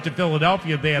 Went to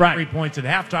Philadelphia, they had 3 points at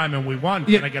halftime, and we won.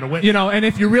 Can I get a win? And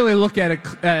if you really look at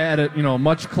it,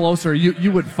 much closer,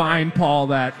 you would find, Paul,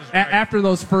 that after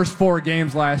those first 4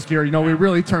 games last year, we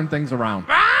really turned things around.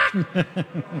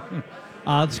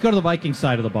 Let's go to the Vikings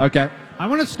side of the ball. Okay. I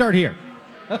want to start here.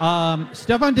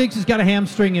 Stephon Diggs has got a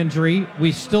hamstring injury.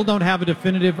 We still don't have a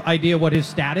definitive idea what his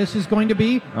status is going to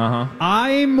be.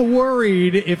 I'm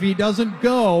worried if he doesn't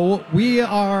go.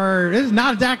 This is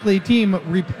not exactly a team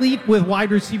replete with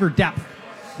wide receiver depth.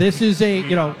 This is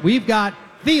we've got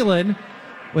Thielen.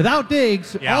 Without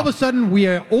Diggs, all of a sudden,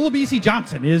 Olabisi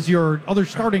Johnson is your other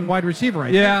starting wide receiver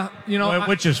right there.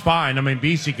 Which is fine. I mean,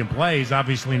 BC can play. He's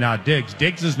obviously not Diggs.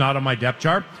 Diggs is not on my depth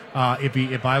chart.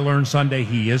 If I learn Sunday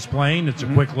he is playing, it's a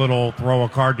quick little throw a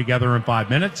card together in 5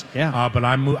 minutes. Yeah. But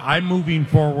I'm moving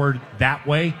forward that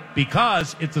way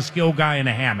because it's a skill guy and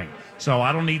a hammy. So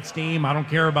I don't need steam. I don't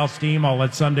care about steam. I'll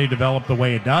let Sunday develop the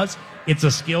way it does. It's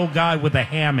a skill guy with a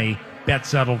hammy. Bet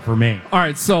settled for me. All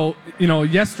right, so,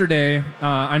 yesterday,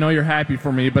 I know you're happy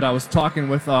for me, but I was talking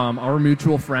with our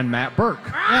mutual friend, Matt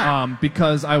Burke,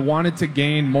 because I wanted to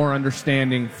gain more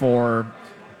understanding for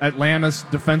Atlanta's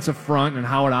defensive front and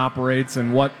how it operates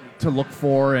and what to look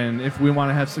for, and if we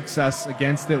want to have success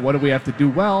against it, what do we have to do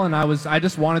well, and I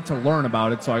just wanted to learn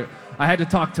about it, so I had to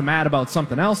talk to Matt about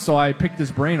something else, so I picked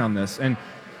his brain on this, and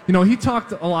he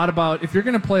talked a lot about if you're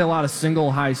going to play a lot of single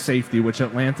high safety, which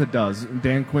Atlanta does,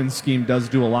 Dan Quinn's scheme does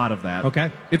do a lot of that. Okay.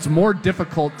 It's more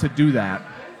difficult to do that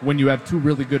when you have 2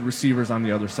 really good receivers on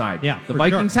the other side. Yeah, the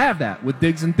Vikings have that with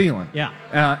Diggs and Thielen. Yeah.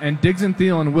 And Diggs and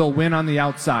Thielen will win on the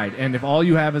outside. And if all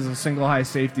you have is a single high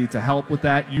safety to help with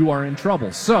that, you are in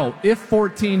trouble. So if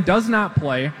 14 does not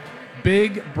play,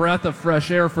 big breath of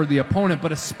fresh air for the opponent,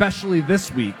 but especially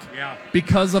this week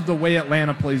because of the way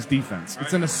Atlanta plays defense.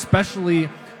 It's an especially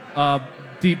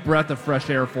deep breath of fresh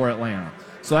air for Atlanta.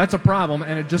 So that's a problem,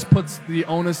 and it just puts the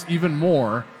onus even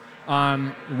more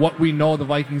on what we know the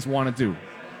Vikings want to do,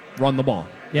 run the ball.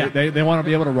 Yeah. They want to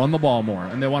be able to run the ball more,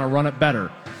 and they want to run it better.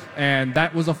 And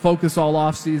that was a focus all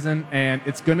offseason, and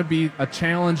it's going to be a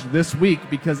challenge this week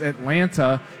because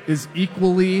Atlanta is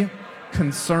equally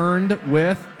concerned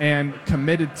with and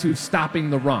committed to stopping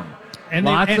the run. And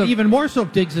even more so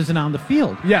if Diggs isn't on the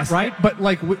field. Yes, right. But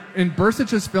like in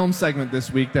Bursic's film segment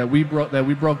this week that we broke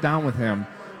down with him,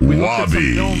 we looked at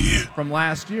some film from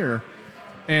last year,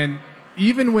 and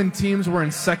even when teams were in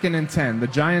 2nd and 10, the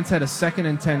Giants had a 2nd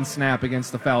and 10 snap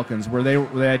against the Falcons where they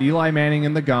had Eli Manning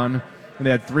in the gun, and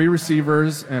they had 3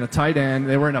 receivers and a tight end.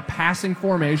 They were in a passing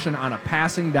formation on a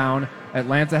passing down.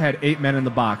 Atlanta had 8 men in the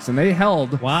box, and they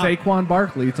held Saquon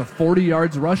Barkley to 40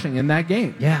 yards rushing in that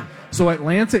game. Yeah. So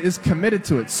Atlanta is committed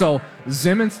to it. So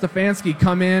Zim and Stefanski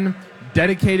come in,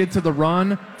 dedicated to the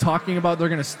run, talking about they're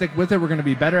going to stick with it, we're going to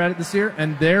be better at it this year,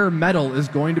 and their mettle is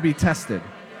going to be tested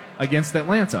against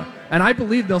Atlanta. And I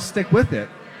believe they'll stick with it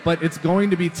but it's going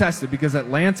to be tested because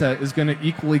Atlanta is going to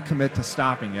equally commit to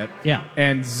stopping it. Yeah.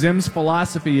 And Zim's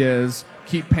philosophy is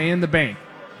keep paying the bank.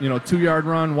 2-yard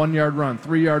run, 1-yard run,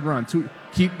 3-yard run,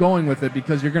 keep going with it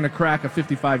because you're going to crack a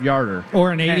 55-yarder.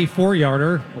 Or an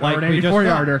 84-yarder. Or an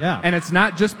 84-yarder. Yeah. And it's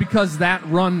not just because that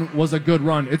run was a good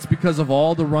run. It's because of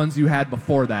all the runs you had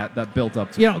before that built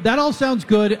up to that all sounds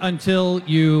good until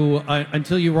you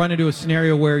run into a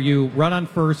scenario where you run on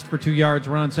first for 2 yards,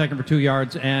 run on second for 2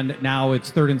 yards, and now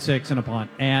it's 3rd and 6 and a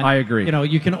punt. And I agree.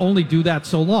 You can only do that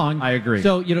so long. I agree.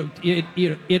 So,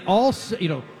 it all,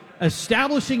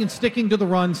 establishing and sticking to the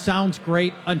run sounds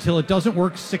great until it doesn't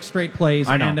work 6 straight plays.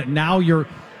 I know. And now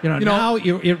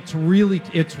it's really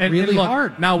look,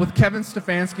 hard. Now with Kevin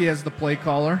Stefanski as the play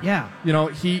caller,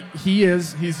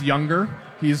 he's younger.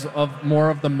 He's of more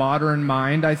of the modern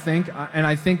mind, I think, and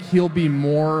I think he'll be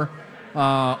more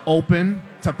open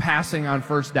to passing on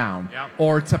first down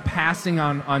or to passing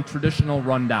on traditional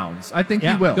rundowns. I think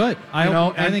he will. Good.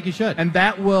 I think he should. And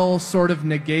that will sort of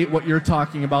negate what you're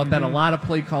talking about, that a lot of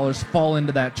play callers fall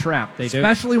into that trap. They do.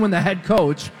 Especially when the head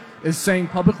coach is saying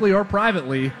publicly or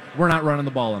privately, we're not running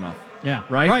the ball enough. Yeah.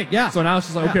 Right? Right, yeah. So now it's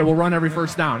just like, okay, we'll run every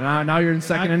first down. Now you're in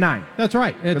 2nd and 9. That's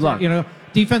right. Good luck.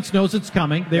 Defense knows it's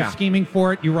coming. They're scheming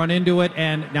for it. You run into it,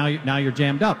 and now you're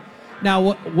jammed up.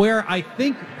 Now, where I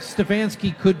think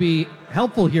Stefanski could be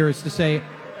helpful here is to say,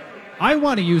 I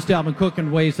want to use Dalvin Cook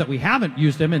in ways that we haven't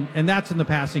used him, and that's in the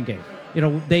passing game.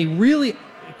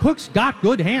 Cook's got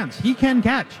good hands. He can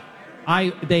catch.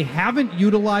 They haven't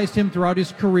utilized him throughout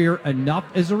his career enough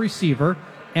as a receiver,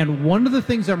 and one of the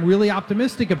things I'm really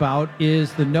optimistic about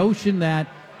is the notion that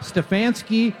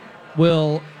Stefanski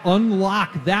will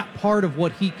unlock that part of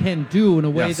what he can do in a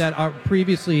way that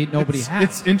previously nobody has.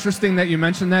 It's interesting that you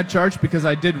mentioned that, Charge, because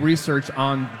I did research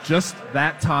on just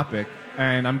that topic,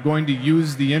 and I'm going to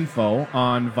use the info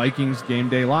on Vikings Game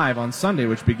Day Live on Sunday,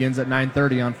 which begins at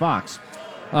 9:30 on Fox.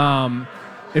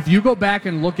 If you go back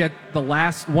and look at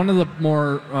one of the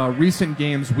more recent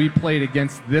games we played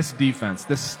against this defense,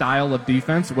 this style of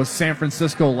defense, was San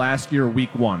Francisco last year,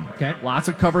 Week 1. Okay. Lots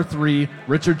of cover 3,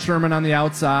 Richard Sherman on the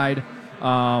outside,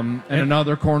 and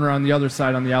another corner on the other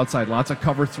side on the outside. Lots of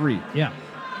cover 3. Yeah.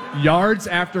 Yards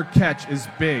after catch is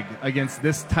big against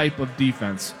this type of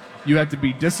defense. You have to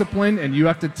be disciplined, and you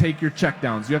have to take your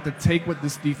checkdowns. You have to take what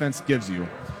this defense gives you.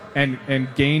 And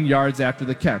gain yards after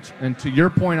the catch. And to your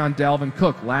point on Dalvin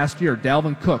Cook, last year,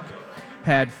 Dalvin Cook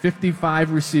had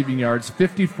 55 receiving yards.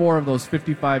 54 of those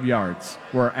 55 yards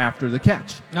were after the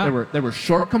catch. They were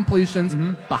short completions,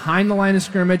 behind the line of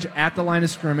scrimmage, at the line of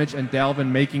scrimmage, and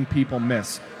Dalvin making people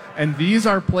miss. And these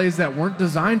are plays that weren't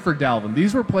designed for Dalvin.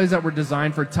 These were plays that were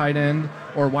designed for tight end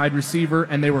or wide receiver,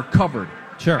 and they were covered.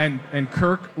 Sure. And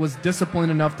Kirk was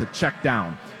disciplined enough to check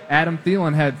down. Adam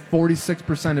Thielen had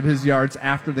 46% of his yards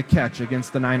after the catch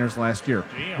against the Niners last year.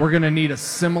 Damn. We're going to need a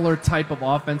similar type of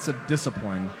offensive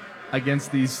discipline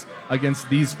against these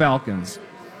Falcons.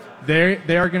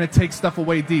 They are going to take stuff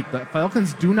away deep. The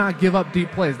Falcons do not give up deep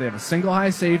plays. They have a single high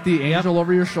safety, angel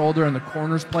over your shoulder, and the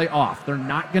corners play off. They're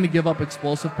not going to give up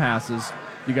explosive passes.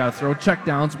 You got to throw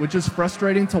checkdowns, which is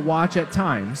frustrating to watch at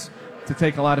times, to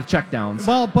take a lot of checkdowns.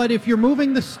 Well, but if you're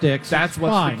moving the sticks, that's it's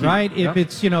what's fine, the key. right? Yep.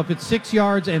 If it's 6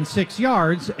 yards and 6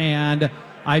 yards, and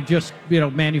I just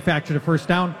manufactured a first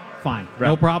down, fine, right.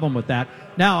 No problem with that.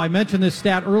 Now, I mentioned this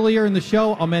stat earlier in the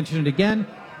show. I'll mention it again.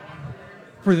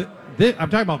 I'm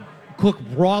talking about Cook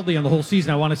broadly on the whole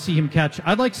season. I want to see him catch.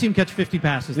 I'd like to see him catch 50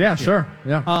 passes. Yeah, this year.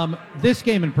 sure. Yeah. This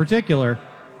game in particular,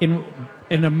 in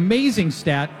an amazing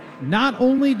stat. Not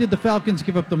only did the Falcons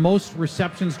give up the most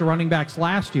receptions to running backs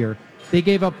last year, they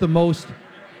gave up the most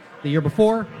the year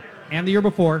before, and the year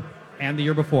before, and the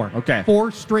year before. Okay.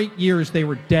 4 straight years they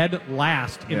were dead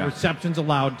last in receptions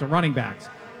allowed to running backs.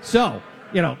 So,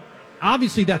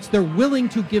 obviously they're willing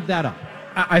to give that up.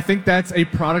 I think that's a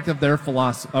product of their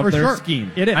philosophy, of their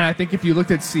scheme. It is. And I think if you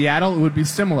looked at Seattle, it would be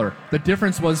similar. The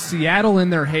difference was Seattle in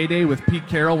their heyday with Pete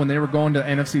Carroll, when they were going to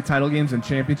NFC title games and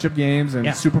championship games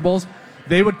and Super Bowls,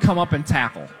 they would come up and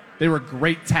tackle. They were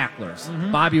great tacklers.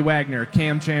 Mm-hmm. Bobby Wagner,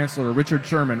 Cam Chancellor, Richard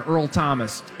Sherman, Earl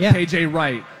Thomas, K.J.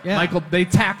 Wright, Michael. They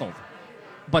tackled.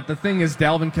 But the thing is,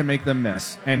 Dalvin can make them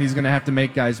miss, and he's going to have to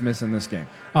make guys miss in this game.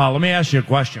 Let me ask you a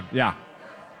question. Yeah.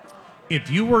 If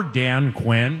you were Dan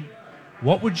Quinn,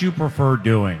 what would you prefer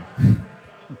doing?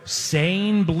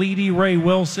 Sane Bleedy Ray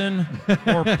Wilson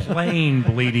or plain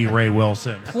Bleedy Ray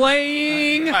Wilson?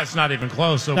 Playing. That's not even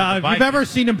close. So If you've ever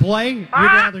seen him play, you'd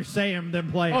rather say him than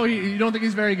play him. Oh, you don't think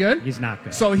he's very good? He's not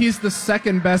good. So he's the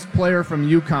second best player from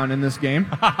UConn in this game.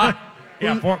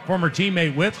 Former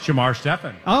teammate with Shamar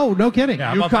Stephen. Oh, no kidding.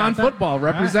 UConn football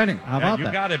representing. How about you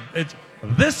that? got it.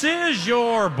 This is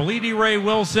your Bleedy Ray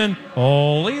Wilson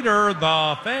leader,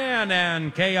 the Fan,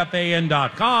 and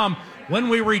KFAN.com. When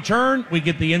we return, we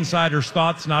get the insider's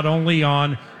thoughts not only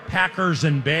on Packers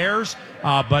and Bears,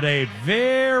 but a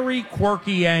very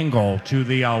quirky angle to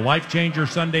the Life Changer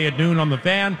Sunday at noon on the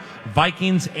Fan,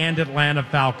 Vikings and Atlanta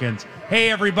Falcons. Hey,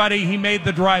 everybody, he made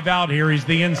the drive out here. He's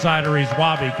the insider. He's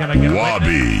Wabi. Can I get a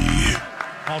witness?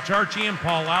 Paul Charchi and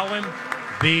Paul Allen.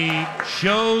 The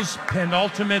show's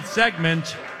penultimate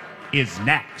segment is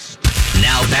next.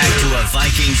 Now back to a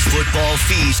Vikings football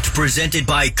feast presented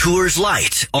by Coors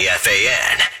Light on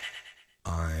FAN.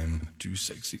 I'm too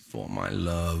sexy for my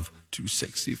love, too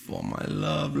sexy for my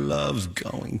love, love's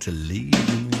going to leave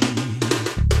me.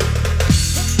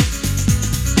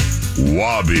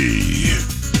 Wabi.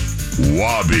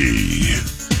 Wabi.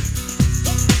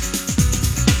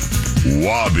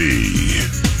 Wabi.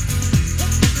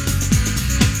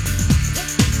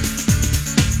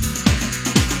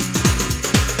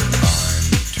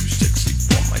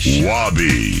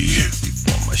 Wabi.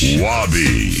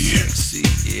 Wabi. Sexy,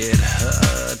 it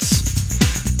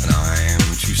hurts. And I am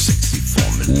too sexy for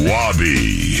me.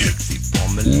 Wabi. Sexy for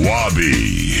me. Wabi.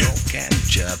 New York and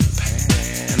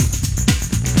Japan.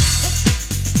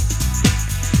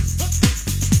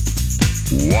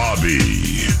 Wabi.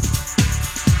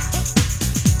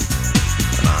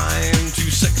 And I am too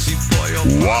sexy for your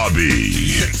Wabi.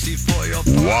 Too sexy for your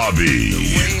Wabi.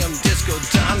 The way I'm disco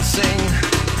dancing.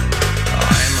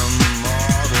 I'm a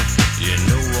model, you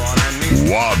know what I mean.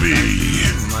 Wabi.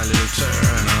 My little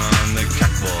turn on the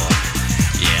catwalk.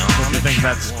 Yeah, What do you think of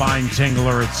that spine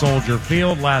tingler at Soldier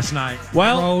Field last night?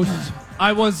 Well,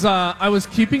 I was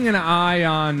keeping an eye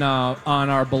on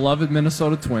our beloved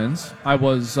Minnesota Twins. I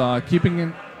was keeping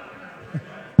an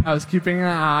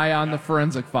eye on the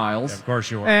Forensic Files. Yeah, of course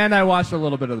you were. And I watched a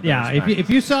little bit of the Yeah, Bears if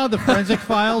you saw the Forensic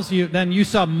Files, then you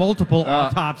saw multiple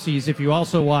autopsies. If you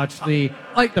also watched the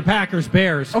Packers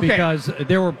Bears, Okay. because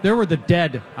there were the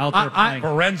dead out there playing.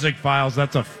 Forensic Files,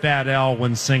 that's a fat L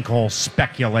when sinkhole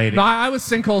speculating. No, I was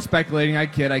sinkhole speculating. I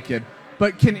kid.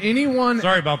 But can anyone...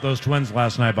 Sorry about those Twins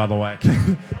last night, by the way.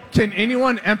 Can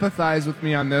anyone empathize with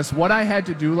me on this? What I had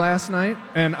to do last night,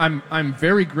 and I'm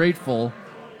very grateful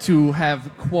to have,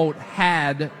 quote,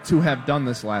 had to have done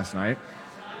this last night.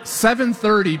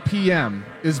 7:30 p.m.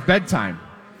 is bedtime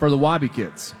for the Wabi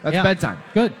kids. That's bedtime.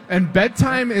 Good. And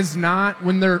bedtime is not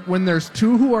when there's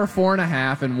two who are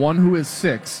 4.5 and one who is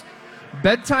 6.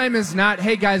 Bedtime is not,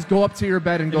 hey guys, go up to your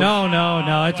bed and go.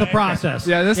 No. It's a process.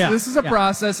 Yeah, this is a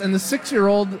process, and the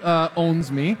 6-year-old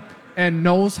owns me and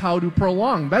knows how to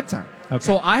prolong bedtime. Okay.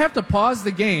 So I have to pause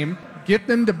the game, get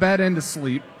them to bed and to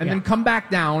sleep, and then come back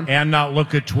down. And not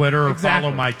look at Twitter or Exactly.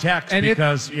 follow my text And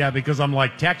because I'm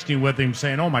like texting with him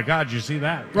saying, oh my God, you see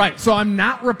that? Right, so I'm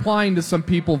not replying to some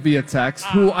people via text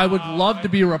who I would love to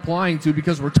be replying to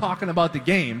because we're talking about the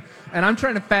game, and I'm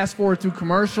trying to fast forward through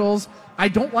commercials. I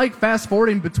don't like fast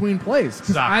forwarding between plays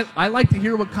because I like to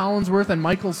hear what Collinsworth and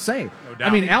Michaels say. No doubt.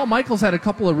 I mean, Al Michaels had a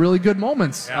couple of really good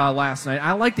moments last night.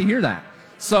 I like to hear that.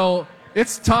 So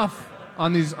it's tough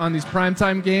on these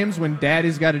primetime games when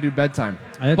Daddy's got to do bedtime.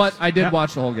 But I did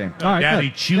watch the whole game.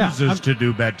 Daddy chooses to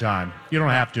do bedtime. You don't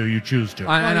have to. You choose to.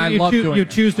 And I love doing it. You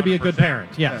choose to be a good parent.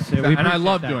 Yes. Yeah, we and I appreciate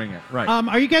love that. doing it. Right.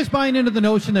 Are you guys buying into the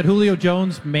notion that Julio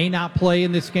Jones may not play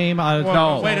in this game?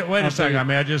 Well, wait a second. I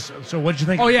mean, so what did you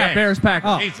think? Oh of the yeah, game? Bears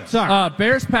Packers. Oh, Jesus. sorry.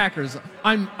 Bears Packers.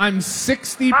 I'm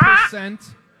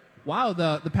 60%. Wow,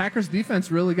 the Packers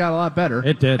defense really got a lot better.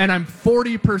 It did. And I'm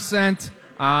 40%.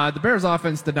 The Bears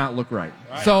offense did not look right.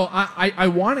 So I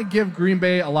want to give Green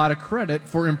Bay a lot of credit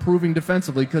for improving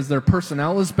defensively because their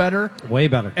personnel is better. Way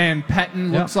better. And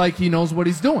Pettin looks like he knows what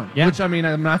he's doing, Yeah. which, I mean,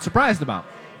 I'm not surprised about.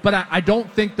 But I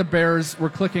don't think the Bears were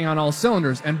clicking on all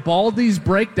cylinders. And Baldy's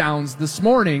breakdowns this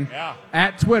morning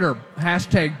at Twitter,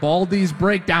 hashtag Baldy's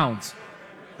breakdowns.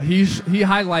 He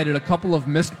highlighted a couple of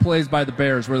missed plays by the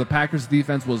Bears where the Packers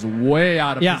defense was way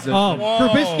out of position.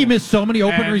 Trubisky missed so many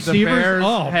open And receivers. The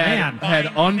Bears man.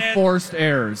 had unforced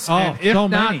errors. Oh, and if so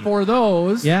not many. for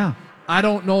those, Yeah. I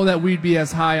don't know that we'd be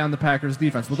as high on the Packers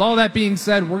defense. With all that being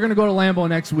said, we're going to go to Lambeau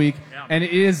next week, and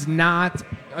it is not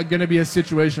going to be a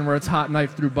situation where it's hot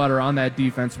knife through butter on that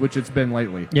defense, which it's been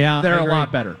lately. Yeah, they're I a agree.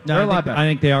 lot better. No, They're a lot better. I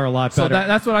think they are a lot better. So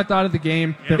that's what I thought of the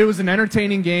game. It was an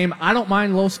entertaining game. I don't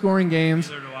mind low-scoring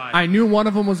games. I knew one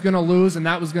of them was going to lose, and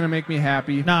that was going to make me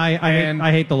happy. No,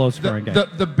 I hate the low-scoring game.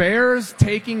 The Bears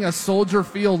taking a Soldier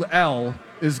Field L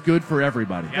is good for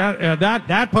everybody.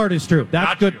 That part is true.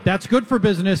 That's good. That's good for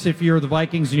business if you're the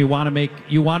Vikings and you want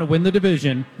to win the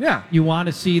division. Yeah. You want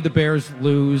to see the Bears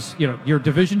lose. Your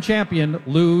division champion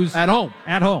lose at home.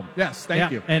 At home. Yes.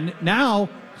 Thank you. And now,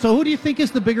 so who do you think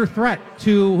is the bigger threat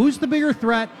who's the bigger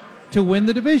threat to win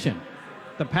the division?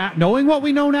 Knowing what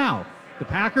we know now. The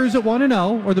Packers at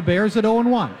 1-0 or the Bears at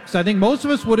 0-1? Because I think most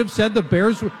of us would have said the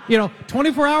Bears were,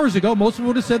 24 hours ago, most of us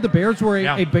would have said the Bears were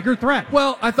a bigger threat.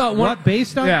 Well, I thought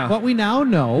based on what we now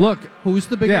know, who's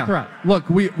the bigger threat? Look,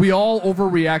 we all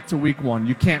overreact to week one.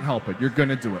 You can't help it. You're going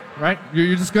to do it, right?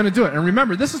 You're just going to do it. And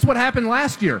remember, this is what happened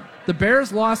last year. The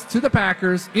Bears lost to the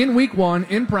Packers in week one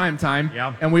in primetime,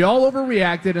 and we all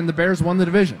overreacted, and the Bears won the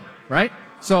division, right?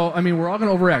 So, I mean, we're all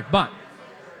going to overreact. But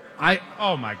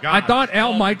oh my God! I thought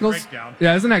Al Michaels.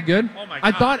 Yeah, isn't that good? Oh my God.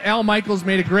 I thought Al Michaels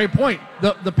made a great point.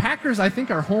 The Packers, I think,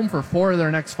 are home for 4 of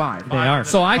their next 5. They are.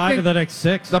 So I 5 think of the next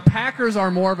 6. The Packers are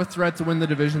more of a threat to win the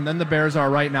division than the Bears are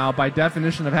right now, by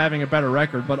definition of having a better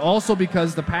record, but also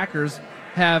because the Packers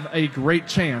have a great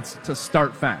chance to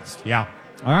start fast. Yeah.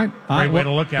 All right. Great way to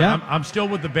look at it. I'm still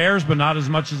with the Bears, but not as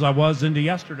much as I was into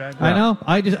yesterday. I know.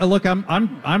 I just look.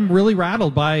 I'm really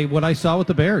rattled by what I saw with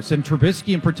the Bears and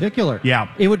Trubisky in particular.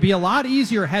 Yeah. It would be a lot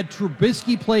easier had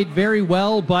Trubisky played very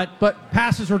well, but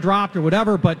passes were dropped or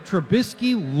whatever. But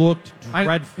Trubisky looked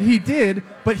dreadful. He did,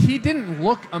 but he didn't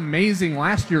look amazing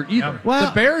last year either. Yeah. Well,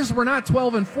 the Bears were not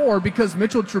 12-4 because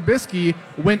Mitchell Trubisky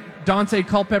went Dante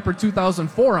Culpepper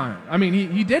 2004 on it. I mean,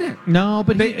 he didn't. No,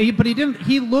 but he didn't.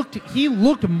 He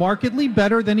looked markedly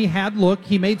better than he had looked.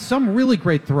 He made some really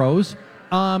great throws.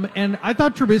 And I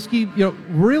thought Trubisky,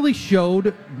 really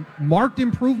showed marked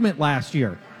improvement last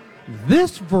year.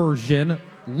 This version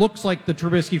looks like the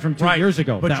Trubisky from 2 years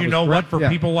ago. But you know what? For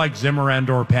people like Zimmer and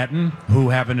or Pettin, who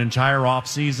have an entire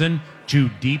offseason to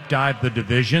deep dive the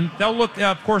division, they'll look.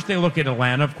 Of course, they look at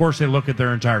Atlanta. Of course, they look at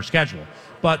their entire schedule.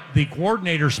 But the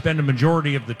coordinators spend a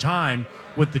majority of the time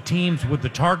with the teams with the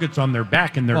targets on their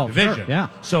back in their division. Sure, yeah.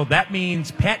 So that means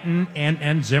Pettin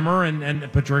and Zimmer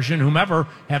and Patricia and whomever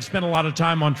have spent a lot of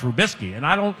time on Trubisky. And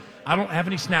I don't have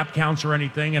any snap counts or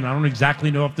anything, and I don't exactly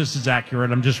know if this is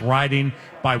accurate. I'm just riding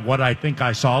by what I think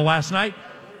I saw last night.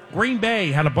 Green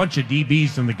Bay had a bunch of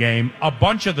DBs in the game a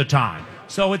bunch of the time.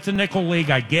 So it's a nickel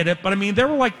league, I get it. But, I mean, there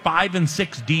were like 5 and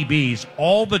 6 DBs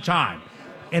all the time.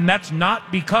 And that's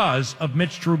not because of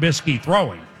Mitch Trubisky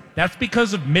throwing. That's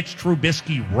because of Mitch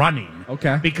Trubisky running.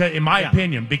 Okay. Because, in my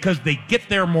opinion, because they get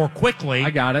there more quickly. I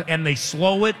got it. And they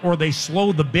slow it, or they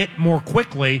slow the bit more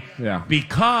quickly. Yeah.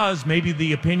 Because maybe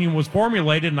the opinion was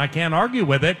formulated, and I can't argue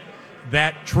with it,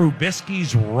 that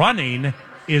Trubisky's running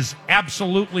is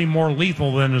absolutely more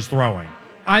lethal than his throwing.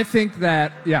 I think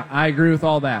that, I agree with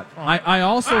all that. I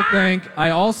also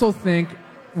think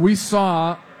we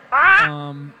saw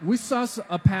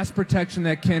a pass protection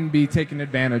that can be taken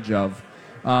advantage of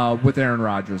with Aaron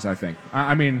Rodgers, I think.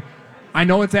 I mean, I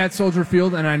know it's at Soldier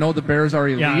Field, and I know the Bears are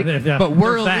elite, but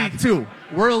we're elite too.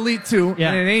 We're elite too,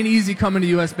 and it ain't easy coming to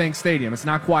U.S. Bank Stadium. It's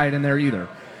not quiet in there either.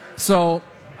 So,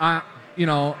 I'm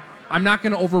not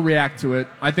going to overreact to it.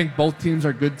 I think both teams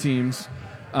are good teams.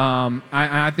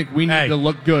 I think we need to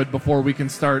look good before we can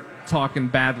start talking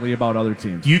badly about other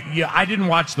teams. I didn't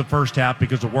watch the first half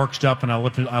because of work stuff, and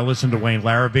I listened to Wayne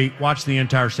Larrabee. Watch the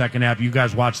entire second half. You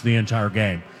guys watched the entire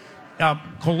game.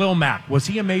 Khalil Mack, was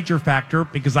he a major factor?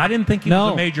 Because I didn't think he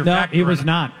was a major factor. No, he was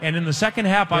not. And in the second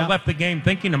half, I left the game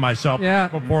thinking to myself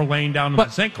before laying down in the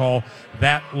sinkhole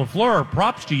that LaFleur,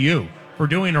 props to you for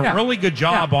doing a really good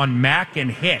job on Mack and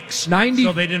Hicks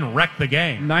so they didn't wreck the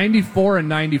game. 94 and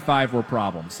 95 were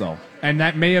problems, though. And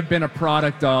that may have been a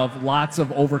product of lots of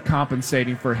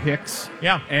overcompensating for Hicks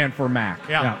and for Mack.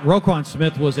 Roquan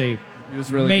Smith was a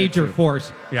really major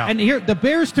force. Yeah. And here, the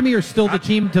Bears to me are still the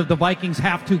team the Vikings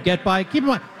have to get by. Keep in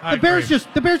mind, the Bears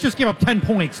just gave up 10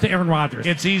 points to Aaron Rodgers.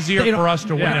 It's easier for us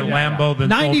to win at Lambeau than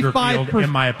Soldier Field, in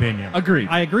my opinion. Agreed.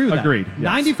 I agree with that. Agreed.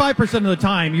 Yes. 95% of the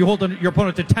time, you hold your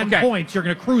opponent to 10 points, you're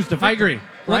going to cruise to victory. I agree.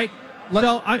 Right?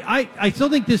 So I still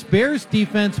think this Bears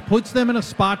defense puts them in a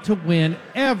spot to win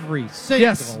every single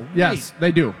week. Yes,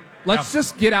 they do. Let's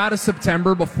just get out of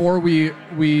September before we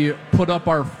put up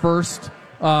our first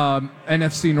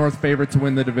NFC North favorite to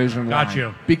win the division line. Got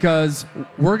you. Because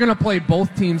we're going to play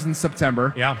both teams in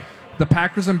September. Yeah. The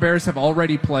Packers and Bears have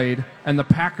already played, and the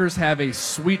Packers have a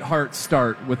sweetheart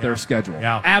start with their schedule.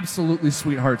 Yeah. Absolutely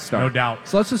sweetheart start. No doubt.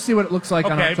 So let's just see what it looks like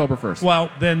on October 1st.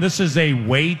 Well, then this is a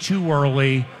way too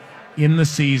early in the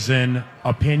season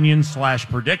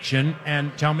opinion/prediction,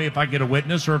 and tell me if I get a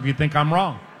witness or if you think I'm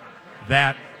wrong.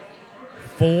 That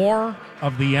 4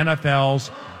 of the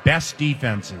NFL's best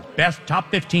defenses, top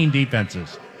 15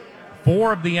 defenses,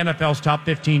 4 of the NFL's top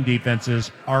 15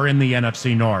 defenses are in the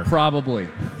NFC North. Probably.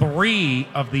 3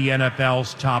 of the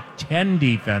NFL's top 10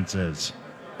 defenses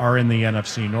are in the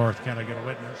NFC North. Can I get a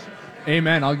witness?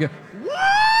 Amen. I'll get.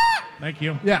 Thank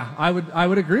you. Yeah, I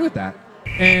would agree with that.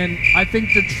 And I think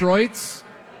Detroit's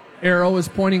arrow is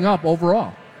pointing up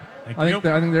overall. I think the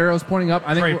arrow is pointing up.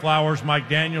 Trey Flowers, Mike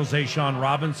Daniels, Ashawn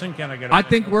Robinson. Can I get a I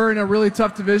think we're in a really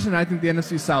tough division. I think the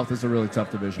NFC South is a really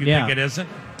tough division. You think it isn't?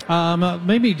 Let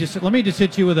me just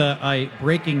hit you with a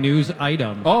breaking news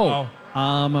item.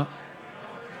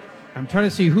 I'm trying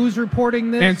to see who's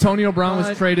reporting this. Antonio Brown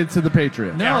was traded to the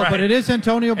Patriots. No, but it is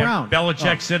Antonio Brown. And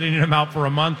Belichick sitting him out for a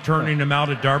month, turning him out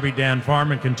at Darby Dan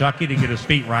Farm in Kentucky to get his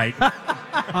feet right.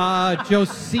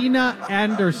 Josina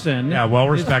Anderson. Yeah, well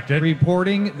respected. Is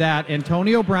reporting that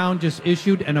Antonio Brown just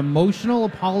issued an emotional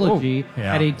apology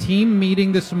at a team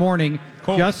meeting this morning.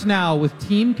 Just now, with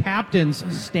team captains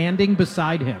standing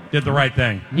beside him. Did the right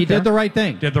thing. He did the right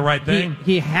thing. Did the right thing.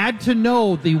 He had to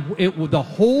know the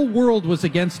whole world was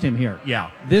against him here. Yeah.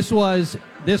 This was.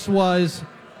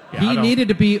 He needed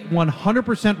to be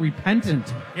 100%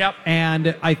 repentant. Yep.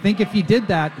 And I think if he did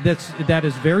that, that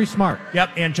is very smart.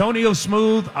 Yep. Antonio's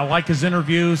smooth. I like his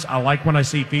interviews. I like when I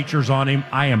see features on him.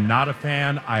 I am not a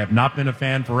fan. I have not been a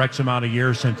fan for X amount of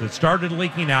years since it started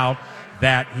leaking out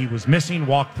that he was missing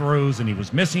walkthroughs and he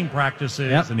was missing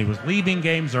practices and he was leaving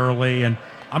games early, and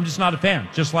I'm just not a fan.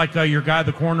 Just like your guy,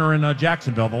 the corner in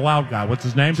Jacksonville, the loud guy. What's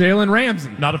his name? Jalen Ramsey.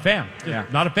 Not a fan. Yeah.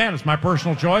 Not a fan. It's my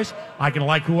personal choice. I can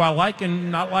like who I like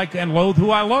and not like and loathe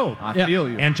who I loathe. I feel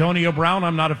you. Antonio Brown,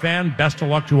 I'm not a fan. Best of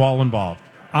luck to all involved.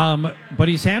 But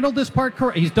he's handled this part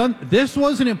correct. He's done. This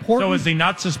was an important. So is he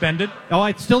not suspended? Oh,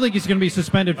 I still think he's going to be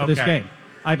suspended for this game.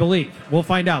 I believe. We'll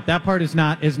find out. That part has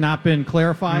not been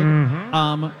clarified.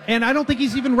 Mm-hmm. And I don't think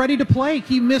he's even ready to play.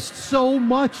 He missed so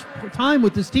much time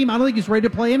with this team. I don't think he's ready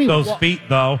to play anyway. Those feet,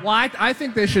 though. Well, I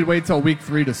think they should wait till week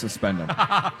 3 to suspend him.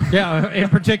 Yeah, in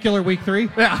particular, week 3?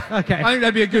 Yeah. Okay. I think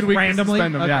that'd be a good week randomly to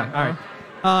suspend him. Okay. Yeah.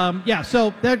 All right.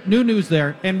 So that new news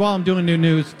there. And while I'm doing new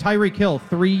news, Tyreek Hill,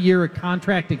 3-year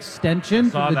contract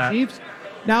extension for the Chiefs.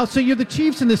 Now, so you're the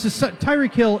Chiefs, and this is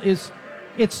Tyreek Hill is.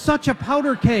 It's such a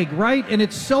powder keg, right? And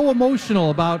it's so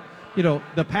emotional about,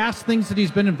 the past things that he's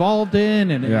been involved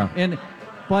in.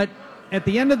 But at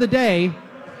the end of the day,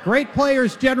 great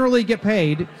players generally get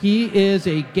paid. He is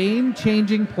a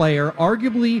game-changing player,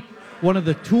 arguably one of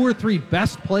the 2 or 3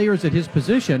 best players at his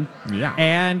position. Yeah.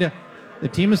 And the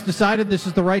team has decided this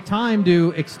is the right time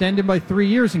to extend him by 3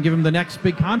 years and give him the next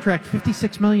big contract,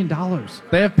 $56 million.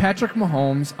 They have Patrick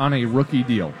Mahomes on a rookie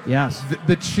deal. Yes.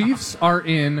 The Chiefs are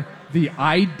in the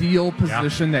ideal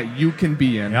position that you can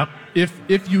be in. Yep.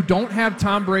 If you don't have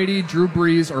Tom Brady, Drew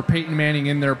Brees, or Peyton Manning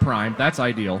in their prime, that's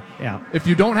ideal. Yeah. If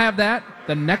you don't have that,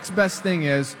 the next best thing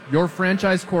is your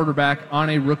franchise quarterback on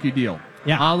a rookie deal.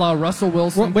 Yeah. A la Russell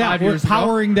Wilson 5 years ago. We're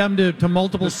powering them to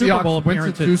multiple Super Bowl appearances.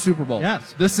 Went to 2 Super Bowls.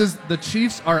 Yes. The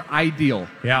Chiefs are ideal.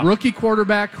 Yeah. Rookie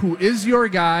quarterback who is your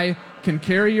guy, can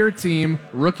carry your team,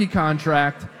 rookie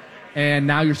contract, and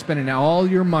now you're spending all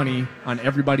your money on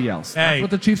everybody else. That's what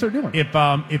the Chiefs are doing.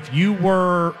 If you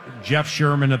were Jeff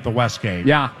Sherman at the Westgate,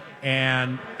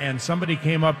 and somebody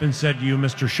came up and said to you,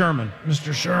 Mr.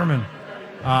 Sherman,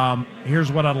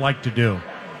 here's what I'd like to do.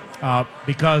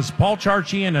 Because Paul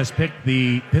Charchian has picked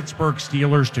the Pittsburgh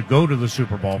Steelers to go to the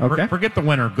Super Bowl. Okay. Forget the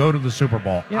winner, go to the Super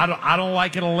Bowl. Yeah. I don't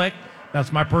like it a lick.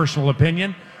 That's my personal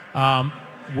opinion.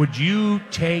 Would you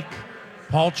take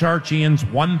Paul Charchian's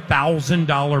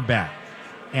 $1,000 bet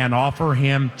and offer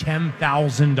him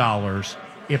 $10,000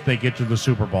 if they get to the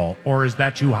Super Bowl, or is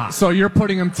that too high? So you're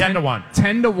putting him 10 to 1.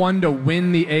 10 to 1 to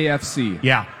win the AFC.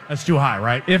 Yeah, that's too high,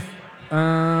 right?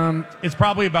 It's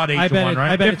probably about 8 to 1,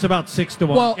 right? I bet it's about 6 to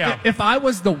 1. Well, if I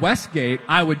was the Westgate,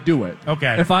 I would do it.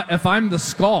 Okay. If I'm the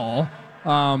Skull,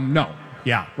 no.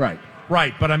 Yeah.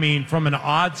 Right. But I mean, from an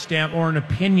odds or an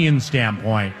opinion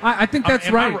standpoint, I think that's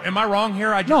right. Am I wrong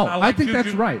here? I think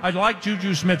that's right. I like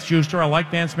Juju Smith-Schuster. I like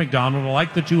Vance McDonald. I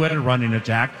like the two-headed running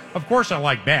attack. Of course, I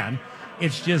like Ben.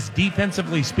 It's just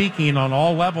defensively speaking, on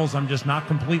all levels, I'm just not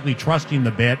completely trusting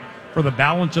the bit for the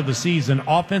balance of the season.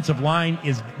 Offensive line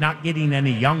is not getting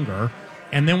any younger.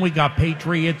 And then we got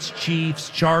Patriots, Chiefs,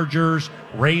 Chargers,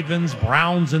 Ravens,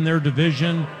 Browns in their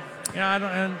division.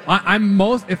 Yeah,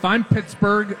 if I'm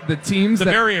Pittsburgh, the teams it's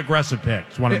a very aggressive pick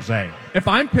is what I'm saying. If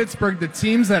I'm Pittsburgh, the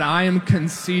teams that I am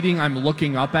conceding I'm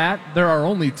looking up at, there are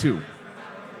only 2.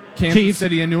 Kansas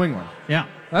City and New England. Yeah.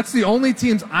 That's the only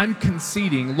teams I'm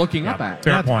conceding looking up at.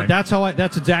 Fair point.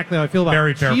 That's exactly how I feel about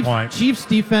very it. Fair point. Chiefs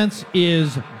defense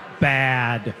is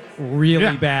bad.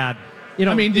 Really bad.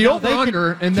 The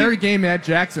over-under in their game at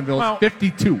Jacksonville is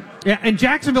 52. Yeah, and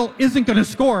Jacksonville isn't going to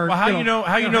score. Well, how you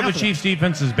know the Chiefs'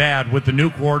 defense is bad with the new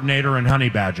coordinator and Honey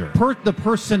Badger? The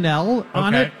personnel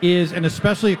on it is, and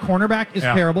especially a cornerback, is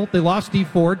terrible. They lost Steve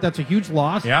Ford. That's a huge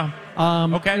loss. Yeah.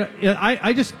 Okay.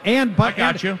 I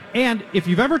got you. And if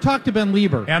you've ever talked to Ben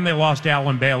Lieber, and they lost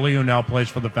Alan Bailey, who now plays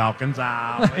for the Falcons.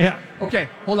 Yeah. Okay,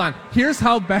 hold on. Here's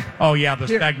how bad. Oh yeah, the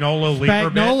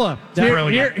Spagnuolo-Lieber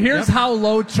bit. Here's how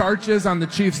low Charch is on the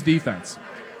Chiefs' defense.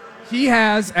 He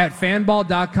has, at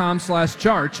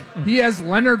fanball.com/Charch, he has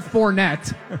Leonard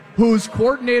Fournette, whose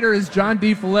coordinator is John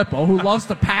DeFilippo, who loves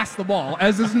to pass the ball,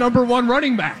 as his number one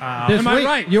running back. Am I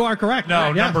right? You are correct.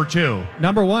 No, number 2.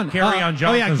 Number 1. Kerryon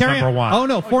Johnson's number 1. Oh,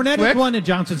 no, Fournette is 1 and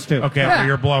Johnson's 2. Okay, well,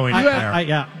 you're blowing it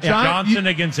there. Johnson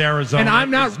against Arizona and I'm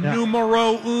not, is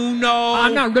numero uno.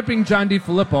 I'm not ripping John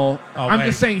DeFilippo. I'm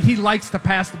just saying he likes to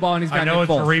pass the ball, and he's got I know Nick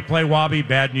it's Foles. a replay, Wobby.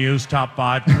 Bad news. Top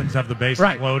 5. Twins have the bases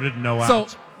loaded, no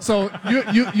outs. So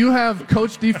you have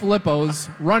Coach DeFilippo's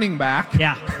running back.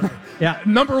 Yeah.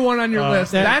 Number 1 on your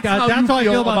list. That's how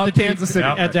you feel about Kansas City.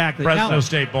 Exactly. Fresno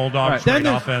State Bulldogs, great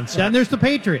offense. Then there's the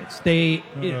Patriots.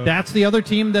 That's the other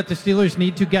team that the Steelers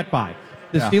need to get by.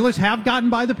 The Steelers have gotten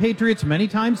by the Patriots many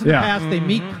times in the past. They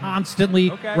meet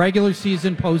constantly, regular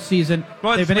season, postseason.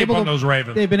 They've been able to those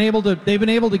Ravens. They've been able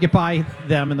to get by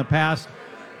them in the past.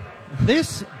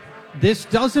 This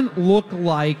doesn't look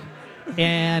like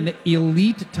an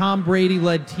elite Tom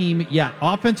Brady-led team yet.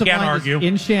 Offensive line is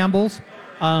in shambles.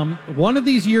 One of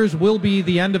these years will be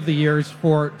the end of the years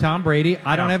for Tom Brady.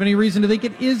 I don't have any reason to think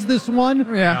it is this one,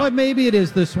 but maybe it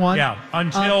is this one. Yeah,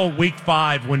 until week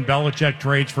 5 when Belichick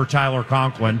trades for Tyler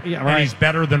Conklin, and he's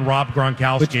better than Rob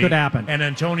Gronkowski. Which could happen. And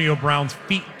Antonio Brown's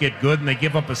feet get good, and they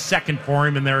give up a second for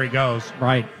him, and there he goes.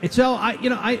 Right. So,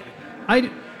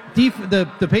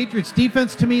 the Patriots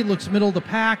defense to me looks middle of the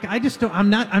pack. I'm just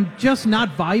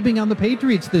not vibing on the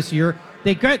Patriots this year.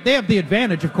 They have the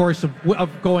advantage, of course,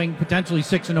 of going potentially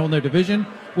 6-0 in their division,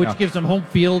 which gives them home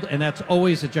field, and that's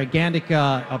always a gigantic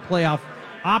a playoff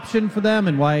option for them,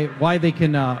 and why they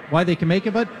can make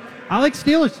it. But I like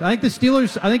Steelers. I think the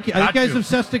Steelers. I think you guys have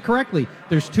assessed it correctly.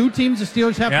 There's 2 teams the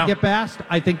Steelers have to get past.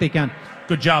 I think they can.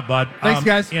 Good job, bud. Thanks,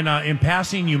 guys. In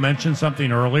passing, you mentioned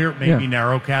something earlier, maybe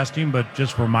narrowcasting, but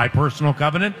just for my personal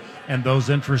covenant and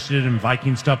those interested in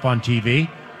Viking stuff on TV,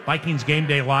 Vikings Game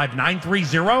Day Live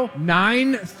 930?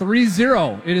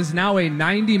 930. It is now a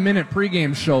 90-minute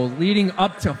pregame show leading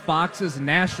up to Fox's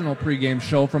national pregame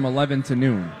show from 11 to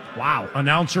noon. Wow.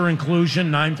 Announcer inclusion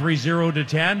 930 to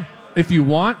 10? If you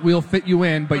want, we'll fit you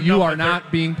in, but you are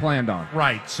not being planned on.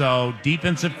 Right. So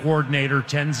defensive coordinator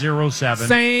 1007.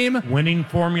 Same. Winning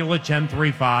formula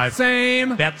 1035.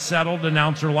 Same. Bet settled.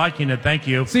 Announcer liking it. Thank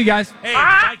you. See you guys. Hey,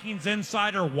 Vikings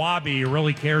insider Wobby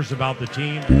really cares about the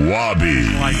team.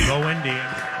 Wobby. Like go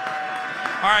Indians.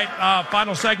 All right.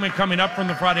 Final segment coming up from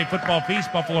the Friday Football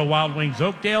Feast. Buffalo Wild Wings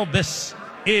Oakdale. This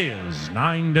is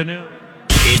 9 to noon.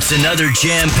 It's another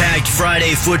jam-packed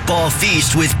Friday Football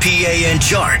Feast with PA and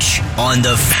Charch on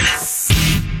the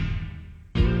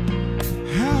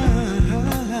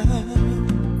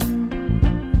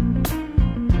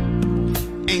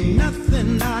Ain't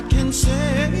nothing I can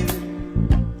say,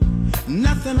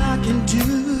 nothing I can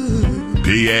do.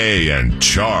 PA and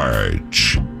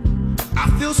Charch. I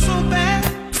feel so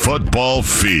bad. Football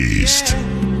Feast.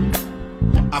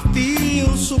 I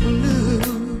feel so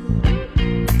blue.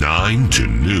 9 to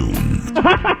noon.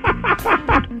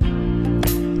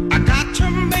 I got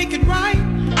to make it right.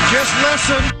 Just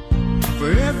listen.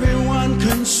 For everyone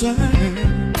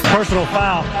concerned. Personal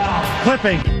foul.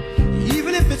 Clipping.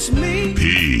 Even if it's me.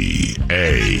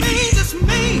 P.A. Means it's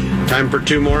me. Time for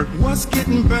 2 more. What's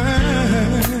getting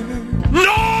burned?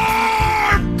 No!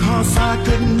 'Cause I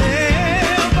could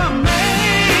never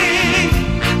make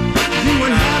you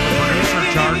unhappy. Producer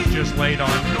Charch just laid on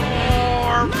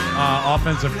Norm,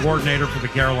 offensive coordinator for the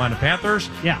Carolina Panthers.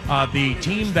 The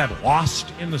team that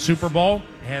lost in the Super Bowl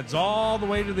heads all the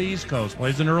way to the East Coast,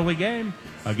 plays an early game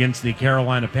against the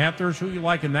Carolina Panthers. Who you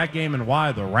like in that game and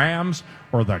why? The Rams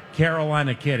or the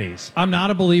Carolina Kitties? I'm not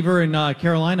a believer in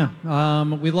Carolina.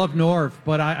 We love Norv,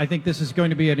 but I think this is going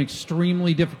to be an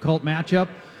extremely difficult matchup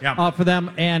for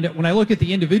them. And when I look at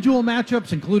the individual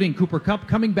matchups, including Cooper Kupp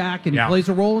coming back, and he plays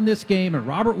a role in this game, and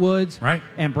Robert Woods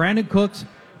and Brandon Cooks,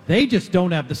 they just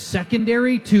don't have the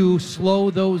secondary to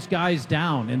slow those guys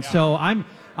down. And so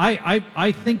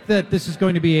I think that this is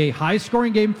going to be a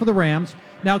high-scoring game for the Rams.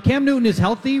 Now, Cam Newton is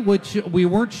healthy, which we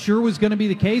weren't sure was going to be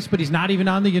the case, but he's not even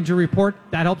on the injury report.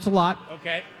 That helps a lot.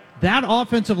 Okay. That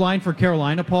offensive line for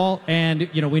Carolina, Paul, and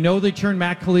we know they churned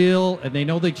Matt Khalil, and they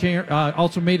know they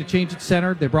also made a change at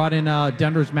center. They brought in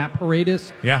Denver's Matt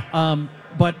Paredes. Yeah.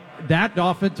 But that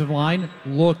offensive line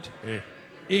looked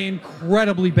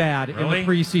incredibly bad Really? in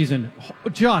the preseason.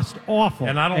 Just awful.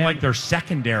 And I don't like their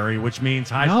secondary, which means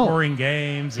high-scoring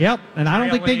games. Yep, and I don't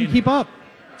think they can keep up.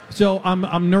 So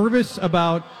I'm nervous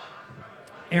about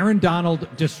Aaron Donald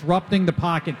disrupting the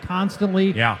pocket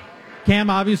constantly. Yeah. Cam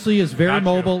obviously is very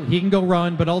mobile. He can go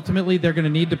run, but ultimately they're going to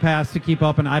need to pass to keep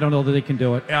up, and I don't know that they can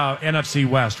do it. NFC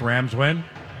West, Rams win?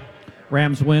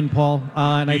 Rams win, Paul.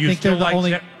 And I think they're the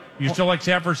only... You still like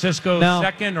San Francisco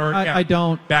second? Or I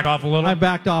don't. Back off a little? I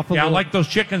backed off a little. Yeah, I like those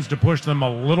chickens to push them a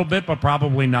little bit, but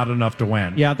probably not enough to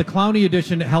win. Yeah, the Clowney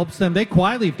addition helps them. They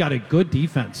quietly have got a good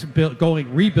defense,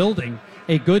 rebuilding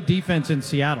a good defense in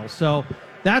Seattle. So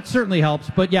that certainly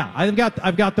helps. But yeah, I've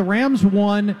got the Rams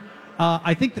one.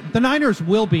 I think the Niners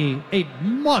will be a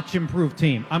much improved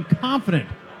team. I'm confident.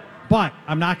 But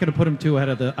I'm not going to put him too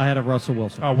ahead of Russell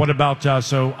Wilson. What about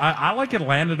I like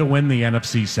Atlanta to win the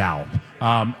NFC South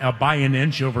by an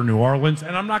inch over New Orleans,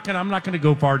 and I'm not going to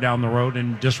go far down the road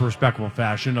in disrespectful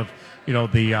fashion of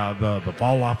the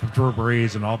fall off of Drew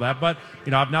Brees and all that. But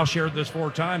I've now shared this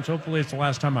 4 times. Hopefully it's the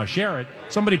last time I share it.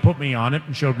 Somebody put me on it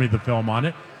and showed me the film on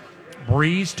it.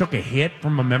 Brees took a hit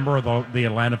from a member of the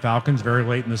Atlanta Falcons very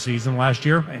late in the season last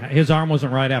year. His arm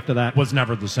wasn't right after that. Was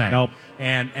never the same. Nope.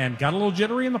 And got a little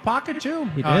jittery in the pocket, too,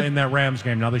 He did. in that Rams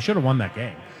game. Now, they should have won that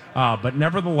game. But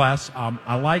nevertheless,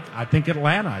 I think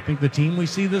Atlanta. I think the team we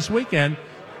see this weekend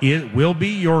will be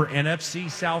your NFC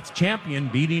South champion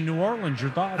beating New Orleans.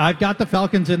 Your thoughts? I've got the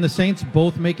Falcons and the Saints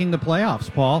both making the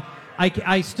playoffs, Paul.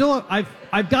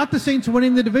 I've got the Saints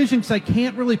winning the division because I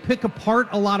can't really pick apart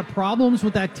a lot of problems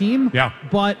with that team. Yeah.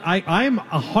 But I am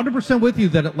 100% with you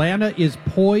that Atlanta is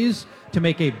poised to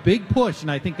make a big push, and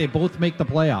I think they both make the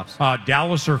playoffs.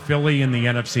 Dallas or Philly in the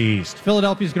NFC East?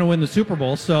 Philadelphia's going to win the Super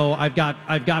Bowl, so I've got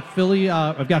Philly.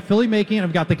 I've got Philly making, and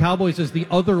I've got the Cowboys as the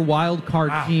other wild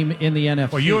card team in the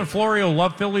NFC. Well, you and Florio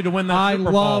love Philly to win that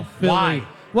Super Bowl. I love Philly. Why?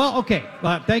 Well, okay.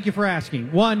 Thank you for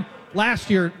asking. One. Last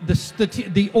year,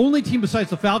 the only team besides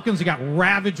the Falcons that got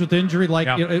ravaged with injury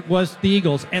it was the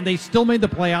Eagles, and they still made the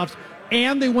playoffs,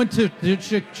 and they went to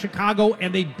Chicago,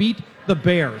 and they beat the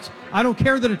Bears. I don't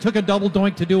care that it took a double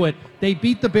doink to do it. They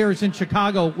beat the Bears in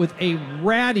Chicago with a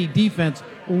ratty defense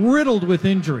riddled with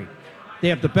injury. They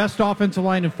have the best offensive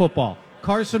line in football.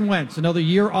 Carson Wentz, another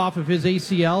year off of his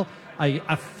ACL.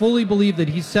 I fully believe that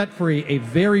he's set for a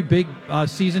very big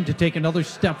season to take another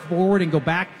step forward and go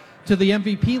back to the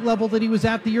MVP level that he was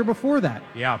at the year before that.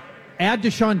 Yeah. Add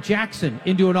Deshaun Jackson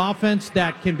into an offense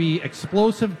that can be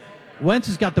explosive. Wentz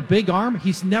has got the big arm.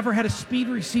 He's never had a speed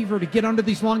receiver to get under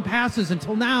these long passes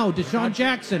until now. Deshaun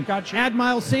Jackson. Add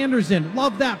Miles Sanders in.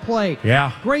 Love that play.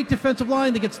 Yeah. Great defensive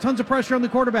line that gets tons of pressure on the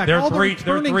quarterback. They're All three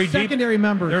the returning secondary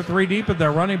members. They're 3 deep at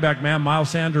their running back, man.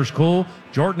 Miles Sanders, cool.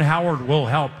 Jordan Howard will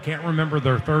help. Can't remember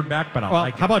their third back, but I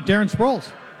like it. How about Darren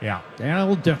Sproles? Yeah.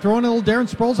 Throwing a little Darren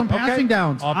Sproles on passing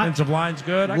downs. Offensive line's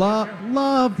good.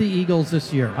 Love the Eagles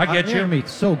this year. I get you.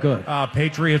 It's so good.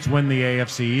 Patriots win the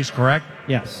AFC East, correct?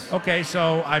 Yes. Okay,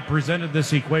 so I presented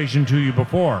this equation to you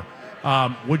before.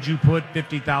 Would you put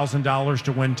 $50,000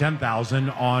 to win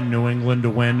 $10,000 on New England to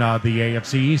win the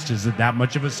AFC East? Is it that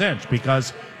much of a cinch?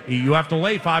 Because you have to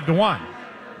lay 5-1.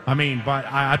 I mean, but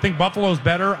I think Buffalo's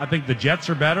better. I think the Jets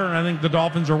are better, and I think the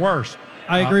Dolphins are worse.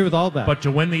 I agree with all that. But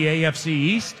to win the AFC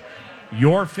East,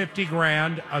 you're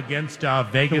 $50,000 against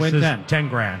Vegas is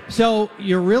 $10,000. So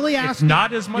you're really asking. It's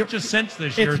not as much a cinch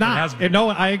this year it's as not. it has been. No,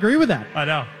 I agree with that. I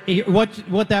know.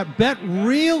 What that bet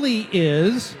really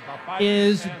is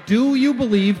do you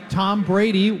believe Tom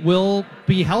Brady will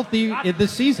be healthy in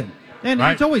this season? And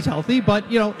Right. it's always healthy, but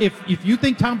if you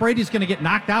think Tom Brady's going to get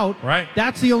knocked out, right,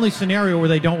 that's the only scenario where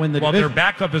they don't win the division. Their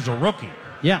backup is a rookie.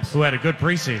 Yes. Who had a good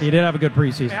preseason. He did have a good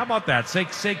preseason. Hey, how about that?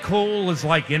 Say Cole is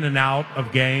like in and out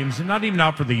of games, not even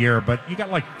out for the year, but you got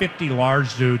like 50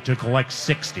 large to collect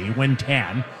 60, win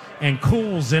 10, and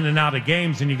Cole's in and out of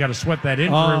games, and you got to sweat that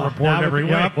injury report every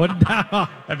week.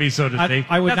 That'd be so to see.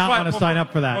 I would not want to sign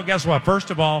up for that. Well, guess what?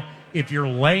 First of all, if you're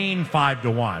laying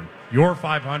 5-1, you're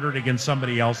 500 against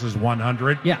somebody else's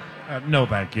 100. Yeah. No,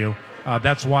 thank you.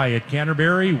 That's why at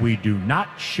Canterbury, we do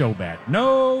not show bet.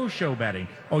 No show betting.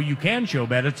 Oh, you can show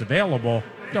bet. It's available.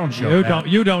 Don't show bet.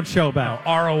 You don't show bet.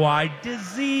 No, ROI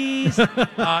disease.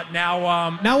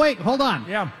 Now wait, hold on.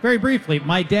 Yeah. Very briefly,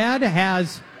 my dad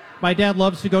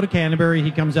loves to go to Canterbury.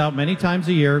 He comes out many times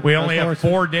a year. We only have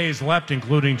 4 days left,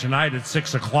 including tonight at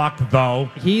 6 o'clock, though.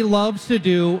 He loves to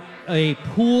do a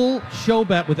pool show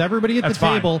bet with everybody at That's the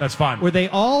fine. table. That's fine. Where they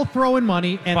all throw in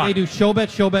money and Fine. they do show bet,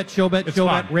 It's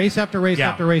fine. race after race Yeah,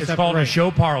 after race it's after called race. a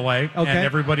show parlay, Okay. and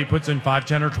everybody puts in $5,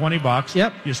 $10, or $20.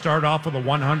 Yep. You start off with a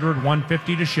 100,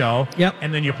 150 to show. Yep.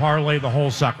 And then you parlay the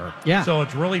whole sucker. Yeah. So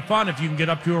it's really fun if you can get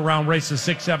up to around races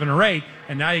 6, 7, or 8,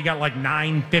 and now you got like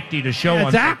 950 to show.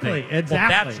 Exactly, on 50.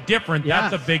 exactly. Well, that's different.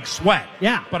 Yes. That's a big sweat.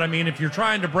 Yeah. But I mean, if you're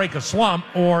trying to break a slump,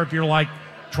 or if you're like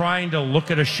trying to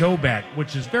look at a show bet,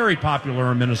 which is very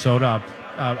popular in Minnesota.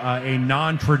 A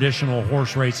non-traditional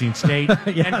horse racing state,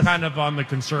 Yes. and kind of on the The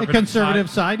conservative conservative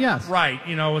side, yes. Right.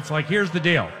 You know, it's like, here's the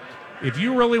deal. If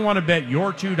you really want to bet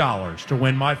your $2 to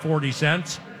win my 40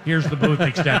 cents, here's the booth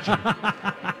extension.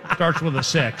 Starts with a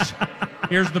 6.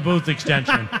 Here's the booth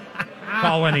extension.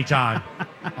 Call anytime.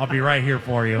 I'll be right here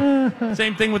for you.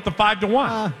 Same thing with the 5 to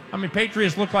 1. I mean,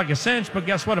 Patriots look like a cinch, but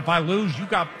guess what? If I lose, you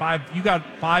got five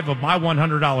of my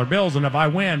 $100 bills, and if I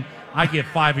win, I get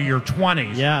 5 of your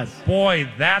 20s. Yes. Boy,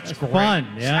 that's great. Fun,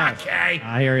 yes. Okay.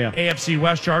 I hear you. AFC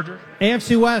West Chargers?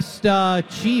 AFC West,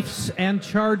 Chiefs and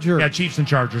Chargers. Yeah, Chiefs and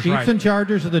Chargers, Chiefs right. and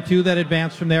Chargers are the two that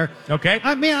advance from there. Okay.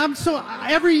 I mean,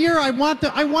 every year I want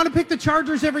to pick the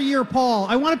Chargers every year, Paul.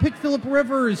 I want to pick Phillip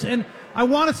Rivers, and I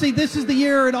want to say this is the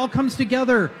year it all comes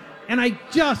together, and I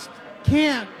just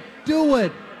can't do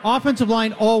it. Offensive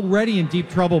line already in deep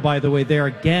trouble, by the way, there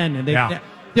again, and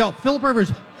Phillip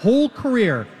Rivers' whole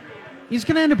career, he's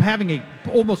going to end up having a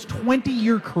almost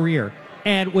 20-year career,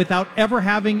 and without ever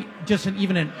having just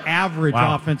even an average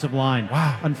offensive line.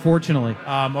 Wow. Unfortunately.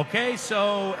 Okay,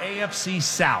 so AFC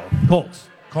South.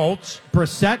 Colts.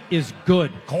 Brissett is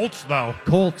good. Colts, though.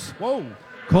 Colts. Whoa.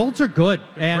 Colts are good.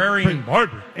 And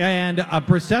Barber. And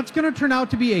Brissett's going to turn out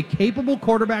to be a capable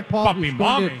quarterback, Paul,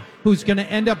 Puppy who's going to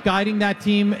end up guiding that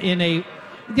team in a,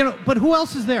 but who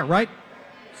else is there, right?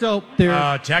 So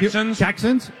there, Texans.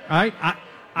 Texans, right?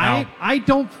 I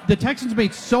don't. The Texans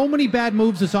made so many bad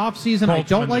moves this offseason. I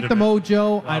don't like the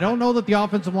mojo. I don't know that the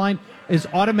offensive line is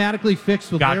automatically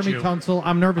fixed with Laramie Tunsil.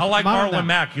 I'm nervous. I like about Marlon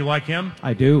Mack. You like him?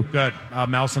 I do. Good.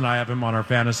 Mouse and I have him on our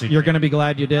fantasy. You're going to be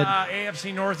glad you did.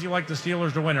 AFC North, you like the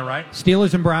Steelers to win it, right?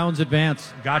 Steelers and Browns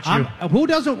advance. Got you.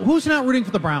 Who's not rooting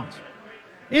for the Browns?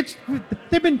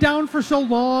 They've been down for so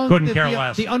long. Couldn't care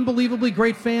less. The unbelievably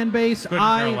great fan base. Couldn't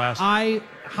care less.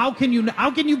 How can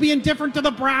you be indifferent to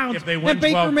the Browns? If they win and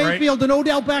Baker 12, Mayfield and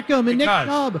Odell Beckham and Nick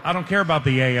Chubb. I don't care about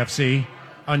the AFC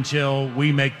until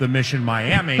we make the mission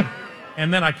Miami,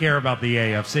 and then I care about the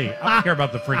AFC. I don't care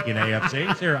about the freaking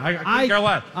AFC. Seriously, I care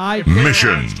less.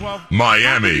 Mission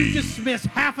Miami. You dismiss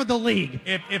half of the league.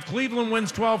 If Cleveland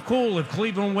wins 12, cool. If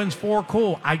Cleveland wins 4,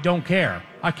 cool. I don't care.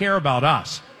 I care about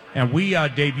us. And we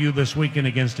debut this weekend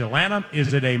against Atlanta.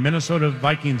 Is it a Minnesota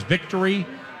Vikings victory?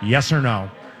 Yes or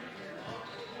no?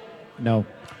 No.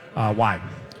 Why?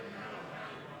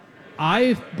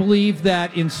 I believe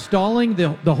that installing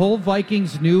the whole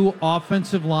Vikings' new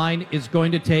offensive line is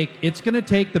going to take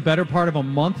the better part of a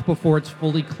month before it's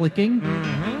fully clicking.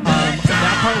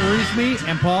 That part worries me.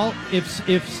 And Paul,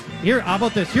 how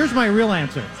about this? Here's my real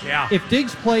answer. Yeah. If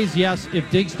Diggs plays, yes. If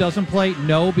Diggs doesn't play,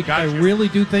 no. Because I really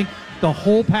do think the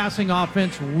whole passing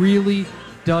offense really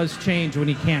does change when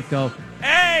he can't go.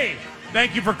 Hey!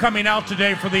 Thank you for coming out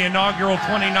today for the inaugural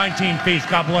 2019 feast.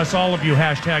 God bless all of you.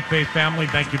 # Faith Family.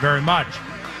 Thank you very much.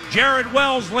 Jared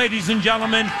Wells, ladies and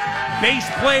gentlemen, bass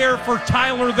player for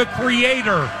Tyler, the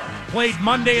Creator. Played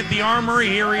Monday at the Armory.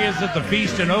 Here he is at the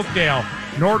feast in Oakdale.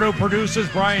 Nordo produces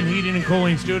Brian Heating and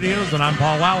Cooling Studios, and I'm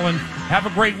Paul Allen. Have a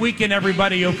great weekend,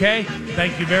 everybody, okay?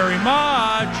 Thank you very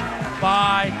much.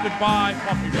 Bye. Goodbye.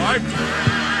 Puppy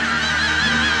bye.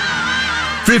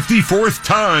 54th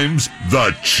time's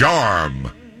the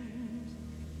charm.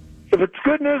 If it's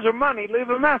good news or money, leave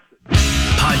a message.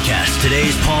 Podcast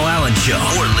today's Paul Allen Show,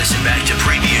 or listen back to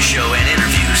previous show and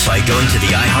interviews by going to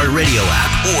the iHeartRadio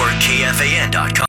app or KFAN.com.